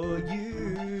for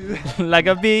you. like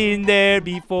I've been there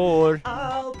before.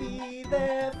 I'll be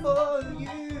there for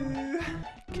you.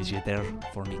 'Cause you're there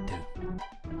for me too.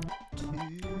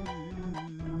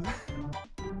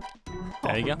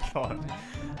 There you go. God.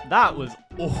 That was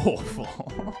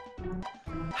awful.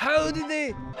 How did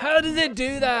they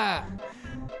do that?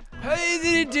 How did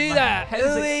they do that? head's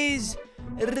ex- Always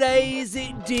rise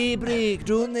at daybreak,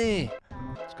 don't they?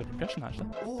 It's a good impression, actually.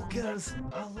 Ogres,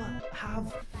 I'll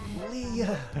have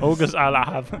Leah. Ogres I'll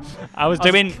have. I was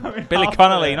doing Billy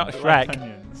Connolly, not Shrek.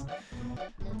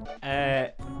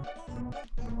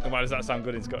 Why does that sound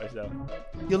good in Scottish, though?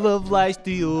 Your love lies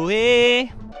to your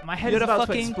way. My head You're is a about to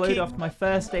fucking explode king. after my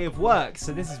first day of work,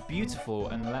 so this is beautiful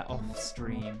and let off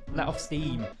steam. Let off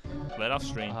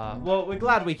stream. Well, we're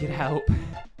glad we could help.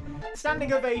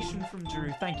 Standing ovation from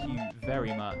Drew. Thank you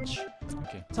very much.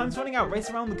 Okay. Time's running out. Race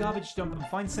around the garbage dump and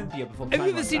find Cynthia before the Have time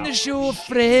you ever runs seen the out. show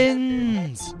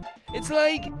Friends? It's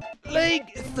like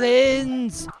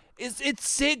Friends. It's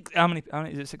six. How many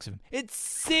is it? 6 of them. It's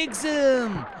 6 of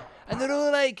them, and they're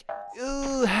all like,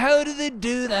 "Oh, how do they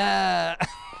do that?"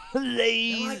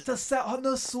 They like to sit on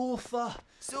the sofa.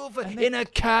 In a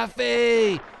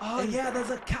cafe. Oh yeah, there's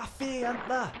a cafe, isn't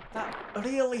there? That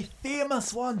really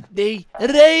famous one. They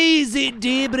rise at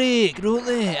daybreak, don't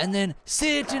they? And then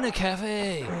sit in a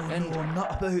cafe. Oh and no, I'm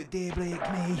not about daybreak,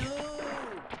 me.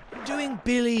 I'm doing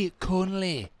Billy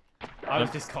Connolly. I was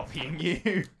just copying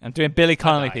you. I'm doing Billy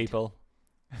Connolly, died. people.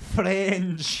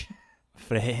 Fringe.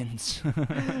 Friends.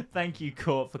 Thank you,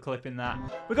 Court, for clipping that.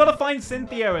 We gotta find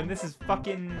Cynthia, and this is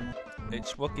fucking.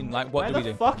 It's fucking like, what Where do we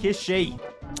the do? fuck is she?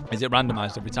 Is it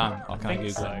randomised every time? Or can I think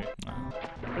Google so. it? No.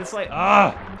 But it's like,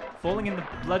 falling in the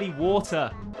bloody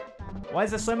water. Why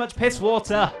is there so much piss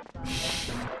water?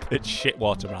 It's shit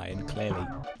water, Ryan, clearly.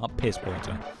 Not piss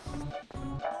water.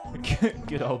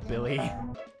 Good old Billy.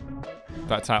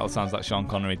 That title sounds like Sean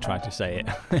Connery tried to say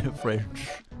it. French.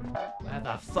 Where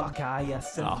the fuck are you, Ah,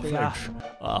 Cynthia? French.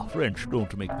 Ah, French,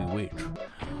 don't make me wait.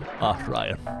 Ah,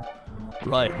 Ryan.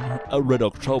 Ryan, a Red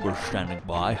October's standing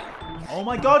by. Oh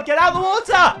my god, get out of the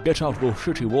water! Get out of those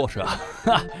shitty water.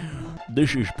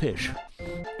 This is piss.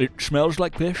 It smells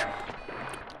like piss.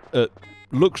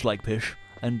 Looks like piss.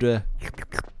 And,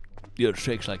 yeah, it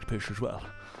shakes like piss as well.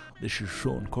 This is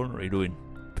Sean Connery doing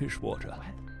deepish water.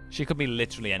 She could be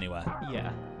literally anywhere.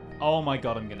 Yeah. Oh my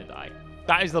god, I'm gonna die.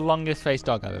 That is the longest faced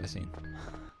dog I've ever seen.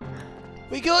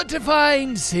 We got to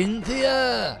find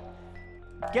Cynthia.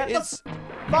 Get the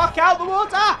fuck out the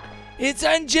water! It's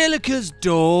Angelica's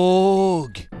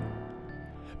dog.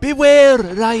 Beware,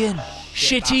 Ryan.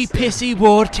 Shitty, pissy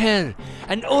water.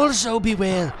 And also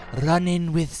beware,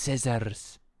 running with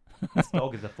scissors. This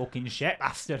dog is a fucking shit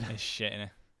bastard. It's shit, innit?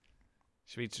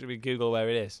 Should we Google where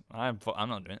it is? I'm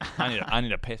not doing it. I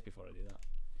need a piss before I do that.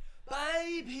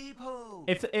 Bye, people.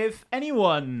 If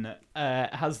anyone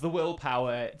has the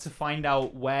willpower to find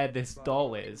out where this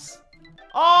doll is.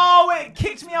 Oh, it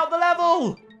kicked me out the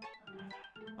level!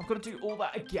 I've got to do all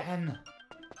that again.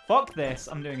 Fuck this.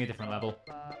 I'm doing a different level.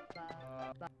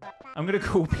 I'm gonna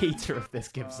call Peter if this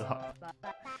gives up.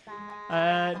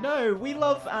 No, we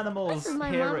love animals This is my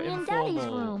here mommy at and daddy's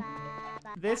Informal. room.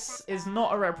 This is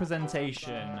not a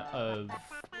representation of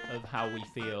how we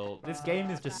feel. This game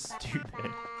is just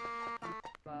stupid.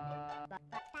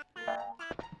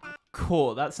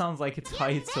 Cool, that sounds like a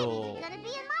title. You're gonna be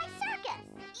in my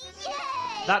circus. Yay!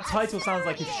 That title sounds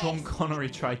like if Sean Connery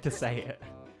tried to say it.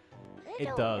 I It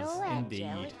don't does, know, indeed.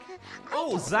 Angelica. I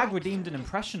Oh, don't Zag like redeemed an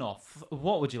impression off.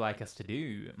 What would you like us to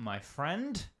do, my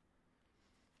friend?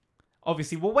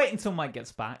 Obviously, we'll wait until Mike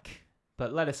gets back,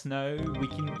 but let us know. You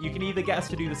can either get us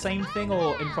to do the same thing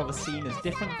or improv a scene as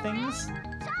different things.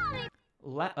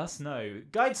 Let us know.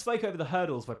 Guide spoke over the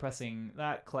hurdles by pressing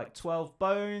that. Collect 12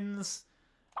 bones.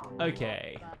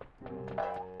 Okay.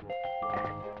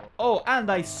 Oh,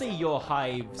 and I see your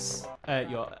hives. I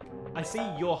see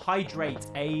your hydrate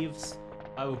aves.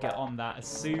 I will get on that as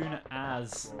soon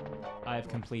as I have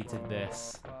completed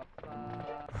this.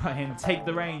 Ryan, take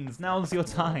the reins. Now's your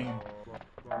time.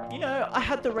 You know, I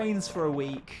had the reins for a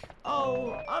week.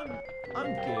 Oh, I'm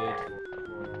good.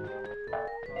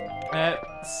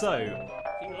 So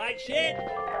You like shit?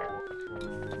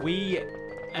 we've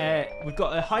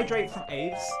got a hydrate from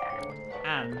Aves,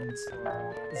 and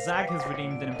Zag has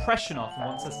redeemed an impression off and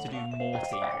wants us to do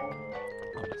Morty.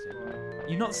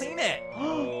 You've not seen it?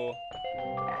 Oh.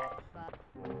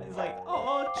 It's like,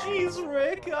 oh, jeez,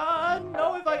 Rick. I don't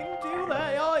know if I can do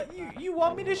that. Oh, you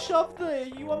want me to shove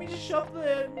the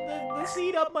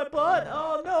seed up my butt?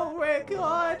 Oh no, Rick. Oh,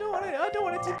 I don't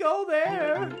want it to go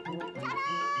there.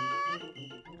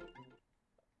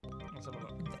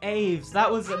 Aves, that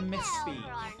was a misspeak.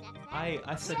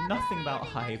 I said nothing about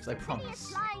hives, I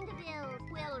promise. Trying to build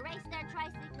will race their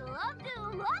tricycle of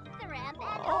doom up the ramp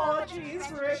and Oh, over the jeez,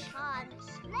 treacherous Rick. pond,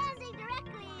 landing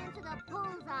directly into the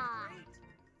bullseye.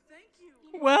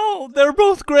 Well, they're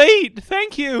both great.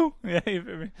 Thank you. Yeah.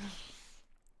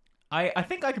 I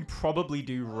think I can probably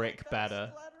do Rick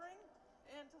better.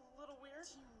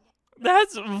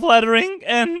 That's flattering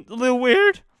and a little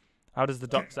weird. How does the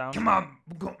duck sound? Come on,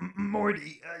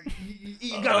 Morty.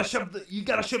 You gotta shove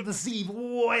the seed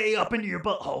way up into your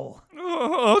butthole.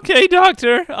 Oh, okay,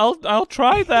 doctor. I'll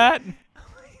try that.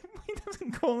 He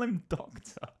doesn't call him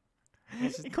Doctor.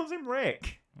 He calls him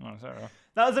Rick. Oh, sorry.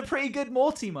 That was a pretty good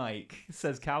Morty, Mike,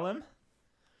 says Callum.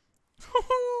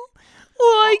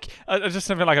 Like, I just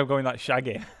feel like I'm going like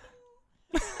Shaggy.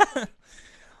 Like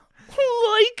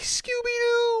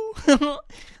Scooby-Doo.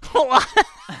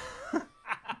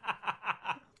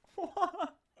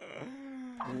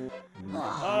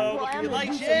 Oh, you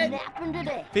like shit? Napping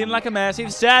today. Feeling like a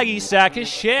massive saggy sack of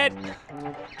shit.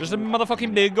 Just a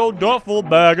motherfucking big old duffel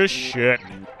bag of shit.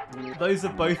 Those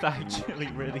are both actually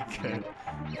really good.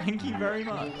 Thank you very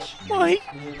much. Like,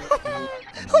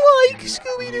 like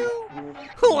Scooby-Doo.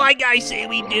 Like I say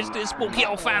we ditch this spooky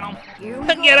old phantom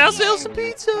and get ourselves some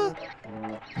pizza.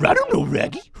 I don't know,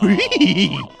 Raggy. Maybe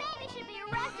should be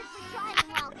arrested for driving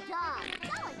while dumb. Go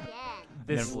again.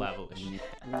 This level is shit.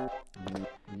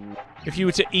 If you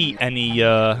were to eat any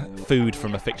food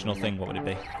from a fictional thing, what would it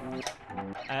be?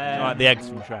 Like the eggs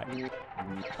from Shrek.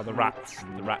 Or the rats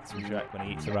from Shrek when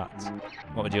he eats the rats.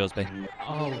 What would yours be?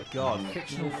 Oh god,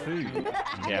 fictional food.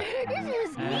 Yeah.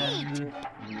 This is neat.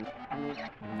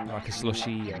 Like a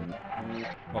slushy.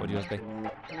 What would yours be?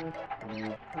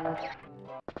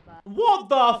 What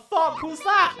the fuck was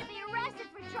that? Should be arrested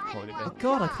for driving What would it while be?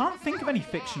 God, I dumb. can't think of any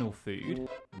fictional food.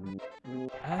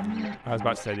 I was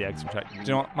about to say the eggs from Shrek. Do you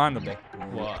know what mine would be?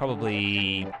 What?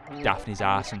 Probably Daphne's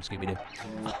ass from Scooby-Doo.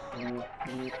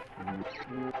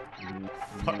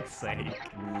 Fuck's sake.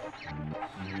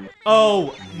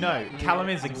 Oh, no. Callum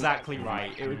is exactly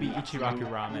right. It would be Ichiraku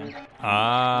Ramen. Oh,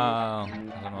 I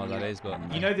don't know what that is, but...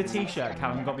 You know the t-shirt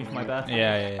Callum got me for my birthday?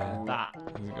 Yeah. That.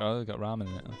 Oh, they've got ramen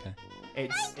in it, okay.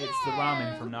 It's the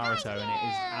ramen from Naruto, and it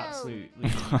is absolutely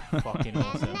fucking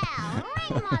awesome. Now,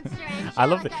 Ring Monster and I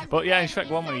love it. But yeah, in Shrek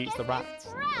 1 when he eats the rats,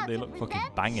 they look fucking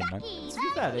banging, man. To be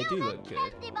fair, they do look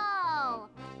good.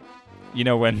 You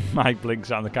know when Mike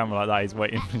blinks around the camera like that, he's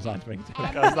waiting for his line to make a joke.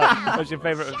 I was like, what's your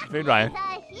favourite food, Ryan?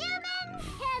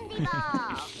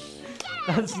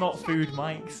 That's not food,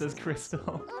 Mike, says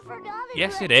Crystal.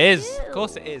 Yes, it is. Of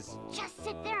course it is. Just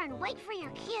sit there and wait for your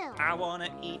cue. I wanna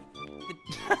eat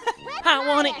I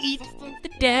wanna eat the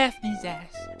Daphne's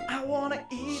ass. I wanna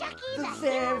eat Chucky, the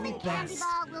hero very and best.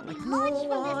 Candy Ball will be Like no launched from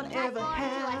one this ever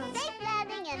platform to a has. safe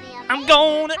landing in the I'm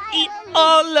gonna eat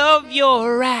all of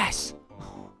your ass.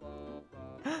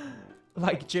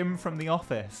 Like Jim from The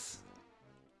Office,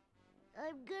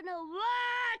 I'm gonna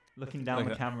what? looking down Look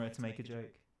the at- camera to make a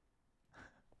joke.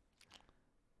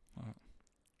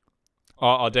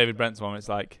 Or David Brent's one, it's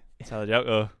like, tell a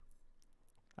joke.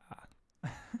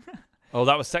 Oh,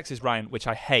 that was sexist, Ryan, which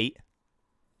I hate.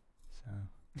 So.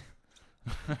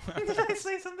 Did I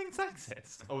say something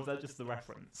sexist? Or was that just the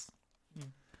reference?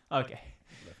 Okay.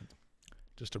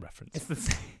 Just a reference. It's the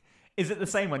same. Is it the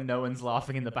same when no one's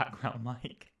laughing in the background,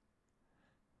 Mike?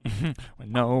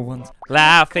 When no one's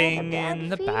laughing in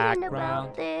the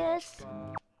background. This.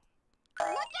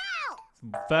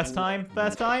 First time?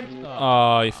 First time?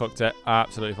 Oh, you fucked it. I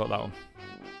absolutely fucked that one.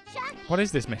 Chucky, What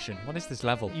is this mission? What is this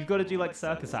level? You've got to do like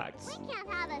circus acts. we can't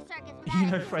have a circus You know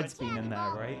without a Fred's been in candy there,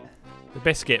 ball. right? The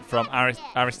biscuit from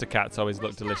Aristocats always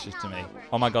looked delicious to me.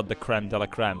 Oh my god, the creme de la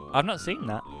creme. I've not seen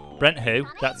that. Brent who?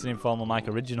 That's an informal Mike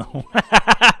original.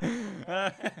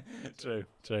 True,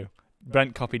 true.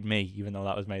 Brent copied me, even though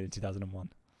that was made in 2001.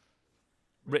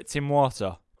 Ritz in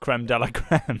water. Creme de la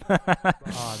creme.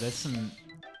 Oh, there's some...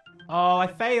 Oh, I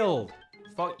failed!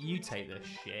 Fuck, you take this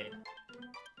shit.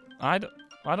 I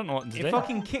don't know what to do. It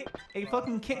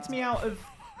fucking kicked me out of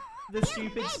the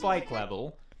stupid spike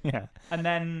level, Yeah. and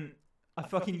then I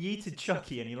fucking yeeted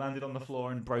Chucky and he landed on the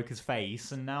floor and broke his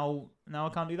face, and now I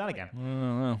can't do that again.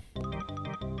 Oh,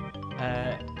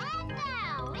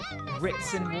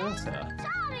 Ritz in water.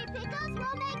 Tommy Pickles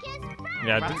will make his first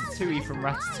yeah, Ratatouille from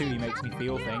Ratatouille makes me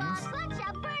feel things. bunch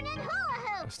of burning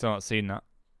hula I've still not seen that.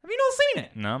 Have you not seen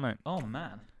it? No, mate. Oh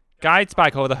man. Guide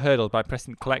Spike over the hurdle by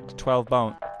pressing collect 12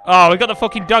 bone. Oh, we got the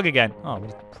fucking dog again. Oh,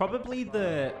 Probably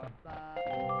the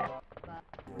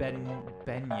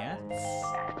beignets.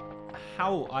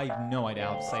 How? I have no idea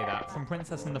how to say that. From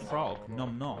Princess and the Frog.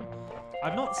 Nom nom.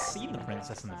 I've not seen the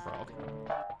Princess and the Frog.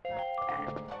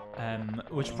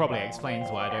 Which probably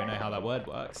explains why I don't know how that word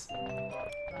works.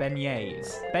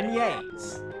 Beignets.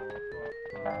 Beignets.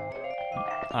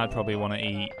 I'd probably want to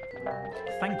eat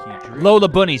Thank you, Drew. Lola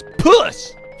Bunny's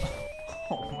puss.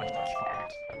 Oh my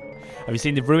god. Have you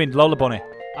seen the ruined Lola Bunny?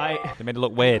 They made it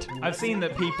look weird. I've seen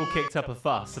that people kicked up a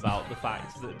fuss about the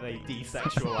fact that they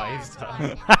desexualized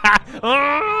her.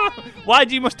 Why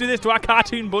do you must do this to our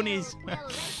cartoon bunnies?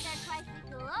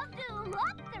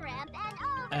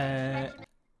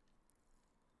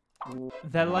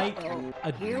 They're like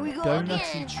a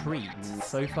donutty treat.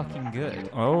 So fucking good.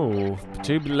 Oh,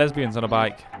 two lesbians on a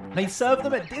bike. They serve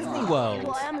them at Disney World.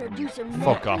 Boy, I'm gonna do some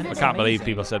Fuck off. I It's can't believe amazing.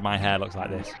 people said my hair looks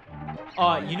like this.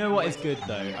 Oh, you know what is good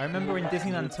though? I remember in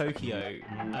Disneyland Tokyo,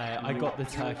 I got the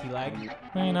turkey leg.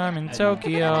 When I'm in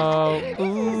Tokyo.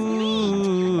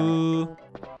 Ooh.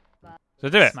 So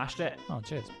do it. Smashed it. Oh,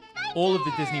 cheers. All of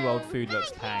the Disney World food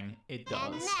looks pang. It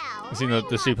does. You seen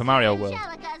the Super Mario World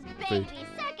food?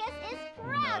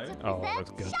 Oh, that's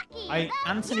good.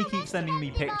 Anthony keeps sending me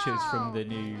pictures from the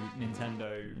new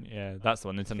Nintendo Yeah, that's the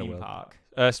one, Nintendo theme World. park.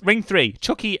 Ring 3.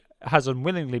 Chucky has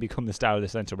unwillingly become the star of the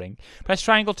center ring. Press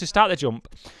triangle to start the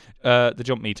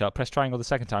jump meter. Press triangle the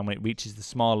second time when it reaches the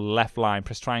small left line.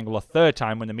 Press triangle a third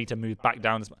time when the meter moves back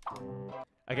down.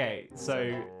 Okay,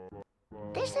 so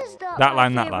This is the That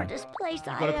line, that line. Place you've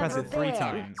got to press it 3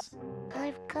 times.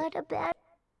 I've got a bad.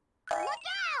 Look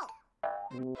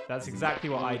out! That's exactly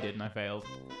what I did and I failed.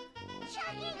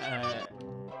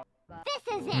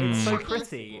 This is it. It's so Chucky.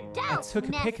 pretty. I Don't took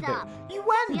a mess pic of it. up. You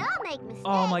went! You'll make mistakes.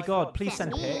 Oh my god, please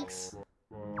send Except me. pics.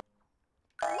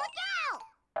 Look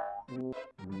out!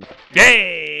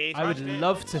 Yay! I would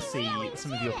love to see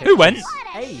some of your pictures. Who went?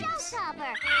 What a Aves.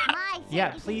 showstopper. My Yeah,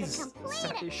 circus please isn't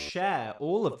complete. share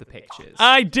all of the pictures.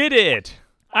 I did it!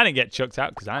 I didn't get chucked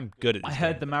out because I'm good at this. I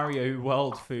heard the Mario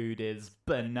World food is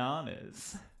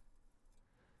bananas.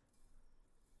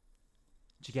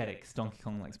 Did you get it? Because Donkey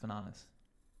Kong likes bananas.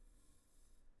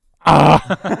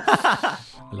 I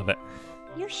love it.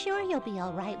 You sure you'll be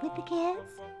all right with the kids?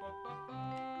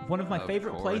 One of my Of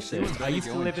favorite course. You places. and I used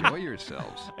to Benny live go in. enjoy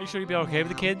yourselves. Are you sure you'll be okay with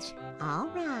the kids? All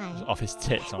right. Off his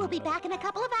tits on. We'll be back in a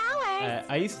couple of hours.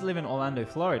 I used to live in Orlando,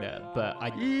 Florida, but I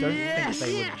don't think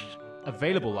they were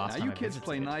available last Now time. you I kids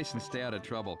play visited. nice and stay out of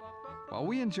trouble. while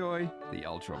we enjoy the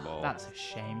Ultra Bowl. That's a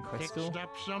shame, Crystal. Fixed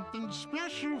up something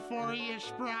special for you,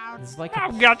 Sprout. It's like a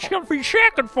I've got something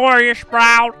second for you,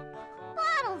 Sprout.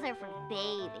 Bottles are for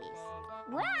babies.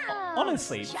 Wow.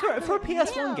 Honestly, for a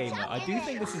PS1 gamer, I do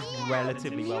think this is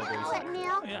relatively well Chocolate researched.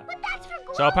 milk. Yeah. But that's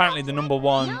for So apparently the number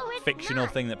one No, it's fictional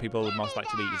not. thing that people would most like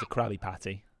to eat is a Krabby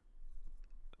Patty.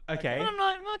 Okay. I'm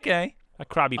like, okay. A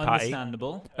Krabby Patty.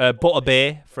 Understandable.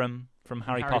 Butterbeer from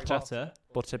Harry Potter. Potter.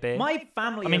 Butterbeer. My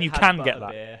family. I mean, have you had can get that.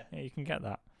 butterbeer. Yeah, you can get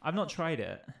that. I've not tried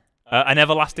it. An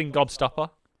everlasting gobstopper.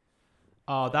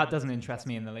 Oh, that doesn't interest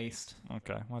me in the least.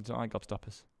 Okay, why don't I like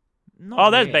gobstoppers? Not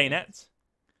Oh, there's really. bayonets.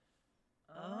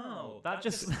 Oh, that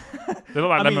just. They look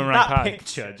like I mean, lemon that meringue pie.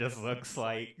 picture just looks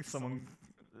like someone.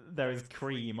 There is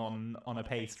cream on a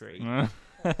pastry.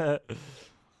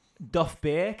 Duff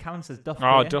beer counts as Duff beer.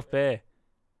 Oh, Duff Beer.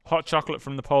 Hot chocolate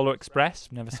from the Polar Express.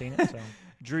 Never seen it. So.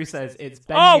 Drew says it's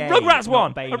Oh, beignet. Rugrats not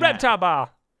one. A bayonet. Reptar bar.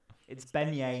 It's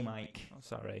beignet, Mike. Oh,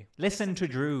 sorry. Listen to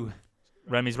Drew.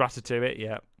 Remy's Ratatouille.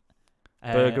 Yeah.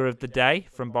 Uh, Burger of the day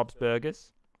from Bob's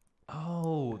Burgers.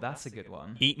 Oh, that's a good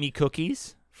one. Eat Me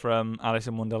Cookies from Alice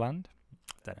in Wonderland.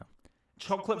 Don't know.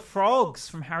 Chocolate frogs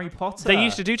from Harry Potter. They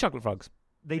used to do chocolate frogs,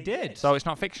 They did. so it's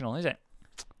not fictional, is it?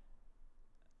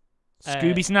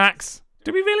 Scooby snacks.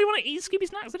 Do we really want to eat Scooby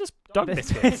snacks? They're just dog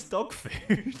biscuits. It's dog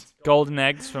food. Golden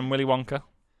eggs from Willy Wonka.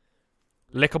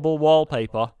 Lickable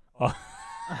wallpaper. Oh,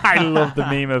 I love the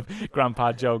meme of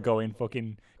Grandpa Joe going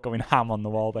ham on the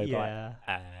wallpaper. Yeah.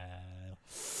 Like,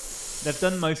 They've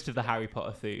done most of the Harry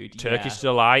Potter food. Turkish yeah.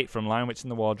 Delight from Lion Witch in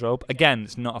the Wardrobe. Again,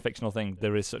 it's not a fictional thing.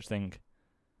 There is such thing.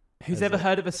 Who's ever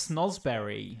heard of a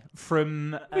snosberry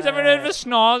from? Who's ever heard of a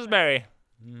snozzberry?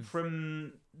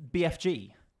 From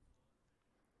BFG?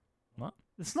 What?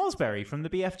 The snosberry from the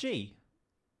BFG.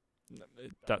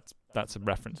 That's a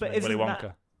reference But to Willy isn't Wonka.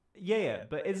 that- Yeah,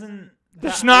 but isn't The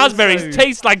that snozberries also-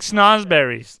 taste like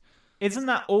snozberries. Isn't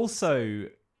that also?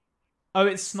 Oh,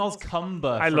 it's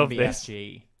Snozcumber I from love this.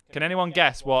 BFG. Can anyone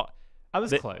guess what I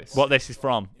was close. what this is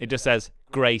from? It just says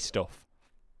grey stuff.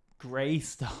 Grey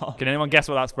stuff? Can anyone guess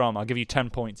what that's from? I'll give you 10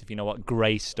 points if you know what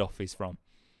grey stuff is from.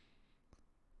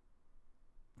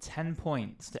 10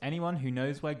 points to anyone who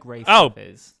knows where grey Oh. stuff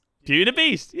is. Beauty and the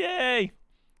Beast. Yay!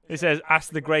 It says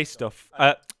ask the grey stuff.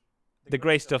 The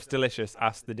grey stuff's delicious.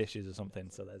 Ask the dishes or something.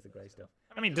 So there's the grey stuff.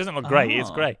 I mean, it doesn't look grey. It's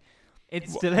Oh. grey.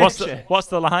 It's What's delicious. what's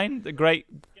the line?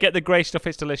 Get the grey stuff.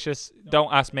 It's delicious.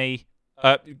 Don't ask me.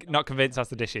 Not convinced. Ask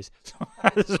the dishes.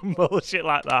 Some bullshit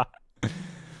like that.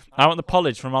 I want the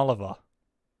polish from Oliver.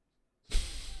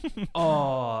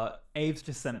 Oh, Abe's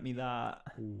just sent me that.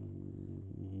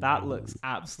 That looks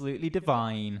absolutely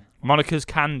divine. Monica's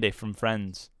candy from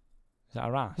Friends. Is that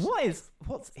a rat?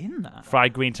 What's in that?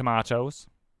 Fried green tomatoes.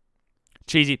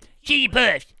 Cheesy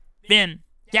push. Thin.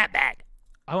 Get back.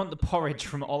 I want the porridge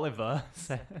from Oliver.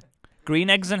 Green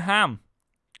eggs and ham.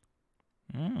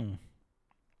 Mm.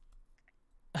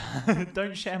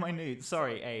 Don't share my nudes.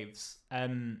 Sorry, Abe's.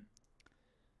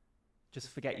 Just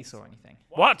forget you saw anything.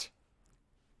 What?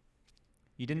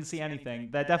 You didn't see anything.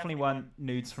 There definitely weren't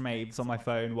nudes from Abe's on my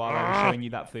phone while I was showing you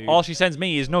that food. All she sends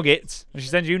me is nuggets, and she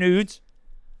sends you nudes.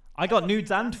 I got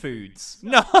nudes and foods.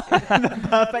 No.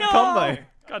 Perfect combo.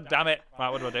 God damn it. Right,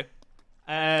 what do I do?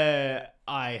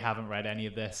 I haven't read any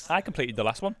of this. I completed the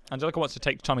last one. Angelica wants to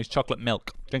take Tommy's chocolate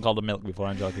milk. Drink all the milk before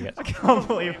Angelica gets I can't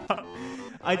believe that.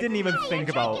 I didn't even think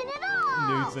about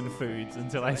nudes and foods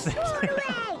until I said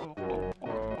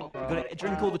gotta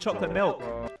drink all the chocolate milk.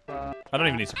 I don't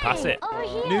even need to pass it. Over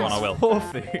here. Go on, I will. For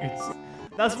foods.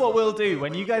 That's what we'll do.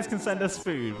 When you guys can send us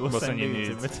food, we'll send you nudes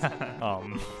in nudes.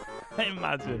 return.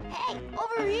 Imagine. Hey,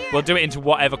 over here. We'll do it into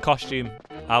whatever costume.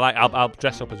 I'll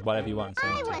dress up as whatever you want. So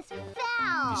I was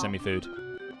found. you send me food.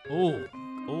 Oh,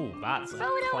 that's Throw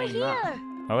it over claim that. here.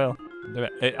 I will. Do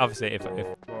it. Obviously,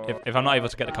 if I'm not able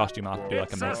to get the costume, I'll have to do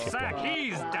like a makeshift one.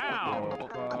 He's down.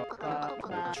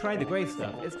 Try the grey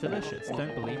stuff. It's delicious.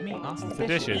 Don't believe me? Ask the the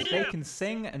dishes. dishes. They can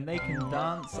sing and they can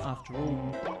dance. After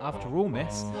all,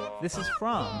 miss, this is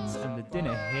France, and the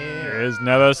dinner here. Is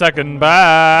never second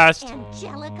best.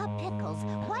 Angelica Pickles.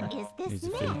 What is this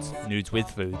Nudes, mix? foods. Nudes with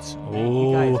foods. You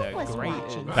Oh, guys Was are great.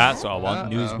 watching. that's what I want.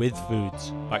 Nudes Uh-oh. with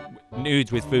foods. Like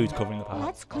nudes with foods covering the part.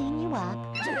 Let's clean you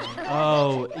up.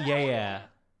 Oh, yeah.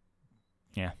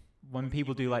 Yeah. When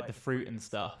people do like the fruit and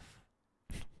stuff.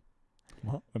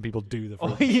 What? When people do the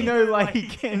Or fruit. you know,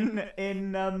 like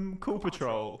in Cool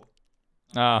Patrol,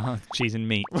 Cheese and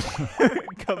meat.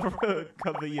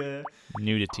 cover your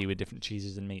Nudity with different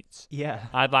cheeses and meats. yeah.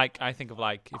 I think of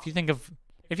like if you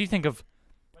think of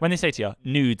when they say to you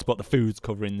nudes, but the food's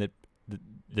covering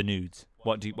the nudes.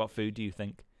 What food do you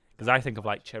think? Because I think of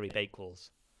like cherry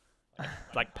bakewells,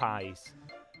 like pies.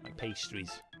 like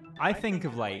pastries. I think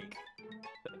of like,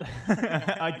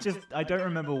 I don't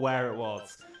remember where it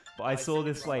was, but I saw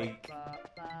this like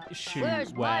shoot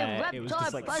where it was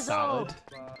just like salad.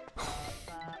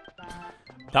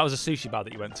 That was a sushi bar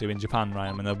that you went to in Japan,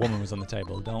 Ryan, when the woman was on the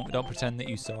table. Don't pretend that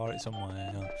you saw it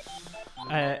somewhere.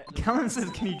 No. Callum says,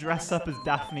 "Can you dress up as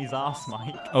Daphne's arse,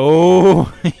 Mike?"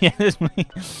 Oh, yes, me.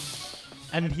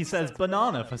 And he says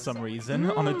banana for some reason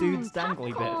on a dude's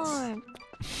dangly bits.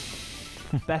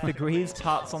 Beth agrees,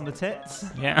 tarts on the tits.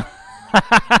 Yeah.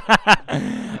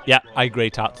 Yeah, I agree,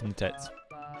 tarts on the tits.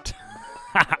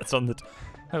 Tarts on the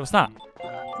Wait, what's that?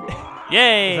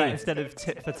 Yay! Is that instead of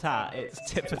tit for tat, it's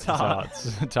tit for tart.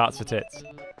 Tarts for tits.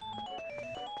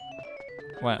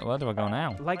 Where do I go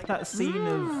now? Like that scene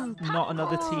of Not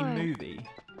Another Teen Movie.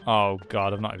 Oh,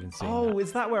 God, I've not even seen Oh, that.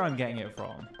 is that where I'm getting it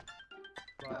from?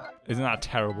 Isn't that a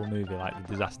terrible movie, like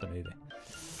the disaster movie?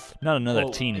 Not another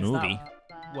teen is movie.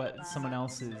 That what someone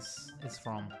else is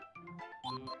from?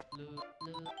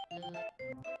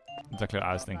 Exactly what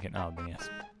I was thinking. Oh, then yes.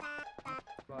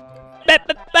 Is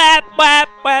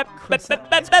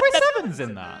Chris Evans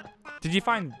in that? Did you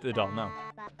find the doll? No.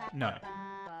 No.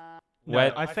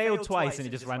 Where I failed twice and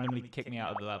it just randomly kicked me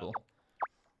out of the level.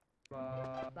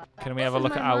 Can we have a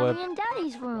look at my our... mommy and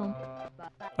daddy's room.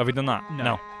 Have we done that?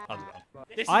 No.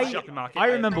 This is I shopping market. I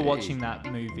remember watching that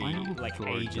movie like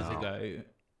ages ago.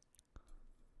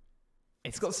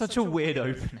 It's got such a weird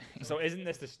opening. So isn't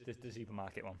this the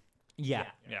supermarket one? Yeah.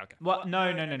 Yeah, okay. What?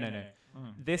 No.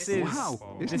 This is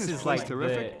this is like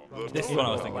terrific. This is what I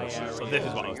was thinking. area So this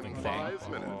is what I was thinking.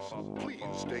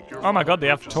 Oh Oh my God, they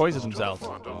have toys of themselves.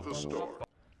 Alright,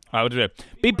 we'll do it.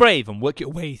 Be brave and work your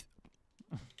way...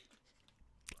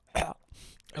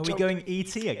 Are we going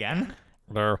ET again?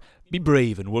 Be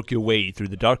brave and work your way through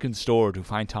the darkened store to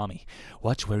find Tommy.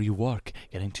 Watch where you walk.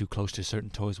 Getting too close to certain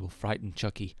toys will frighten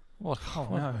Chucky. What? Oh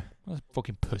no. What a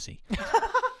fucking pussy.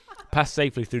 Pass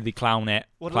safely through the clownette.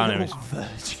 What a clown little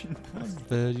areas. virgin.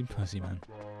 Virgin pussy, man.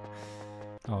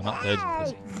 Oh, not virgin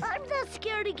pussy. I'm the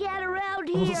scaredy cat around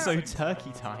here. Also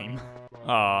turkey time.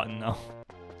 Oh, no.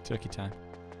 Turkey time.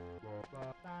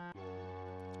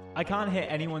 I can't hear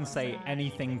anyone say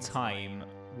anything time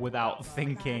without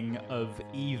thinking of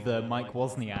either Mike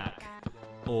Wozniak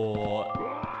or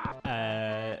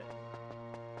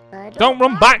Don't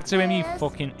run back to him, you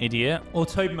fucking idiot. or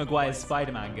Tobey Maguire's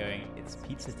Spider-Man going, "It's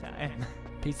pizza time."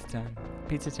 Pizza time.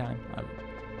 Pizza time.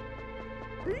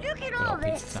 Look at Good all old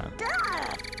this pizza time.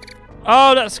 stuff.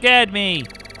 Oh, that scared me.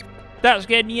 That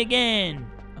scared me again.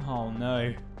 Oh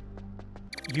no.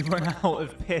 You run out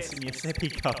of piss in your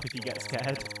sippy cup if you get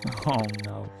scared. Oh,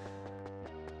 no.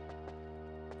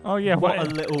 Oh, yeah. What a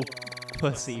little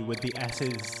pussy with the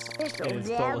S's This'll in his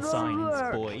never dollar signs,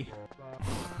 work. boy.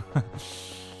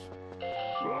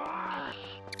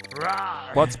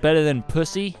 What's better than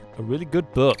pussy? A really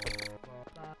good book.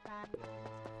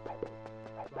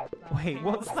 Wait,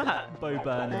 what's that, Bo I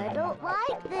Burnham don't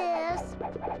like this.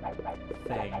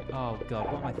 thing? Oh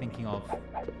god, what am I thinking of?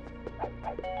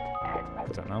 I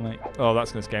don't know, mate. Oh,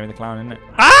 that's going to scare me, the clown, isn't it?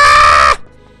 Ah!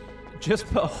 Just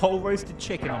put a whole roasted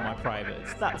chicken on my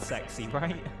privates. That's sexy,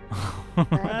 right? I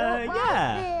don't Yeah.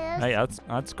 like this. Hey,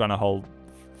 I'd scran a whole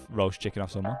roast chicken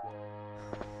off someone.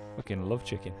 Fucking love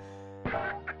chicken.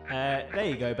 There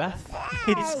you go, Beth.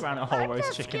 He just ran a whole I'm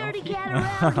roast the chicken off scaredy you.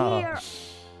 cat around here.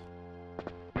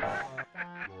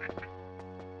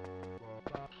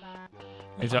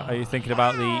 Are you thinking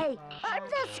about the... Hey, I'm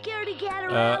the scaredy cat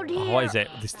around here. what is it?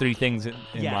 There's three things in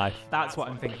Yeah, life. that's what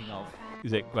I'm thinking of.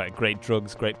 Is it like great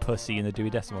drugs, great pussy, and the Dewey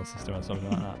Decimal System or something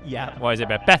like that? Yeah, What is it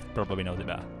better? Beth probably knows it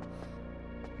better.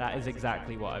 that is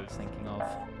exactly what I was thinking of.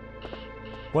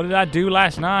 What did I do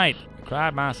last night? I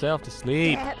cried myself to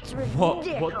sleep. That's What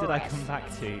did I ridiculous. come back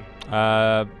to?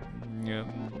 Yeah,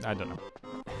 I don't know.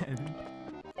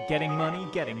 Getting money,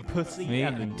 getting pussy,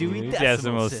 and the Dewey Dewey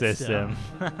Decimal System.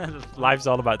 Life's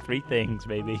all about three things,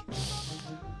 baby.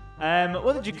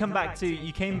 What did you come back to?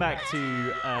 You came back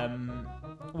to,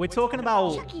 we're talking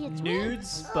about Chucky, it's me.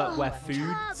 nudes, but where Oh,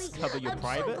 foods Tommy, cover your I'm so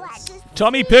glad privates. to see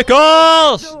Tommy you.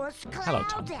 Pickles! Doors Hello,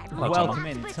 Tom. closed. Hello, Tom. Welcome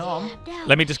in, Tom.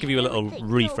 Let me just give you a little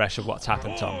refresh of what's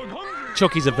happened, Tom.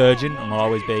 Chucky's a virgin and will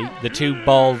always be. The two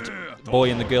bald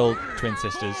boy and the girl twin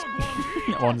sisters,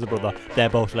 one's a brother, they're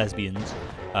both lesbians.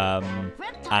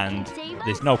 And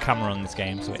there's no camera on this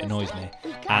game, so it annoys me.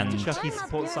 And Chucky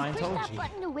supports Scientology.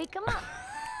 Button to wake him up.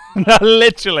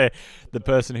 literally, the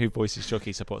person who voices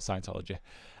Chucky supports Scientology.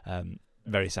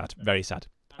 Very sad, very sad.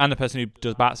 And the person who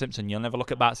does Bart Simpson, you'll never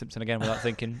look at Bart Simpson again without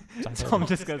thinking. Tom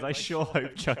just goes, I sure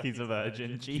hope Chucky's a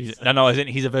virgin. Jesus. No, as in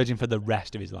he's a virgin for the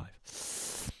rest of his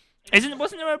life.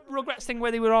 Wasn't there a Rugrats thing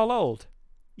where they were all old?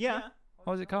 Yeah.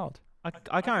 What was it called?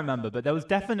 I can't remember, but there was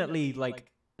definitely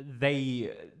like they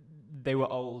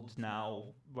were old now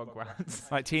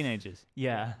Rugrats. Like teenagers.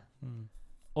 Yeah.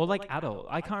 Or like adult.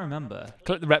 I can't remember.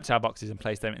 Collect the reptile boxes and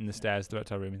place them in the stairs, the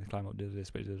reptile room, and climb up. Do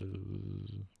this.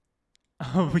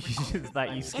 Oh, is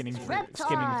that you skimming through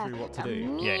what to the do?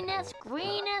 meanest,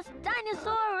 greenest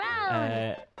dinosaur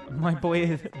around.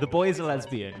 The boy is a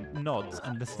lesbian. Nods,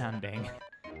 understanding.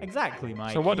 Exactly,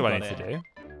 Mike. So what do you I got need to it. do?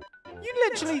 You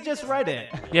literally just read it.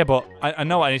 Yeah, but I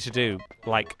know what I need to do.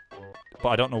 Like, but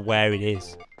I don't know where it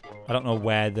is. I don't know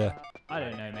where I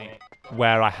don't know, mate.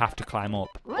 where I have to climb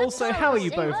up. Also, how are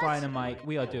you both, Ryan and Mike?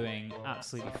 We are doing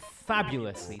absolutely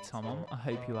fabulously, Tom. I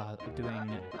hope you are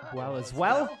doing well as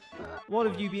well. What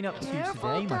have you been up to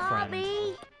today, my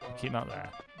friend? Keep that there.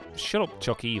 Shut up,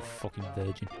 Chucky, you fucking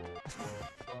virgin.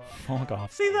 Oh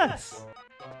god. See this?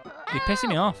 You're pissing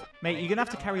me off. Mate, you're going to have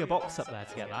to carry a box up there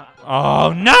to get that.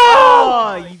 Oh no!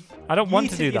 Oh, you I don't want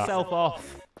to do yeeted that. yourself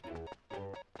off.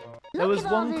 There was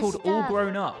one called All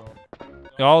Grown Up.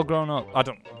 You're all grown up. I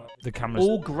don't... The camera's...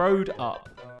 All Growed Up.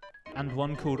 And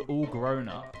one called All Grown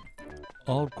Up.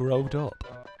 All growed up.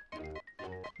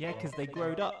 Yeah, because they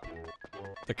growed up.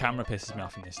 The camera pisses me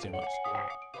off in this too much.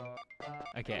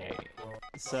 Okay.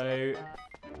 So...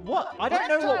 What? I don't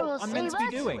know what I'm meant to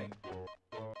be doing.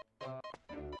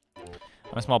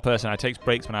 I'm a small person. I take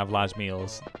breaks when I have large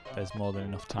meals. There's more than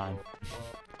enough time.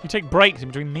 You take breaks in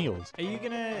between meals? Are you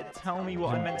going to tell me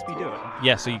what I'm meant to be doing?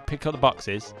 Yeah, so you pick up the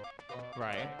boxes.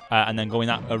 Right. And then go in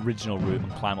that original room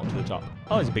and climb up to the top.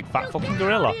 Oh, there's a big fat fucking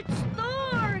gorilla.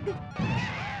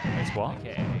 It's what?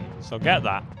 Okay. So get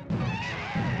that.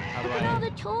 How do Look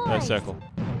at all I... the toys. Circle.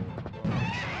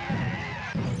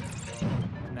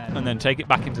 And then take it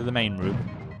back into the main room.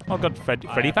 Oh god, Freddy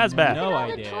Fazbear. No Look at all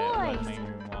the idea what the toys. main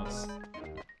room was.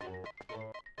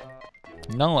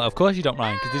 No, of course you don't,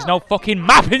 Ryan, because there's no fucking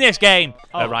map in this game.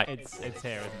 Oh, Right. It's here,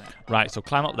 isn't it? Right, so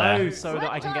climb up there. Oh, so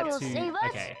that I can get Reptar will to... save us.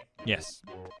 Okay. Yes.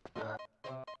 There.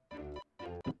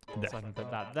 So I can put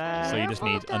that there. So you just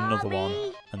need Careful, another one,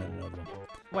 Dobby. and then another one.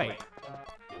 Wait.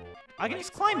 I can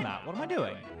just climb that. What am I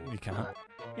doing? You can't.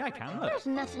 Yeah, I can. Look. There's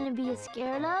nothing to be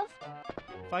scared of.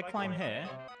 If I climb here...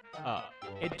 Oh,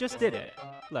 it just did it.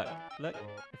 Look.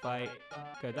 If I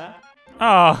go there...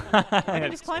 Oh! I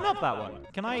can just climb up that one.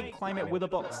 Can I climb it with a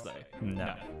box, though?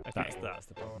 No. Okay. That's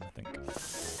the problem, I think.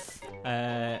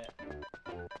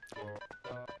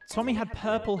 Tommy had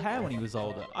purple hair when he was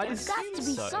older. I'd There's got assume to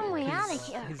be so, some way 'cause outta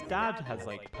here. His dad has,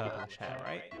 like, purplish hair,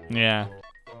 right? Yeah.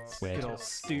 Weird. Good old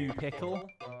Stu Pickle.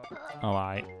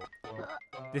 Alright.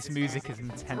 This music is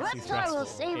intensely Reptar stressful. will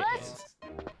save It us. is.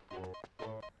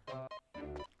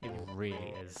 It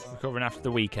really is. Recovering after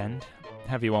the weekend.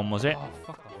 Heavy one, was it? Oh,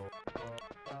 fuck off.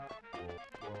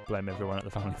 Blame everyone at the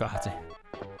family party.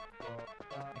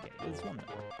 Okay, there's one there.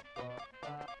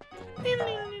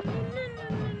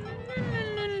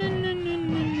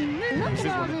 Look This is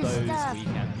at all one of this those stuff.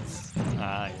 weekends.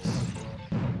 Nice.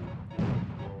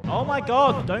 Oh my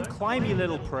god, don't climb, you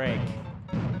little prick.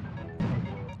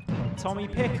 Tommy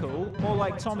Pickle? More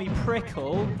like Tommy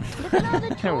Prickle. Look at all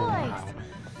the toys.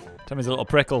 Tommy's a little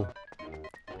prickle.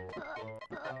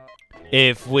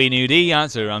 If we knew the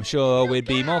answer, I'm sure we'd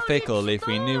be more fickle if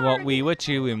we knew what we were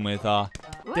chewing with our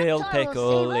dill Reptar will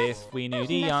pickle. save us. If we knew There's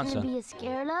the nothing answer. to be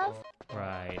scared of.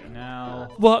 Right, now...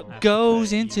 I What have to goes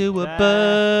put you into a there.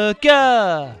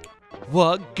 burger?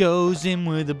 What goes in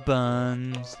with the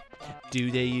buns? Do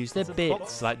they use the There's a bits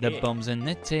box like the here. bums and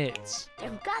the tits?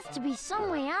 There's got to be some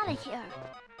way out of here.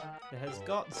 There has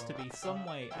got to be some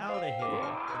way out of here.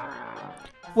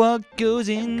 What goes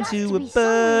got into to a be some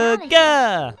way outta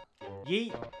burger?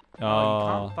 Yeet. Oh, You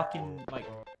can't fucking, like...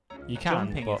 you can,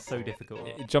 Jumping but is so difficult.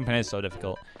 jumping is so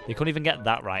difficult. You couldn't even get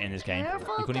that right in this game.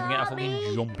 Careful, You couldn't even get a fucking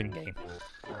Dobby. jumping game.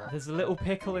 There's a little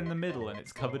pickle in the middle and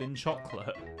it's covered in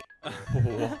chocolate.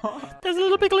 There's a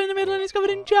little pickle in the middle and it's covered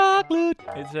in chocolate.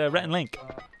 It's Rhett and Link.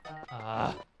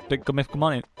 Ah, Come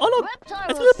on in. Oh look! Reptar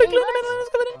There's a will little pickle save in the middle and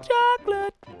it's covered in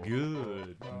chocolate.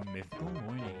 good mythical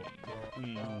morning.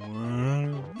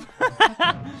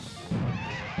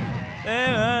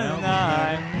 There was a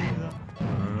time.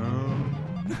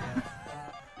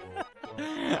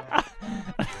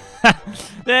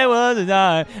 There was a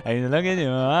time. I used to look at you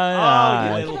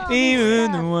eyes. little piece.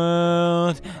 Even the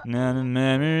world, not a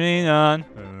memory on.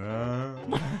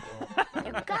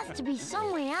 There's got to be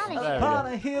some way out of There here. we go. Upon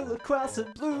a hill across a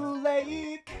blue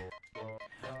lake.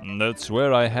 That's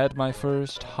where I had my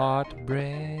first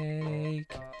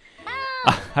heartbreak.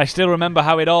 I still remember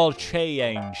how it all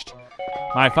changed.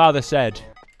 My father said,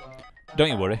 "Don't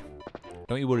you worry,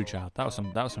 child. That was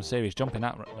some serious jumping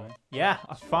out right there." Yeah,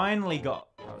 I finally got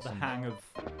the hang of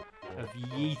of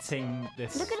yeeting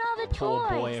this Look at all the poor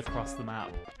boy toys. across the map.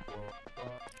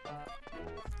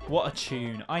 What a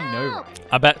tune. I know.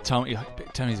 I bet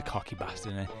Tony's a cocky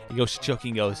bastard, isn't he? He goes to Chucky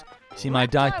and goes, see my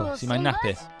diaper, will see my save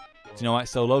nappy. us. Do you know why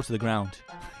it's so low to the ground?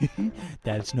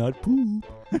 That's not poop.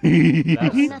 That's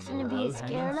Nothing to be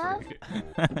scared of.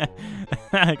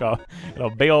 I got a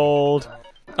big old...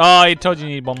 Oh, I told you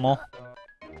you need one more.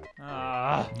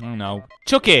 Ah. Oh no.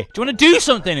 Chucky, do you want to do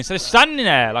something instead of standing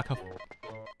there like a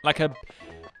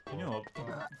You know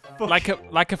what?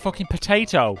 like a fucking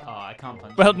potato? Oh, I can't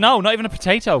punch. Well, no, not even a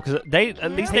potato, because at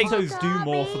least they Potatoes do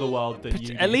more for the world than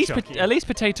you. at do, least Chucky. at least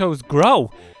potatoes grow.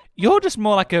 You're just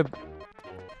more like a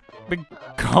big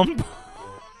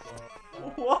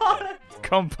What?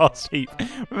 compost heap.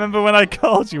 Remember when I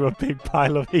called you a big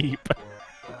pile of heap?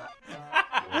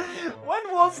 When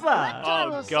was that? Oh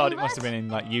will god, it save must have us. been in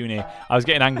like uni. I was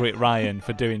getting angry at Ryan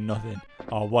for doing nothing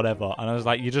or whatever, and I was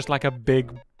like, "You're just like a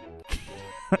big."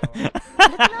 Look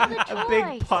at all the A big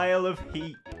toys. pile of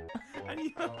heat. And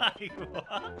you're like,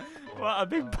 what a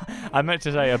big... I meant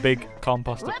to say a big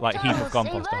compost, like heap of Reptar will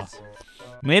compost. save us.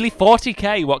 Nearly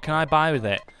 40k, what can I buy with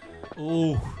it?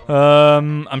 Ooh.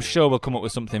 I'm sure we'll come up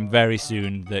with something very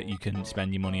soon that you can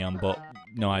spend your money on, but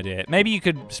no idea. Maybe you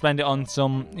could spend it on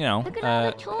some, you know, Look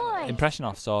at all the toys. impression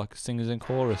offs or singers and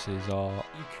choruses or...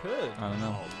 You could. I don't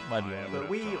know. Where do you want But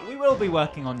we will be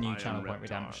working on new channel point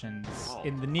redemptions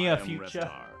in the near future.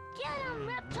 Get him,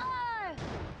 Reptar.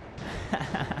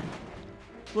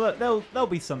 Well, there'll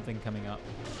be something coming up.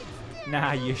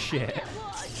 Nah, you shit.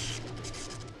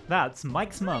 That's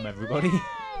Mike's mum, everybody.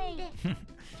 Hey.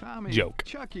 Tommy, Joke.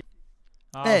 Chucky.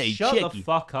 Oh, Hey, shut Chucky. the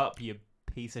fuck up, you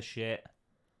piece of shit.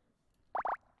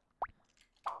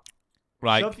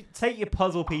 Right. Take your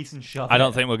puzzle piece and shove it. I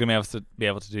don't think we're going to be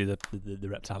able to do the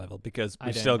reptile level because I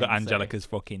we've don't still got think so. Angelica's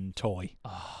fucking toy.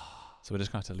 So we're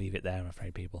just going to have to leave it there, I'm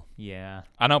afraid, people. Yeah.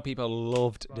 I know people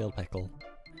loved Dill Pickle.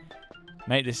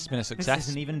 Mate, this has been a This success.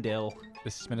 isn't even dill.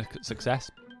 This has been a success.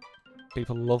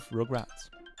 People love Rugrats.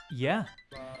 Yeah.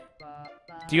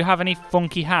 Do you have any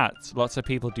funky hats? Lots of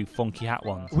people do funky hat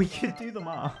ones. We could do the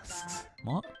masks.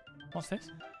 What? What's this?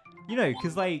 You know,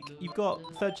 because, like, you've got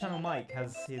Third Channel Mike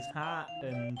has his hat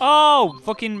and... Oh,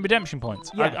 fucking redemption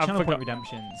points. yeah, I channel forgot. point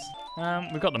redemptions.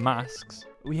 We've got the masks.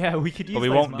 Yeah, we could use But we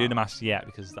those won't do the masks. masks yet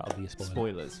because that'll be a spoiler.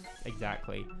 Spoilers,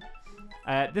 exactly.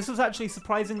 This was actually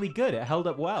surprisingly good. It held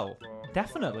up well.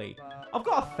 Definitely. I've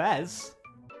got a fez.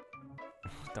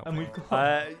 Don't And worry. we've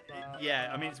got...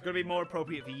 Yeah, I mean, it's going to be more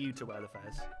appropriate for you to wear the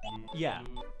fez. yeah.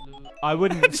 I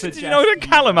wouldn't suggest... Did you know that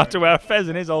Callum had to wear a fez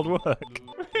in his old work?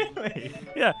 Really?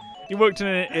 Yeah, he worked in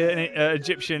an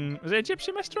Egyptian... Was it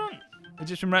Egyptian restaurant?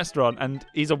 Egyptian restaurant, and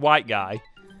he's a white guy.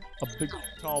 A big,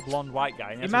 tall, blonde white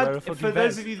guy. And he has to wear a Imagine, fucking for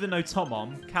those vest of you that know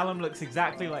Tom-Om, Callum looks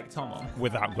exactly like Tom-Om.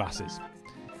 without glasses.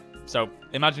 So,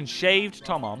 imagine shaved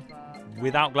Tom-Om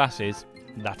without glasses.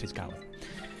 That is Callum.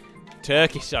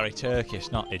 Turkish,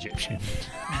 not Egyptian.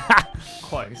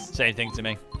 Close. Same thing to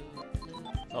me.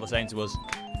 That's all they're saying to us.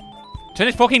 Turn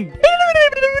this fucking...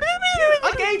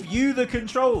 I gave you the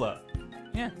controller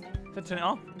Yeah, said turn it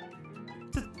on.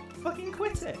 to fucking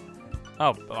quit it.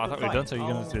 Oh, but I thought we were done, so you're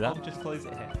going to do I'll that. just close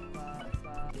it here.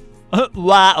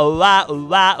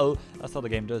 Wow. That's how the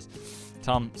game does.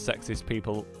 Tom, sexiest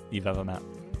people you've ever met.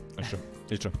 It's true.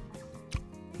 It's true.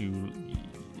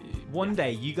 One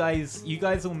day, you guys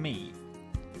will meet,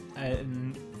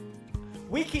 and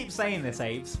we keep saying this,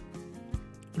 Aves,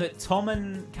 that Tom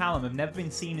and Callum have never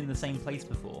been seen in the same place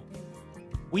before.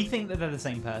 We think that they're the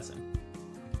same person.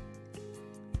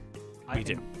 We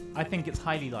do. I think it's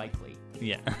highly likely.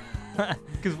 Yeah.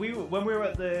 Because when we were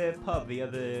at the pub the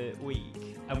other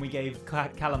week, and we gave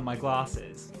Callum my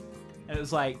glasses, and it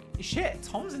was like, shit,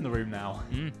 Tom's in the room now.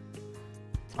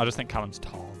 I just think Callum's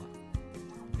tall.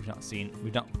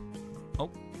 We've not... Oh.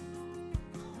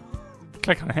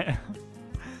 Click on it.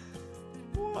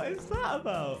 What is that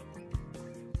about?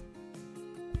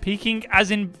 Peeking as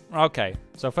in... Okay,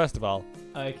 so first of all,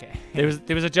 Okay. there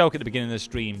was a joke at the beginning of the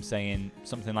stream saying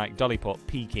something like, Dolly put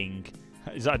peeking.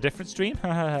 Is that a different stream?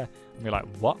 And we're like,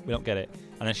 what? We don't get it.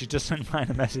 And then she just sent mine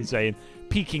a message saying,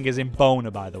 peeking as in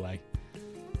boner, by the way.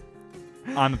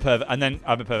 I'm a pervert. And then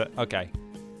I'm a pervert. Okay.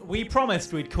 We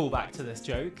promised we'd call back to this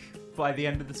joke by the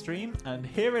end of the stream, and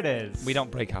here it is. We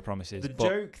don't break our promises. The but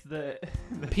joke that...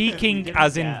 we peeking didn't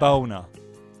as in get. boner.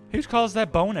 Who calls their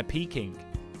boner peeking?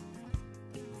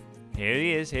 Here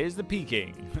he is. Here's the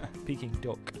peeking. Peeking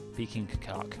duck. Peeking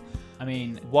cock. I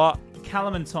mean, What?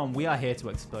 Callum and Tom, we are here to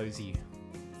expose you.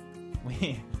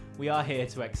 We are here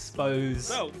to expose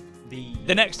So, the...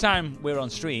 the next time we're on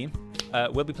stream,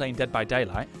 we'll be playing Dead by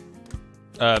Daylight.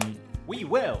 We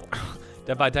will.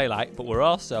 Dead by Daylight, but we'll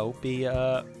also be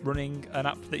running an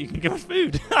app that you can give us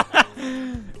food.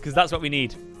 Because that's what we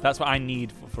need. That's what I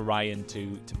need for Ryan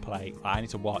to play. I need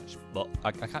to watch, but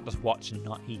I can't just watch and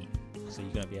not eat. So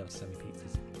you're going to be able to send me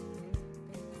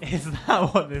pizzas. Is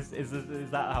that what this is?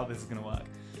 Is that how this is going to work?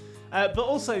 But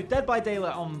also, Dead by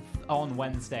Daylight on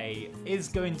Wednesday is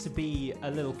going to be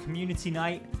a little community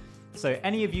night. So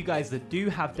any of you guys that do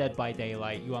have Dead by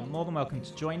Daylight, you are more than welcome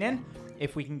to join in.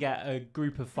 If we can get a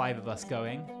group of 5 of us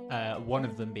going, one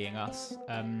of them being us,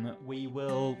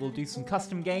 we'll do some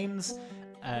custom games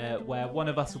where one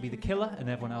of us will be the killer and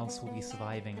everyone else will be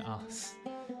surviving us.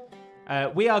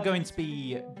 We are going to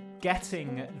be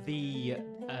getting the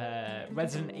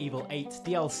Resident Evil 8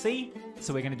 DLC,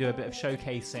 so we're going to do a bit of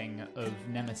showcasing of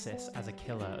Nemesis as a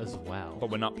killer as well. But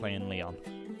we're not playing Leon.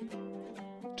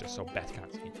 Just so Beth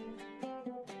can't see.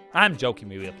 I'm joking,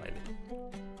 we will play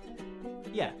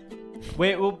Leon. Yeah.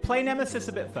 We'll play Nemesis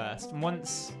a bit first, and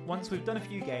once we've done a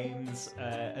few games,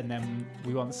 and then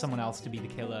we want someone else to be the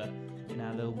killer in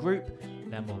our little group,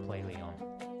 then we'll play Leon.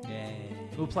 Yay.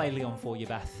 We'll play Leon for you,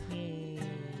 Beth.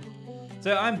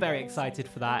 So I'm very excited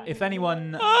for that. If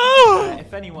anyone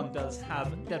does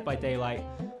have Dead by Daylight,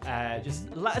 just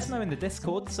let us know in the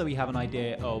Discord so we have an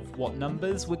idea of what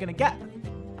numbers we're gonna get.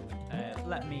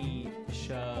 Let me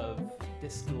shove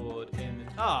Discord in.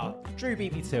 Drew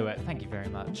beat me to it. Thank you very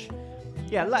much.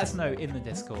 Yeah, let us know in the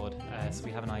Discord so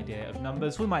we have an idea of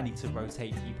numbers. We might need to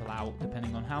rotate people out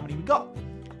depending on how many we got.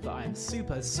 But I am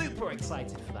super, super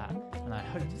excited for that. And I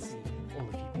hope to see all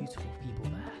of you beautiful people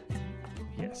there.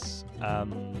 Yes.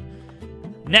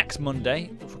 Next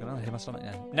Monday, hit my stomach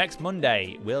now. Next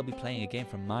Monday, we'll be playing a game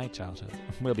from my childhood.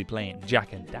 We'll be playing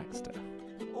Jak and Daxter.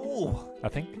 Oh, I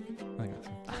think that's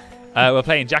it. We're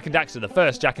playing Jak and Daxter, the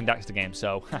first Jak and Daxter game.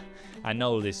 So I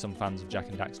know there's some fans of Jak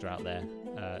and Daxter out there,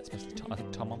 especially I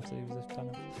think Tom Omsley was a fan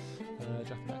of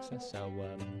Jak and Daxter. So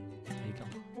there you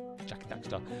go, Jak and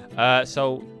Daxter.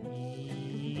 So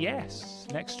yes,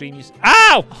 next stream you.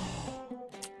 Ow!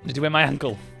 Did you win my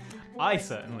ankle? I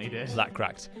certainly did. That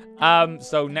cracked.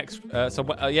 So next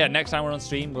time we're on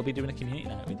stream, we'll be doing a community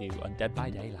night with you on Dead by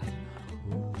Daylight.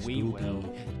 We will.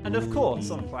 And of course,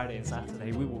 on Friday and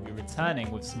Saturday, we will be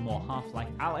returning with some more Half-Life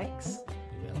Alyx,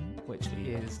 which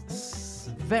is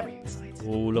very exciting.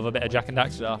 Oh, love a bit of Jak and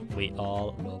Daxter. We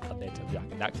all love a bit of Jak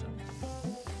and Daxter.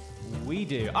 We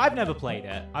do. I've never played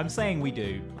it. I'm saying we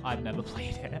do. I've never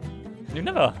played it. You've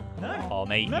never? No. Oh,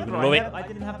 mate, Never. you're going to love it. I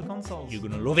didn't have the consoles. You're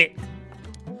going to love it.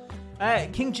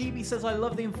 King GB says, I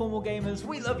love the Informal Gamers.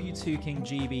 We love you too, King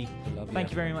GB.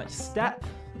 Thank you very much, Step.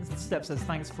 Step says,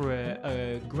 thanks for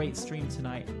a great stream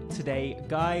today,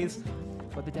 guys.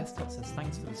 But the Desktop says,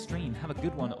 thanks for the stream. Have a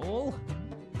good one, all.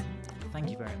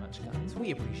 Thank you very much, guys.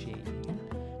 We appreciate you.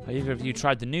 Have either of you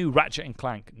tried the new Ratchet and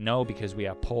Clank? No, because we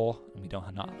are poor and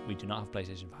we do not have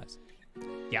PlayStation 5s.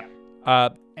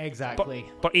 Yep. Exactly.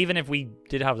 But even if we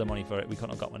did have the money for it, we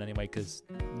couldn't have got one anyway because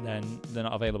then they're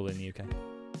not available in the UK.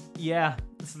 Yeah,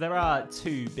 so there are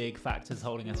 2 big factors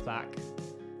holding us back.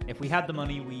 If we had the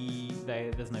money,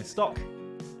 there's no stock,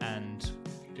 and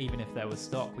even if there was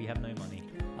stock, we have no money.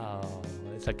 Oh,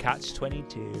 it's a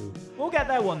catch-22. We'll get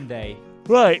there one day.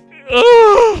 Right.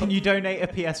 Can you donate a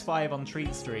PS5 on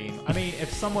Treat Stream? I mean,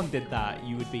 if someone did that,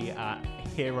 you would be at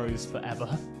Heroes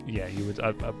Forever. Yeah, you would.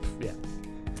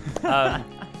 Yeah.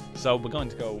 So we're going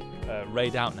to go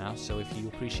raid out now. So if you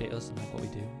appreciate us and like what we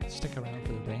do, stick around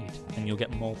for the raid, and you'll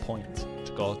get more points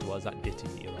to go towards that ditty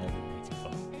that you're all been waiting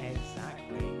for.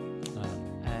 Exactly.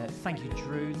 Thank you,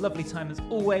 Drew. Lovely time as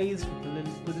always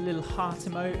with the little heart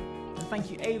emote. And thank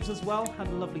you, Aves, as well. Had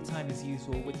a lovely time as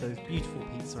usual with those beautiful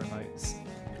pizza emotes.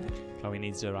 Chloe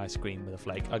needs her ice cream with a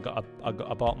flake. I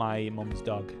bought my mum's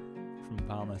dog from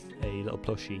Falmouth a little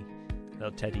plushie,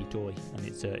 little teddy toy, and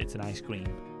it's an ice cream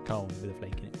cone with a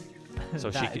flake in it.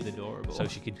 So That is adorable. So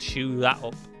she could chew that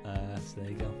up. So there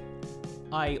you go.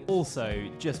 I also,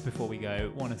 just before we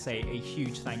go, want to say a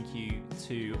huge thank you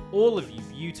to all of you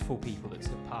beautiful people that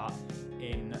took part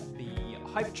in the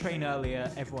Hype Train earlier,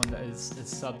 everyone that has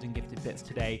subbed and gifted bits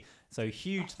today. So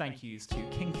huge thank yous to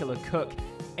King Killer Cook,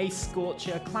 Ace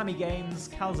Scorcher, Clammy Games,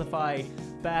 Calzify,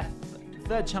 Beth,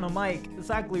 Third Channel Mike,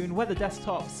 Zagloon, Weather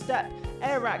Desktop, Step,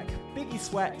 Airac, Biggie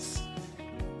Sweats,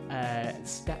 and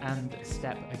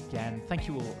Step again. Thank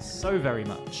you all so very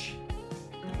much.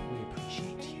 We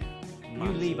appreciate you.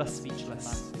 You leave us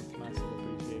speechless. Massive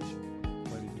appreciation.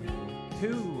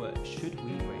 Who should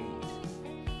we raid?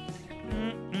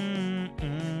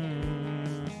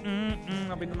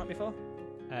 Have we done that before?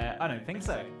 I don't think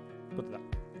so. Good to that.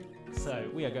 So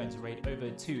we are going to raid over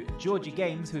to Georgie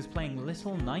Games, who is playing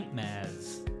Little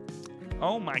Nightmares.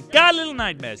 Oh my God, Little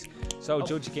Nightmares. So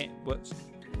Judge Game. What?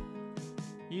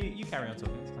 You carry on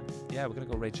talking. It's fine. Yeah, we're gonna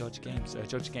go raid Judge Games.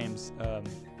 Judge Games. Oh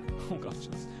gosh,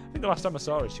 I think the last time I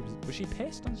saw her, was she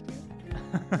pissed on stream?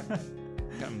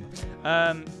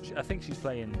 I think she's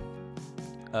playing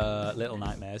Little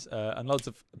Nightmares, and loads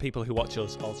of people who watch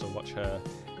us also watch her.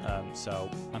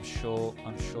 So I'm sure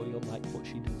you'll like what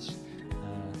she does.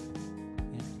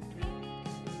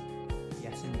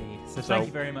 Yes, indeed. So thank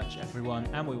you very much, everyone,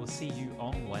 and we will see you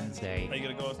on Wednesday. Are you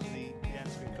gonna go to the end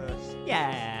screen first?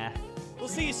 Yeah. We'll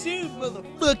see you soon,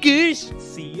 motherfuckers.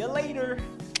 See you later.